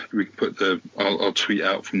we can put I'll tweet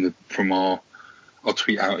out I'll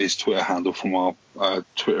tweet out his Twitter handle from our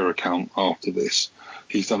Twitter account after this.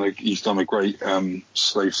 He's done a great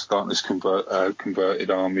Slaves to Darkness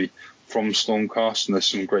converted army from Stormcast, and there's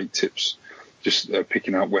some great tips just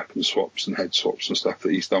picking out weapon swaps and head swaps and stuff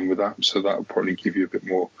that he's done with that. So that will probably give you a bit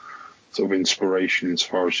more sort of inspiration as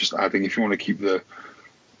far as just adding. If you want to keep the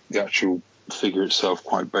actual figure itself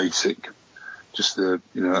quite basic, just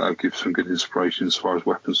that'll give some good inspiration as far as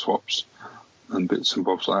weapon swaps and bits and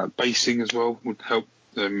bobs like that. Basing as well would help.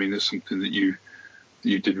 I mean, it's something that you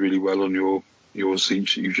did really well on your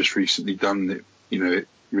Siege that you've just recently done. It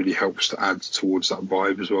really helps to add towards that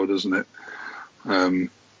vibe as well, doesn't it?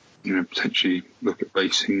 Potentially look at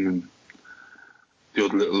basing and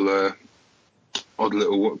the odd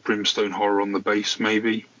little brimstone horror on the base,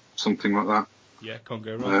 maybe something like that. Yeah, can't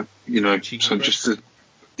go wrong. So just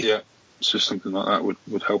it's just something like that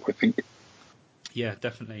would help, I think. Yeah,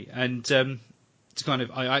 definitely. And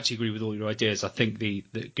I actually agree with all your ideas. I think the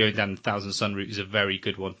going down the 1,000 Sun route is a very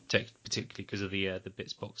good one, particularly because of the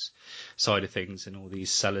bits box side of things and all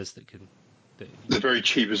these sellers that can. They're very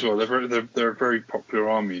cheap as well. They're a very popular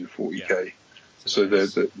army in 40k. Yeah. So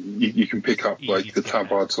you can pick up like the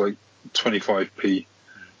tabards like 25p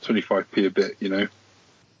a bit,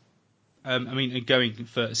 And going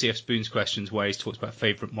for CF Spoon's questions, where he's talked about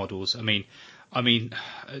favourite models. I mean,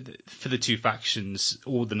 for the two factions,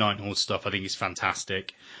 all the Nighthawk stuff, I think is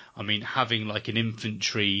fantastic. I mean, having like an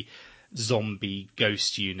infantry zombie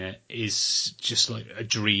ghost unit is just like a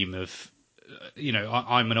dream of,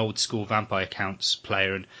 I'm an old school Vampire Counts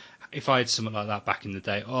player, and if I had something like that back in the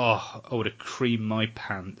day, I would have creamed my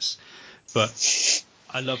pants. But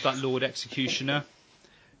I love that Lord Executioner.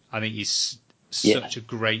 I think he's such a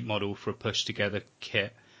great model for a push together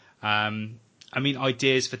kit.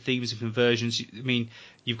 Ideas for themes and conversions.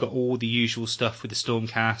 You've got all the usual stuff with the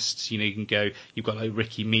Stormcasts. You've got like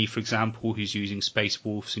Ricky Me, for example, who's using Space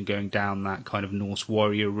Wolves and going down that kind of Norse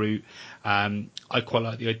warrior route. I quite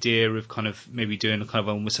like the idea of kind of maybe doing a kind of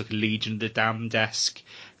almost like a Legion of the Damned-esque,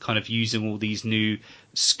 kind of using all these new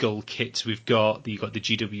skull kits we've got. You've got the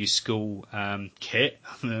GW skull kit.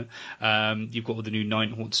 You've got all the new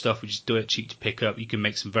Nighthawk stuff, which is dirt cheap to pick up. You can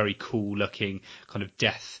make some very cool looking kind of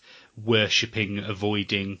death worshipping,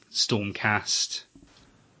 avoiding Stormcast.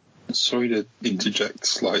 Sorry to interject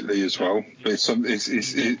slightly as well, but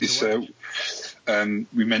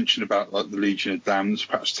we mentioned about like the Legion of Damned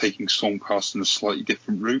perhaps taking Stormcast in a slightly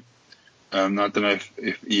different route. I don't know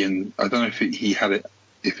if Ian, I don't know if he had it,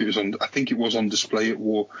 if it was on, I think it was on display at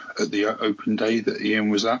the open day that Ian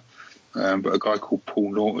was at. But a guy called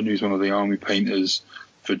Paul Norton, who's one of the army painters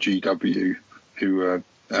for GW, who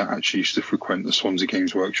actually used to frequent the Swansea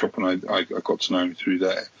Games Workshop, and I got to know him through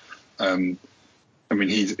there. I mean,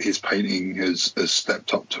 his painting has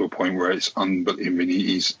stepped up to a point where it's unbelievable. I mean,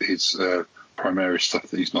 his Primaris stuff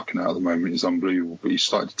that he's knocking out at the moment is unbelievable, but he's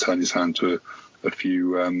started to turn his hand to a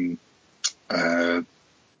few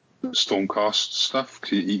Stormcast stuff,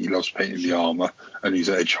 because he loves painting the armour, and he's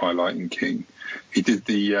edge highlighting king. He did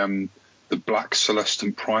the black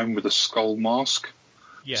Celestant Prime with a skull mask.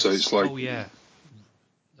 Yes. So it's like, oh yeah,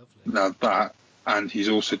 lovely. Now that, and he's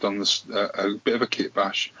also done this a bit of a kit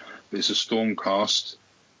bash. But it's a Stormcast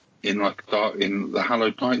in the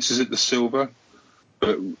Hallowed Knights. Is it the silver,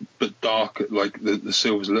 but dark? Like the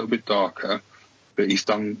silver's a little bit darker, but he's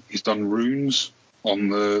done runes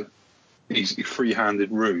on he's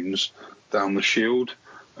free-handed runes down the shield,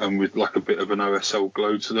 and with like a bit of an OSL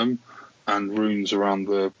glow to them, and runes around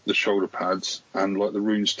the shoulder pads, and like the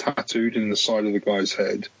runes tattooed in the side of the guy's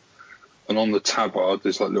head, and on the tabard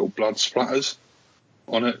there's like little blood splatters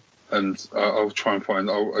on it. And I'll try and find.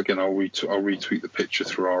 I'll retweet the picture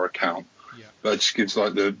through our account. Yeah. But it just gives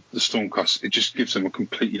like the Stormcast. It just gives them a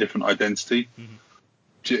completely different identity, and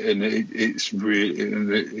it's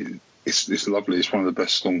really it's lovely. It's one of the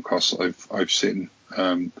best Stormcasts I've seen.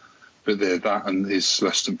 But that and his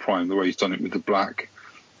Celestant Prime, the way he's done it with the black,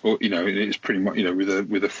 or it's pretty much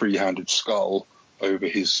with a free-handed skull over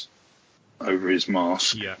his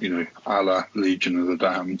mask. Yeah. A la Legion of the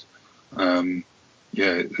Damned.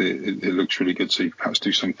 It looks really good, so you perhaps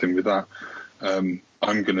do something with that. I'm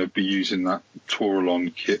going to be using that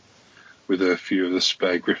Taurolon kit with a few of the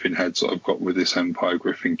spare Griffin heads that I've got with this Empire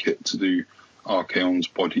Griffin kit to do Archaon's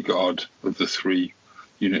bodyguard of the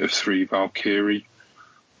unit of 3 Valkyrie,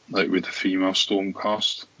 like with the female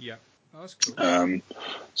Stormcast. Yeah, that's cool.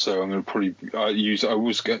 So I'm going to probably use.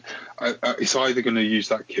 It's either going to use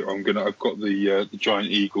that kit, or I've got the giant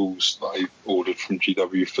eagles that I ordered from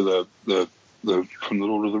GW for the from the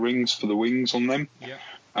Lord of the Rings for the wings on them. Yeah.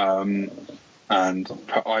 And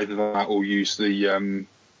either that or use the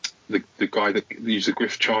guy that use the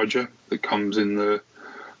Griff Charger that comes in the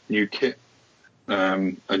new kit,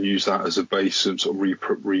 and use that as a base and sort of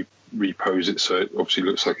repose it so it obviously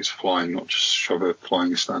looks like it's flying, not just shove a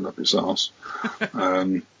flying stand up its arse.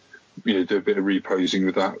 Do a bit of reposing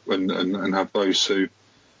with that and have those. So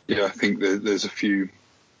yeah, I think there's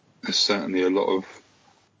certainly a lot of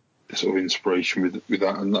sort of inspiration with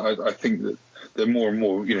that, and I think that they're more and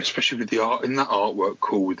more, especially with the art in that artwork,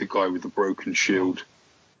 cool with the guy with the broken shield.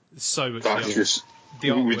 So much. That's just the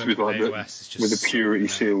artwork with like AOS is just with the purity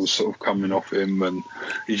seals sort of coming off him, and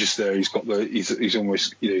he's just there. He's got he's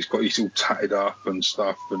almost he's all tatted up and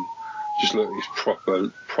stuff, and just look, he's proper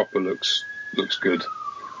looks good.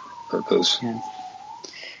 That does.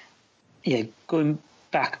 Yeah, going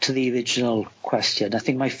back to the original question, I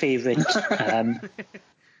think my favourite.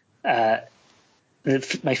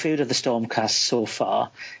 My favourite of the Stormcast so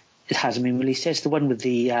far, it hasn't been released yet. It's the one with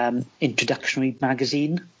the introductory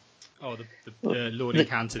magazine. Oh, the Lording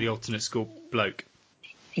Hand to the alternate school bloke.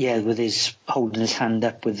 Yeah, with his holding his hand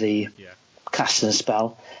up with the casting a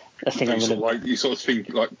spell. I think you sort of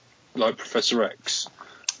think like Professor X.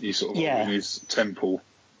 You sort of holding his temple.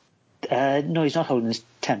 No, he's not holding his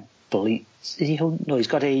temple. He's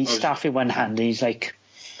got a staff in one hand, and he's like.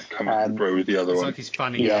 Come out the bro with the other it's one. Like he's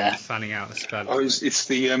fanning out a spell. Oh, it's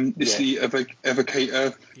the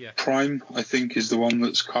Evocator Prime, I think, is the one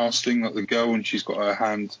that's casting, like the girl, and she's got her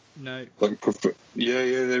hand. No.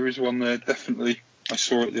 There is one there, definitely. I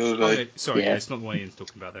saw it the other day. Okay, sorry, it's not the one Ian's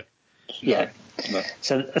talking about, though. Yeah. No.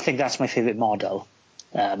 So I think that's my favourite model.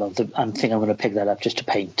 I think I'm going to pick that up just to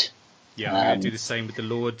paint. Yeah, I'm going to do the same with the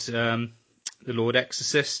Lord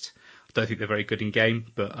Exorcist. I don't think they're very good in game,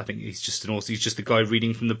 but I think he's just a guy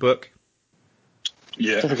reading from the book.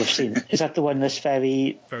 Yeah. I don't think I've seen it. Is that the one that's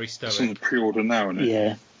very stoic? It's on the pre-order now, isn't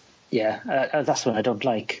it? Yeah. That's the one I don't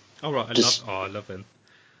like. Oh right, I love him.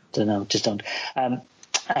 Don't know, just don't. I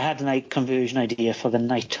had a night conversion idea for the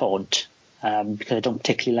Night Haunt because I don't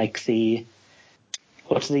particularly like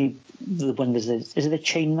what's the one is it the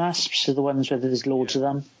chain rasps? Are the ones where there's loads of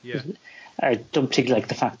them? Yeah. I don't particularly like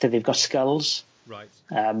the fact that they've got skulls. Right.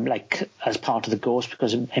 Like as part of the ghost,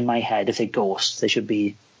 because in my head, if they're ghosts, they should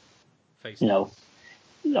be, faceless.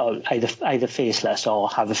 Either faceless or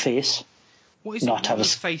have a face. What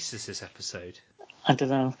is faceless this episode? I don't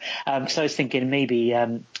know. So I was thinking maybe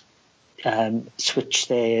switch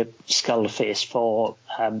their skull face for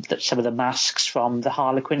some of the masks from the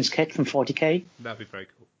Harlequins kit from 40k. That'd be very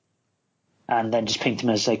cool. And then just paint them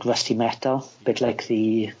as like rusty metal, a bit like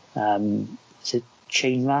the is it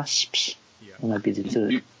chain rasps? Yeah. It might be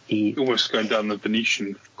the almost going down the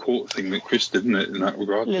Venetian court thing that Chris did, isn't it, in that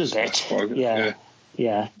regard? A little bit,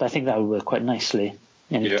 yeah. But I think that would work quite nicely.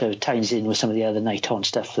 And it ties in with some of the other Nighthaunt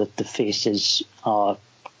stuff that the faces are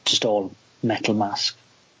just all metal mask.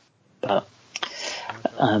 But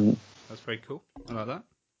that's very cool. I like that.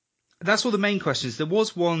 That's all the main questions. There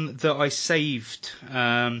was one that I saved,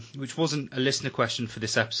 which wasn't a listener question for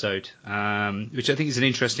this episode, which I think is an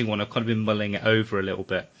interesting one. I've kind of been mulling it over a little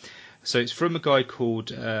bit. So it's from a guy called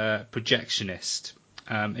Projectionist.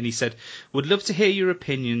 And he said, would love to hear your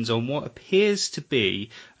opinions on what appears to be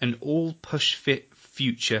an all-push-fit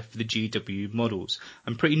future for the GW models.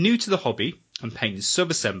 I'm pretty new to the hobby. I'm painting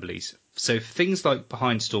sub-assemblies, so things like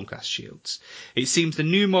behind Stormcast shields. It seems the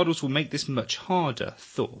new models will make this much harder.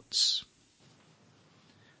 Thoughts?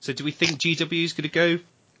 So do we think GW is going to go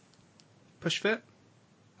push-fit?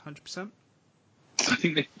 100%? I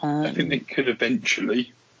think they could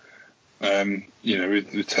eventually.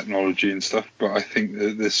 With the technology and stuff, but I think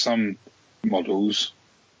that there's some models,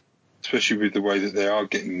 especially with the way that they are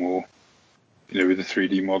getting more, with the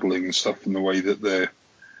 3D modelling and stuff, and the way that they're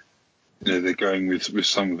going with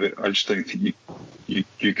some of it. I just don't think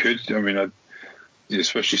you could. I mean,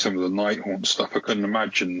 especially some of the Nighthaunt stuff. I couldn't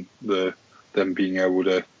imagine them being able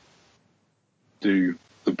to do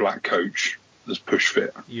the black coach as push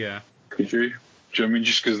fit. Yeah. Could you? Do you know what I mean?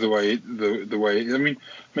 Just because the way. I mean,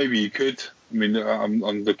 maybe you could. I mean,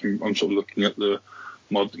 I'm sort of looking at the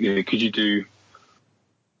mod. Could you do?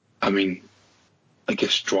 I mean, I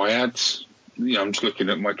guess dryads. I'm just looking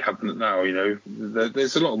at my cabinet now.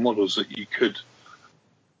 There's a lot of models that you could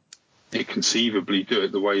conceivably do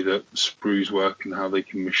it the way that sprues work and how they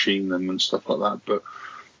can machine them and stuff like that. But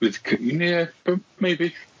but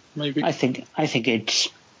maybe. I think it's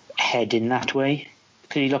heading that way.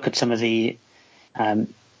 Can you look at some of the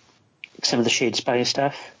Shadespire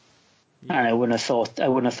stuff? Yeah. And I wouldn't have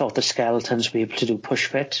thought the skeletons would be able to do push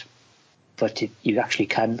fit, but you actually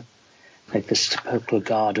can. Like the Sepulchral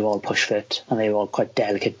Guard are all push fit, and they're all quite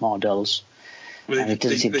delicate models. Well, and it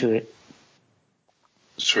doesn't seem to.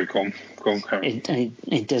 Sorry, go on, Karen.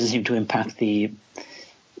 It doesn't seem to impact the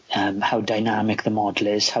how dynamic the model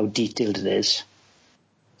is, how detailed it is.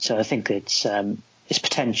 So I think it's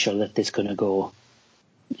potential that it's going to go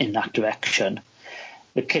in that direction.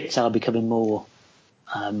 The kits are becoming more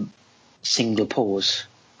single pose.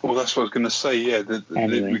 Well, that's what I was going to say. Yeah,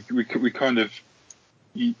 anyway. we kind of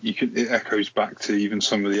it echoes back to even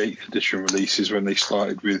some of the 8th edition releases when they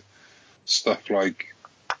started with stuff like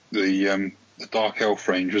the Dark Elf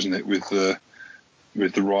range, wasn't it, with the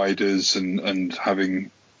riders and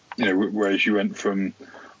having whereas you went from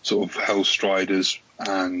sort of Hellstriders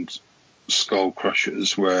and Skull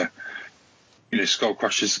Crushers, where Skull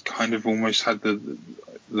Crushers kind of almost had the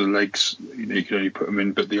legs, you could only put them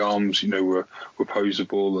in, but the arms, were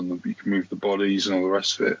posable, and you could move the bodies and all the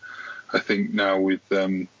rest of it. I think now with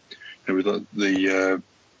with the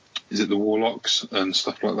is it the Warlocks and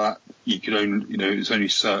stuff like that, you could only it's only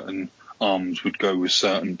certain arms would go with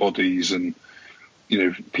certain bodies, and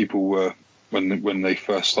people were when they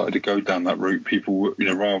first started to go down that route, people were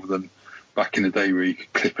rather than back in the day where you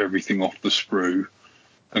could clip everything off the sprue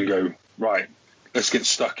and go, right, let's get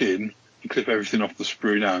stuck in, you clip everything off the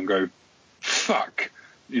sprue now and go, fuck,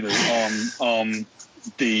 arm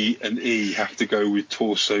D and E have to go with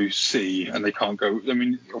torso C, and they can't go. I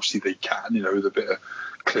mean, obviously they can, with a bit of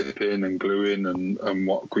clip in and glue in and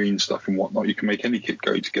what green stuff and whatnot. You can make any kit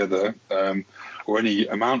go together, or any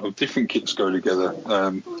amount of different kits go together.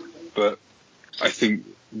 But I think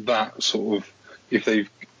that sort of,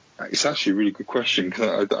 it's actually a really good question,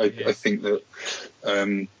 because I think that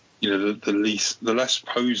the less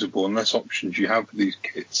posable and less options you have for these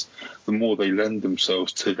kits, the more they lend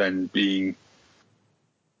themselves to then being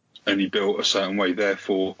only built a certain way.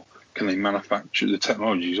 Therefore, can they manufacture? The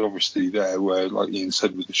technology is obviously there, where, like Ian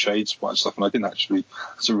said, with the Shadespire stuff, and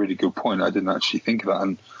that's a really good point. I didn't actually think of that,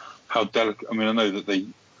 and how delicate. I mean, I know that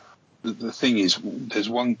the thing is, there's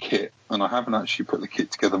one kit, and I haven't actually put the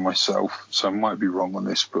kit together myself, so I might be wrong on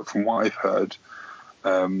this, but from what I've heard,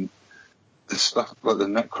 the stuff like the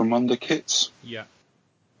Necromunda kits,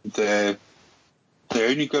 they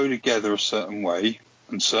only go together a certain way,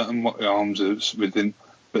 and certain arms are within,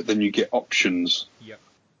 but then you get options,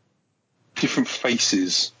 different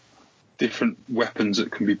faces, different weapons that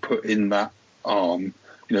can be put in that arm.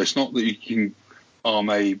 It's not that you can Arm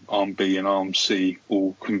A, Arm B, and Arm C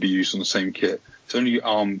all can be used on the same kit. It's only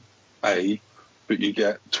Arm A, but you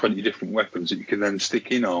get 20 different weapons that you can then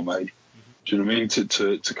stick in Arm A. Do you know what I mean?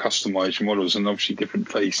 To customise your models, and obviously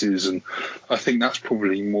different faces, and I think that's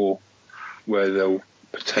probably more where they'll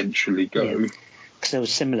potentially go. Because it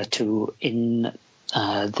was similar to in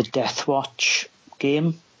the Deathwatch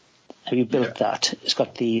game. Have you built that? It's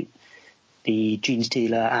got the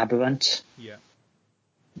Genestealer Aberrant. Yeah.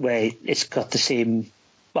 Where it's got the same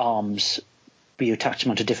arms, but you attach them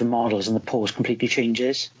onto different models, and the pose completely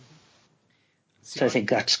changes. So I think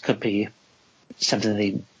that could be something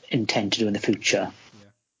they intend to do in the future. Yeah.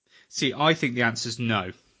 See, I think the answer is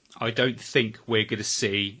no. I don't think we're going to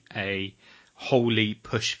see a wholly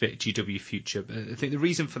push-fit GW future. But I think the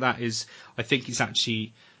reason for that is I think it's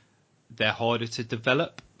actually they're harder to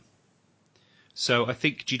develop. So I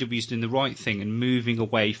think GW is doing the right thing and moving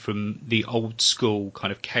away from the old school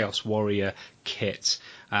kind of Chaos Warrior kit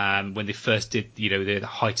when they first did, the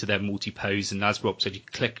height of their multi-pose, and as Rob said, you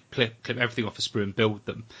clip everything off a sprue and build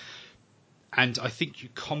them. And I think you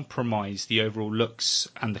compromise the overall looks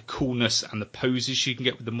and the coolness and the poses you can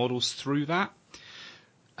get with the models through that.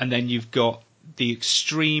 And then you've got the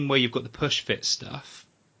extreme where you've got the push fit stuff,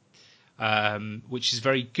 which is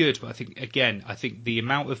very good. But I think the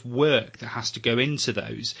amount of work that has to go into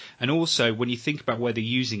those, and also when you think about where they're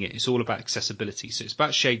using it, it's all about accessibility. So it's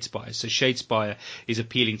about Shadespire. So Shadespire is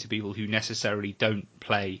appealing to people who necessarily don't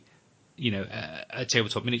play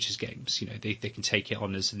tabletop miniatures games. They can take it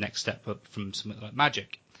on as the next step up from something like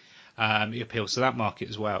Magic. It appeals to that market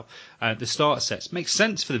as well. The starter sets makes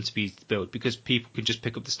sense for them to be built because people can just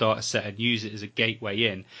pick up the starter set and use it as a gateway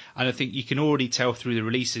in. And I think you can already tell through the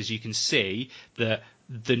releases, you can see that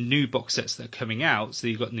the new box sets that are coming out, so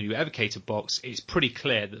you've got the new Evocator box, it's pretty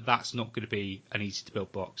clear that that's not going to be an easy to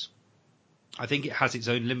build box. I think it has its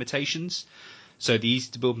own limitations. So the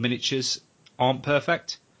easy to build miniatures aren't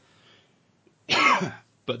perfect.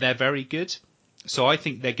 But they're very good. So I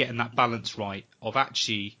think they're getting that balance right of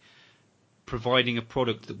actually providing a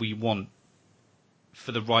product that we want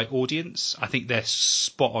for the right audience. I think they're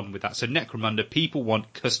spot on with that. So Necromunda, people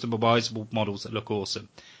want customizable models that look awesome.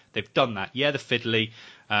 They've done that. Yeah, they're fiddly.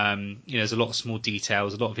 There's a lot of small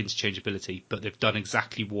details, a lot of interchangeability, but they've done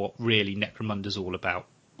exactly what really Necromunda's all about.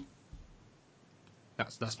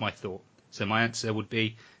 That's my thought. So my answer would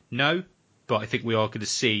be no, but I think we are going to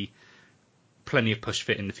see plenty of push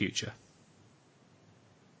fit in the future.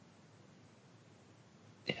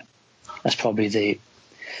 Yeah, that's probably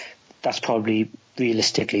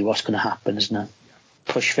realistically what's going to happen, isn't it? Yeah.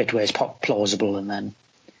 Push fit where it's plausible,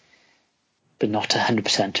 but not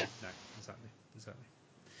 100%. No, exactly.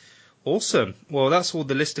 Awesome. Well, that's all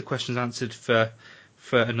the list of questions answered for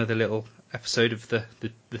another little episode of the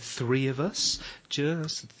three of us,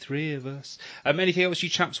 just the three of us. Anything else you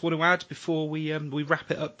chaps want to add before we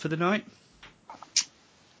wrap it up for the night?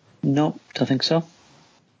 No, don't think so.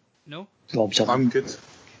 No? I'm good.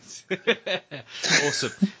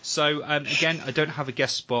 Awesome. So again, I don't have a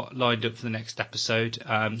guest spot lined up for the next episode.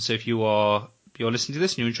 So if you're listening to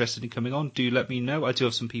this and you're interested in coming on, do let me know. I do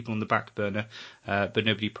have some people on the back burner, but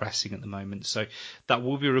nobody pressing at the moment. So that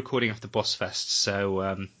will be a recording after Boss Fest.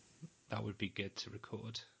 So that would be good to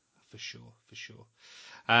record for sure.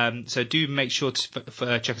 So do make sure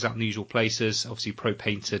to check us out in the usual places. Obviously, Pro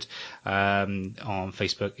Painted on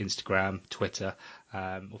Facebook, Instagram, Twitter.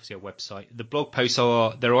 Obviously, our website. The blog posts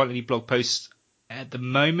there aren't any blog posts at the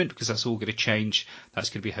moment because that's all going to change. That's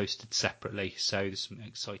going to be hosted separately. So there's some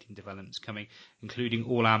exciting developments coming, including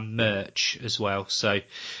all our merch as well. So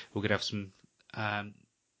we're going to have some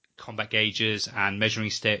combat gauges and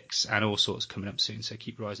measuring sticks and all sorts coming up soon. So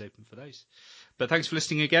keep your eyes open for those. But thanks for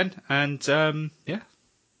listening again. And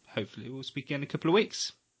hopefully we'll speak again in a couple of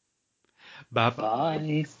weeks. Bye-bye.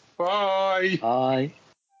 Bye. Bye. Bye.